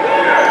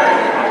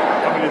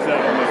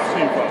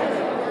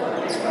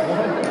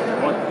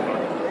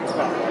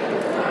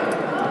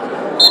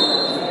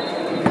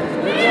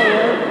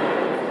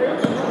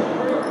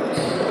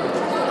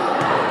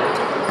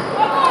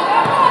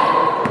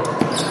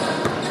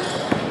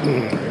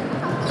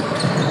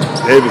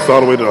 Davis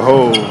all the way to the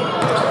hole.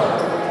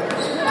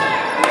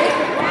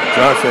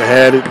 Johnson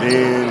had it,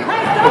 then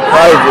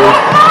Kaiser.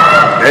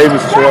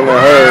 Davis trailing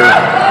her.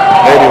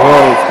 Lady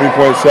Hornets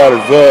three-point shot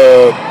is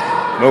up.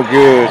 No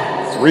good.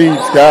 Reed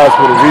skies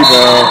for the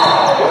rebound.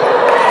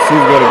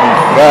 She's going to be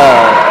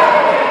fouled.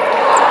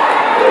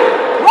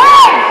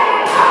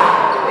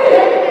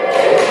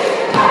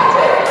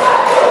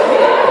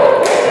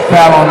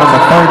 Foul on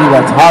number 30.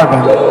 That's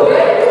Harbin.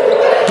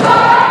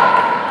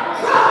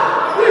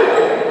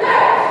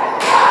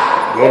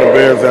 Golden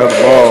Bears have the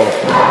ball.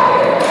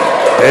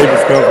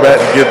 Davis comes back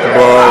to get the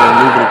ball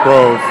and move it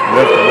across.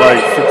 Left to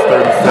right,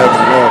 6:37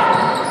 left.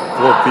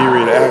 Fourth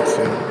period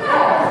action.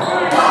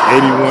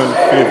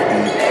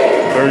 81-50.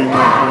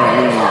 31-point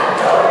lead.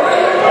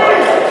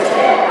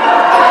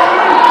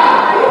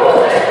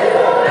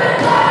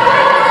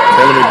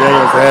 Taylor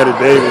McDaniels had it.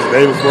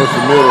 Davis wants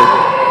the middle.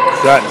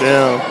 Shot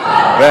down.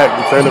 Back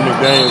to Taylor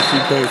McDaniels. She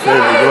can't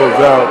save it. Goes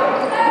out.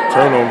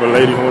 Turnover.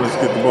 Lady Hornets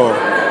get the ball.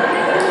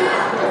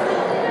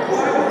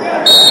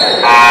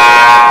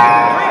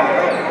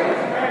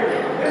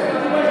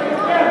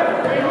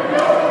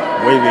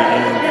 Whaley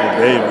in for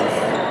Davis.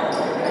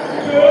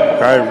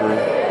 Kyrie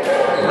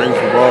brings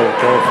the ball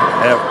across the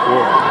half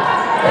court.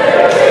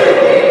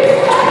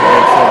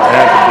 And something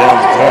happened down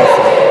to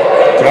Johnson.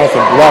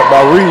 Johnson blocked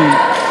by Reed.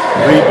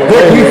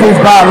 Good defense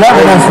by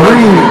 11. That's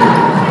Reed.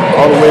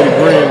 All the way to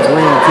Green.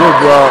 Green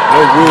teardrop.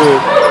 No good.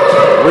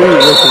 Reed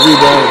gets the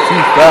rebound.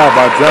 She's fouled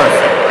by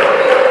Johnson.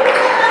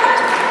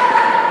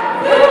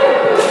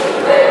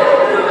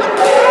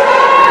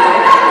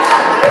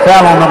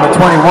 Foul on number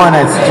 21.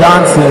 That's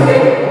Johnson.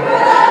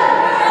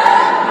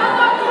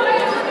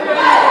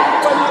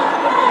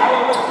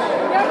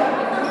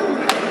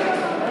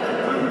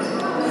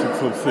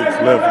 6:06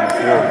 left in the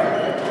fourth.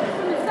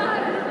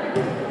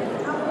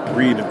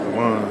 Reed at the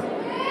line.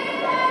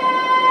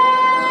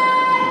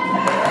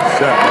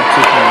 Shot by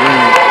Tiffany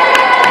Reed.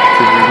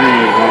 Tiffany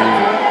Reed,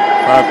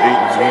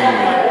 5'8"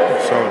 junior,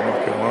 Charlotte,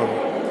 North Carolina.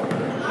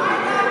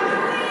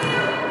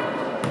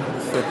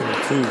 Second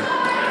and two.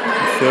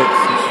 She sets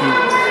and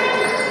shoots.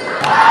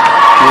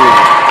 Good.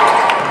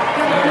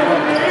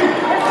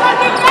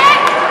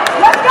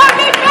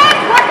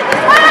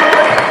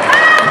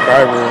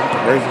 Kyrie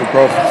brings it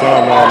across the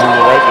timeline,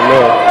 moving right to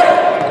left.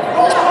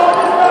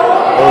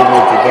 Over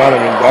to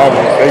Donovan.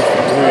 Donovan takes the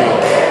three.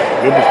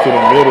 Dribbles to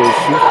the middle,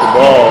 shoots the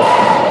ball.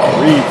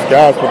 Reed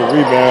skies for the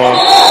rebound.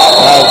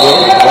 Ties up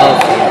with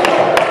Johnson.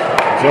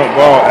 Jump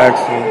ball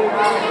action.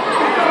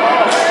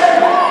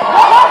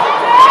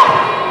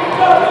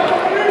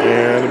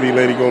 And it'll be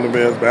Lady Golden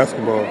Bears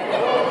basketball.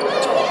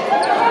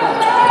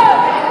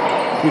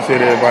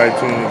 Appreciate everybody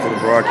tuning into the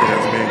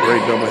broadcast, man.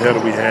 Great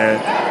doubleheader we had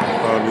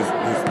this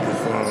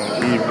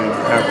evening,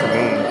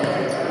 afternoon.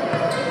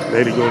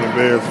 Lady Golden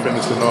Bears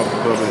finishing off the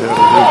doubleheader.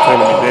 Here's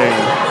Taylor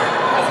McDaniels.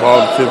 Ball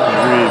to Tiffany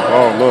Reed.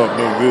 Ball up,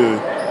 no good.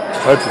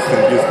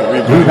 Hutchinson gets the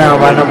rebound. Rebound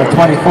by number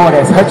 24.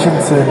 That's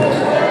Hutchinson.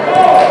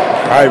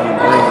 Ivan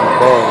brings the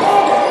ball.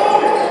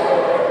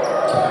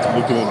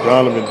 Looking at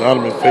Donovan.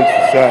 Donovan fakes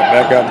the shot.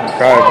 Back out to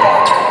Kyver.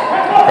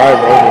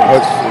 Kyver over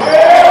Hutchinson.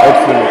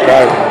 Hutchinson to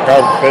Kyver.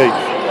 Kyver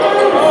fakes.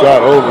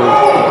 Shot over.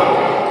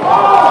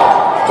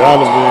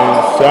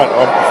 Donovan shot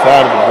off the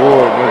side of the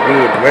board. No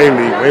good.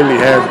 Whaley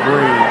has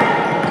Green.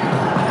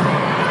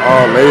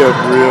 Layup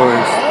drill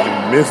and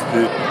missed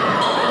it.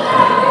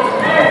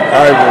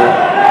 Kyver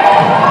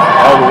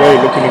all the way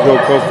looking to go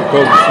coast to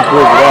coast. She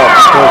pulls it out.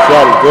 First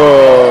shot is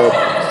up.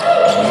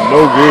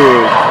 No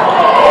good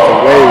to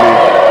Whaley.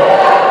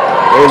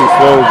 Whaley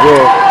slows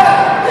up.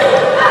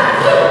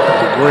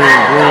 To Green.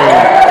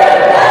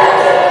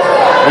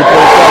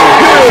 Replay shot is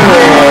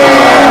good.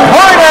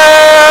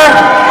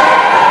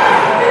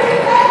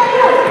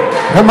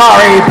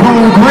 Kamari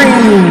Poole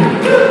Green.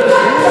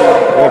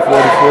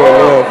 4:44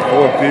 left.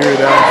 Fourth period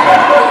action.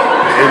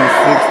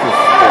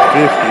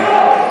 86-50.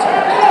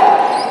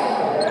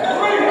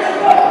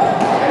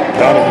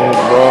 Donovan with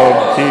the ball.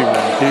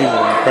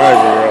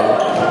 Kyver rather.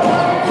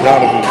 Shot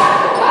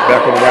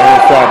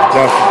shot,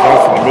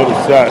 Johnson, the middle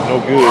shot,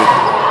 no good.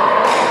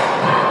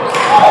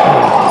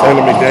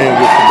 Taylor McDaniel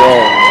gets the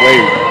ball.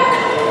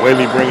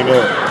 Whaley bring it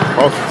up.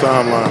 Across the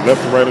timeline,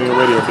 left and right on your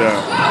radio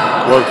dial.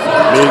 Works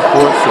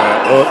mid-court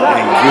shot, up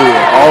and good.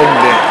 All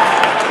net.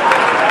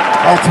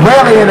 That's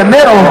Whaley in the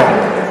middle.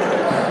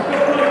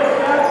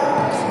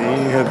 He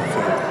ain't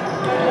hesitate.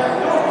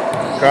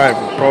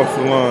 Kyver across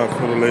the line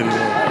for the Lady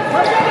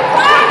Hornets.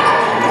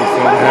 Make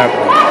something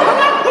happen.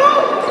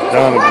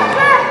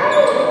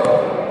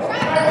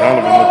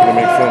 Donovan looking to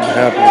make something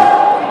happen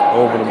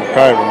over to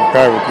McIver.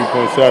 McIver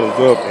 3-point shot is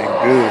up and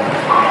good.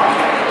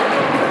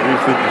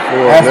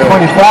 3:54 That's left.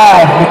 25.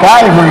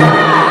 McIver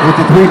with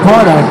the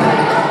 3-pointer.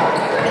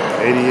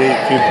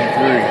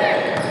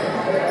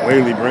 88-53.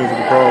 Whaley brings it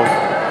across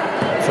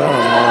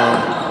timeline.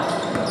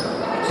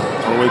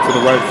 All the way to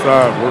the right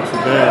side. Works it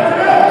down.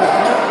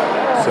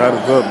 Shot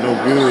is up. No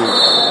good.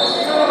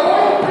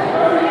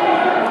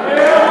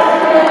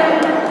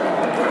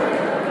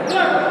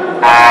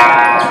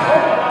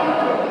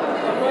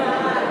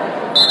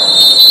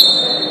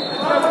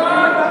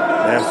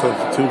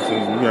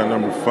 Substitutions. We got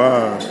number 5.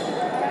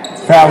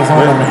 Foul was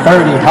on number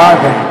 30,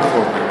 Harvey.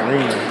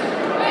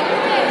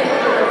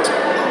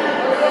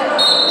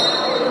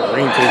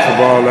 Green takes the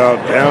ball out,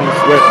 down the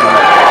sweat.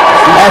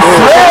 That's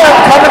Slim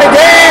coming to the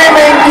game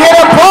and get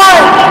a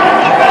point.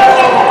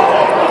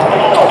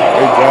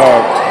 Great job.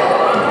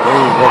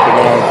 Green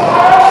recognized.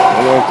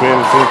 No one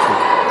paying attention.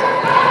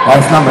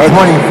 That's number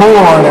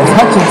 24. That's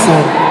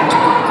Hutchinson.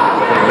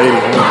 Lady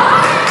Hornets.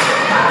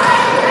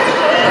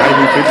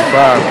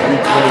 90-55,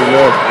 3:20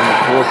 left in the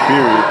fourth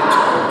period.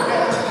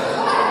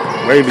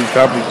 Whaley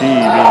top of the key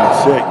being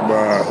checked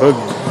by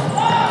Huggins.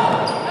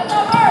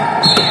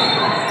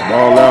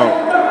 Ball out.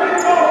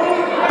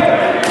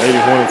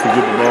 Lady Hornets to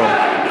get the ball.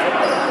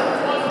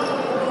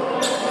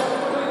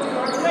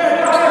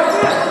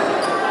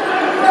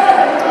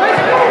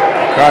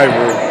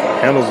 Kyver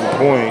handles the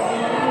point.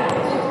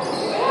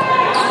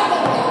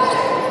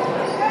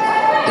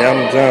 Down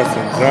to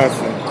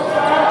Johnson.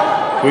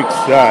 Quick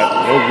shot,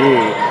 no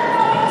good.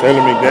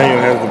 Taylor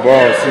McDaniel has the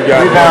ball. She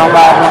got rebound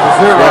by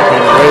number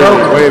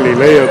 0. Whaley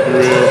layup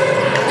thrill.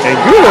 And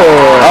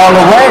good. All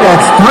the way,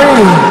 that's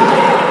 3.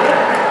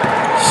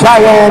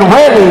 Cheyenne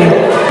Whaley.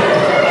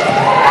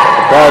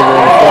 Kyver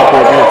on the front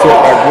court being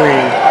checked by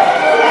Green.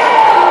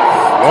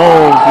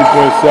 Long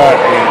 3-point shot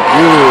and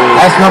good.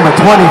 That's number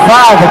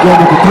 25 again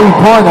with the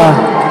 3-pointer.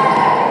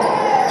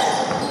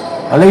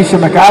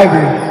 Alicia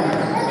McIver.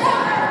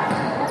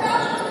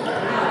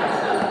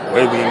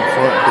 Whaley in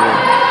front court.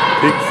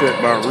 Pick set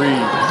by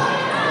Reed.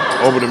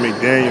 Over to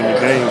McDaniel.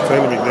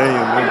 Taylor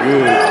McDaniel, no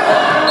good.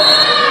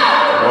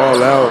 Ball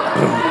out.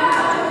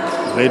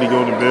 Lady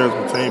Golden Bears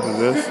retain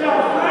possession.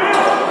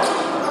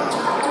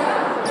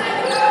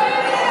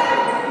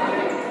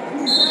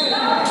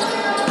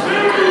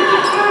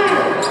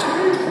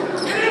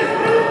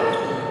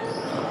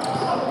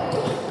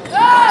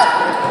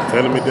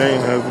 Taylor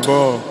McDaniel has the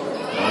ball.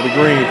 On the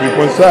green,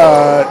 3-point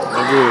shot.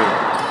 No good.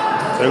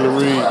 Taylor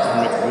Reed,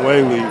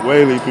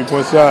 Whaley,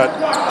 3-point shot.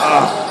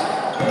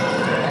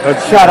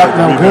 Shot up,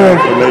 no good.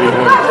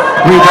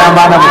 Rebound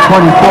by number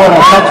 24,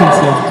 that's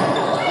Hutchinson.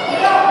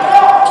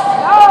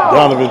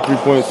 Donovan,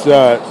 3-point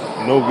shot.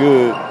 No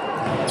good.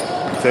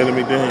 Taylor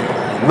McDaniel.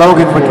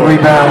 Logan with the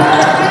rebound.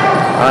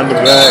 Behind the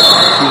back.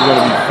 She's going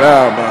to be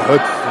fouled by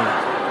Hutchinson.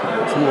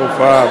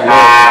 2:05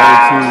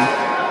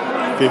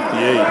 left,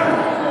 92-58.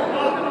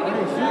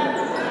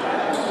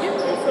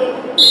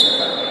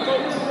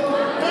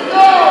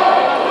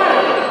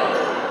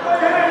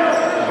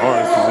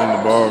 Lawrence is in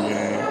the ball game.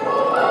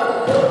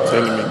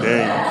 Taylor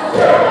McDaniel.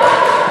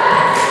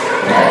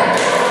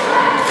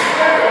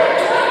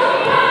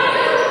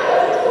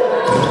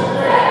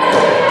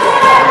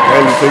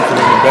 Haley takes it in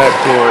the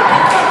backcourt.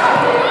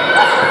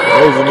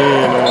 Closing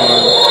in on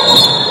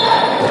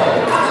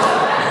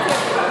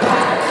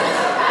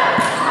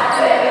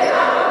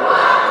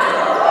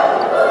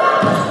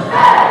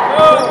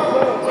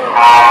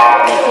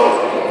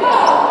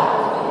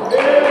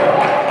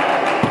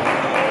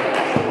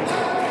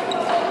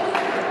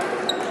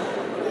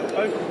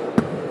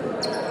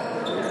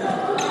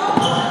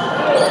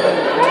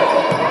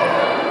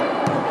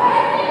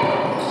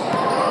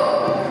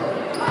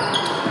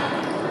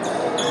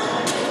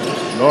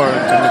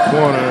Lawrence in the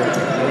corner.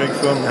 To make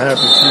something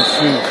happen, she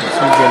shoots and she's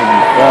going to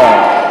be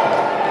fouled.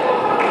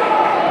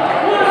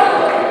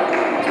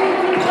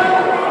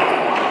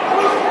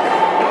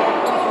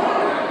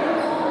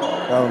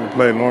 Out on the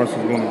play, Lawrence is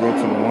going to go to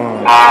the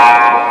line.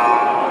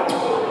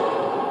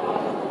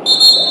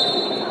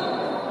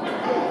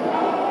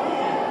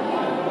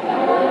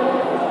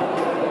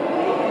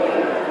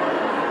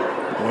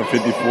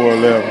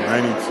 1:54 left,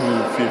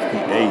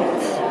 92-58.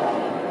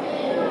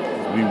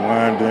 As we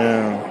wind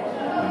down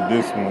on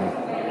this one.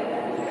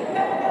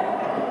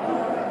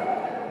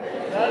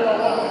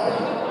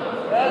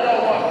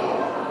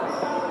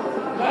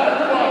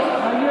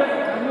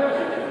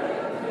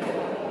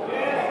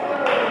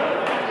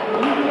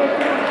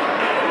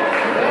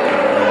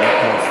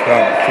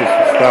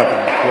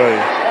 Stopping the play.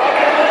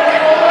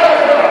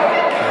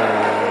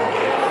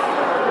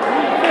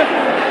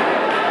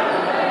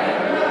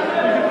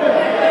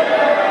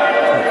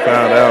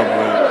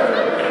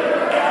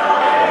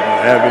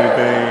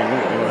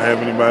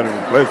 somebody to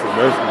replace him,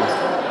 basically.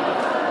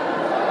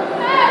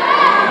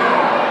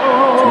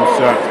 2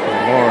 shots per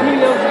Horn. He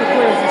loves the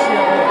players this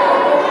year.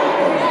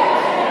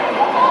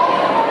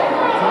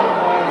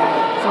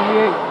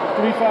 28,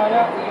 3 fouled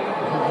out.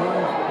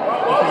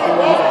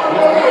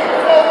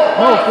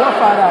 No, 4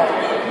 fouled out.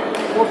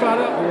 4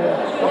 fouled out? Yeah.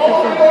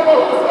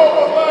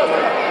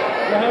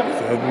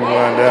 So as we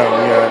wind down,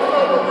 we got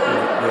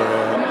the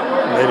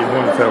Lady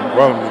Hornets have a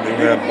problem. They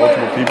have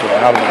multiple people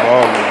out of the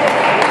ball game.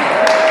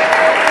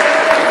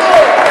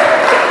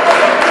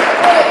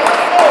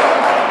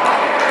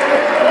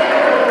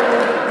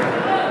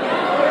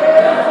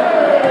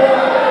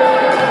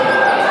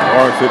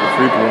 Hornets hit the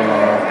free throw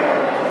line.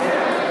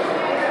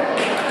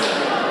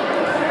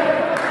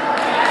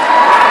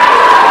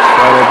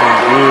 Shot up and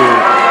good.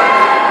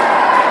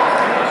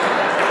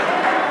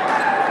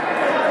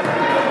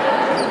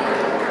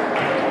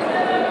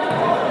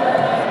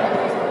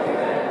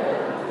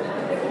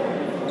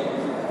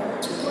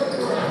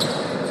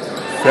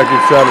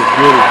 Second shot is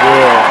good as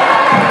well.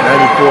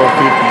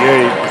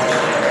 94-58.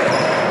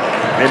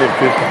 Minute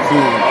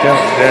 52.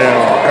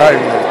 Countdown.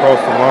 Kyrie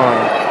across the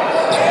line.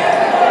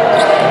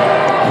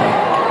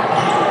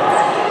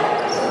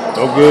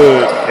 No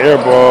good. Air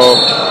ball.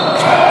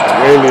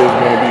 Whaley is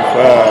going to be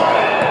fouled.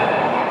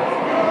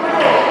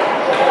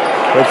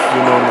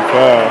 Hutchinson on the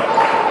foul.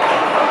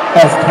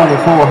 That's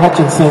 24.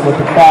 Hutchinson with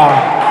the foul.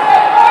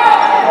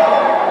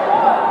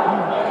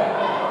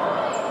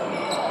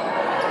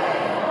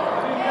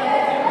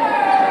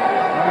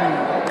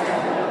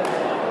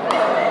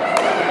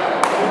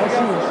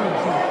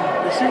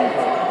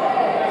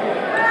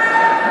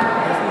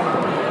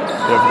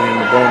 Definitely in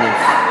the bonus.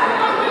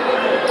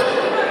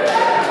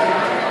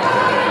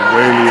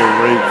 Whaley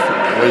rates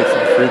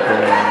the free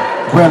throw line.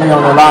 Whaley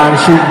on the line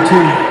shooting 2.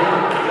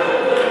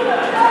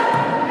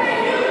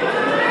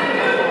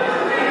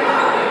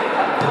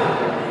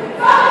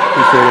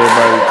 Appreciate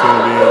everybody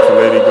tuned in to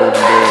Lady Golden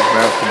Bears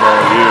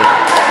basketball here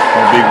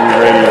on Big Blue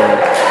Radio.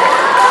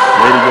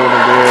 Lady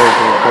Golden Bears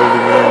are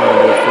closing in on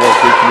their 4th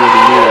victory of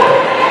the year.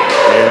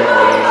 And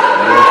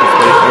they can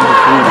stay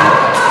undefeated.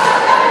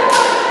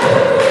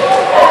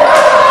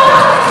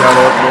 Shot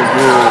up, no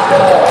good.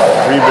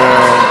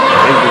 Rebound.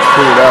 They just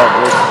put it out.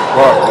 Works the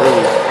clock,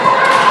 really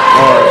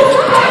hard.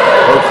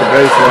 Works the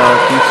baseline.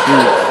 She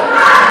shoots.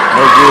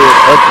 No good.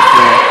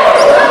 Hutchinson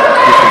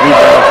gets the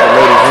rebound for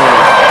Lady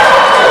Hornets.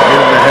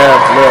 Minute and a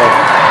half left.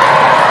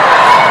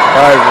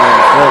 Kyrie in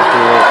the front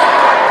court.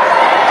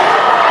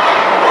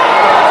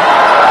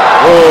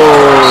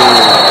 Whoa.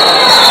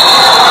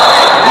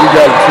 We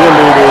got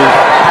cheerleaders.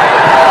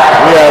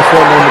 We have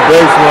something on the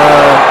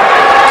baseline.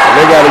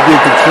 They got to get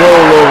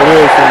control over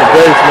this on the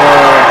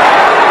baseline.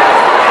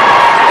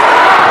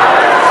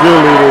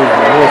 Cheerleaders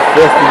are more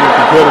festive and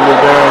competitive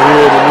down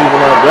here than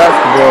even our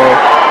basketball.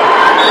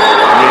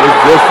 Yeah, it's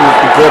just as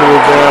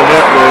competitive down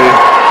that way.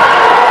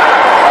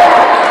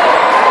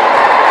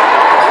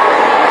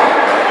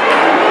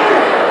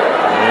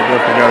 They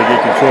definitely got to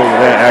get control of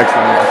that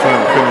action if they're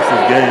trying to finish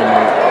this game.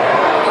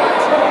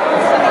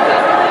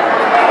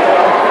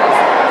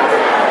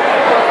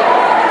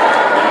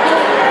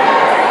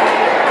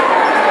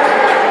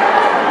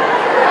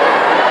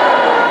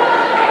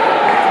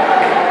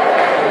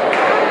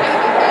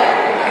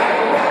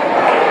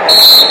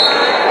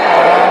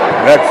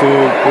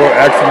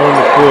 Action on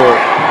the court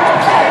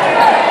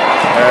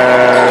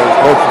as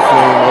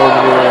Hutchinson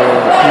over the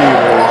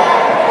receiver.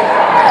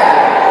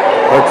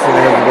 Hutchinson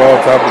has the ball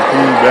top of the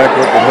key, back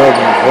up to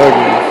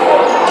Huggins.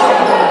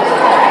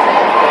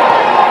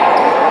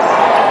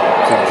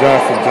 To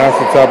Johnson.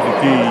 Johnson top of the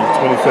key,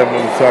 27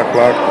 on the shot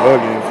clock.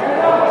 Huggins.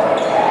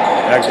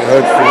 Back to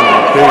Hutchinson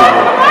and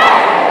Cable.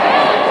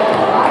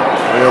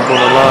 Way up on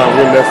the line,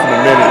 we're less than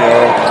a minute,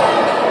 y'all.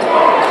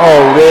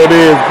 Oh, there it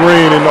is,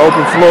 Green in the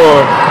open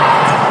floor.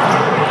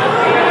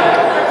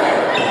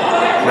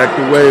 Back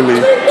to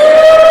Whaley.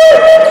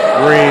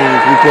 Green,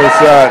 3-point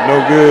shot, no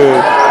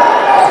good.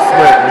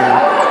 Smack me.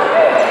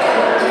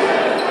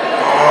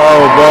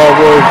 Oh, ball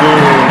goes in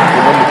to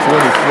number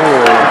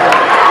 24.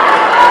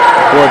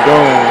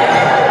 Gordon.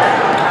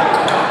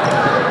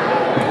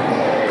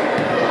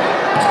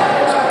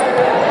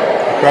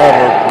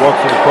 Carver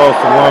walks it across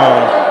the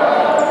line.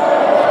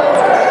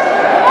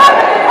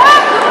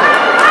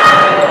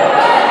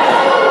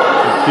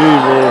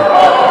 Receiver.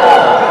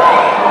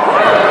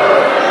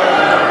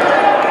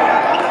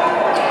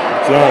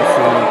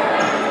 Johnson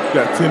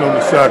got 10 on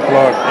the shot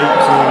clock,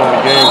 18 on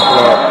the game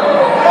clock.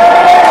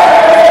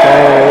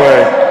 Thrown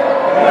away.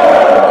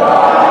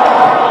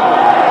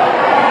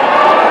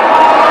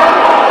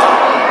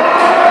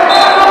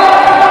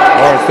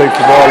 Lawrence takes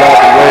the ball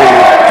out the way.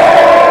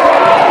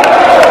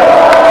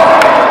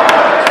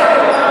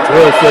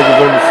 12 seconds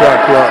on the shot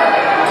clock.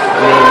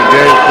 We're on the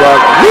game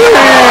clock. Yee!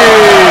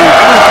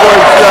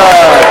 3-point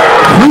shot.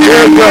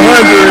 There's the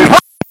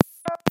 100.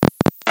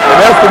 And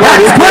that's the one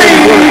this game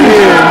is going to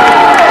end.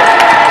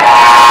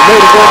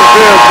 Lady Golden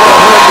Bears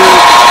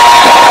 100.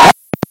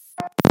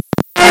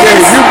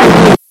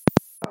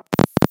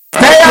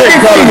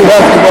 College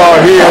basketball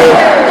here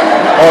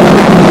on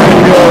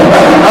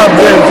I'm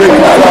James JT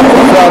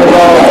Thompson signing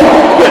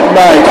off. Good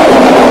night.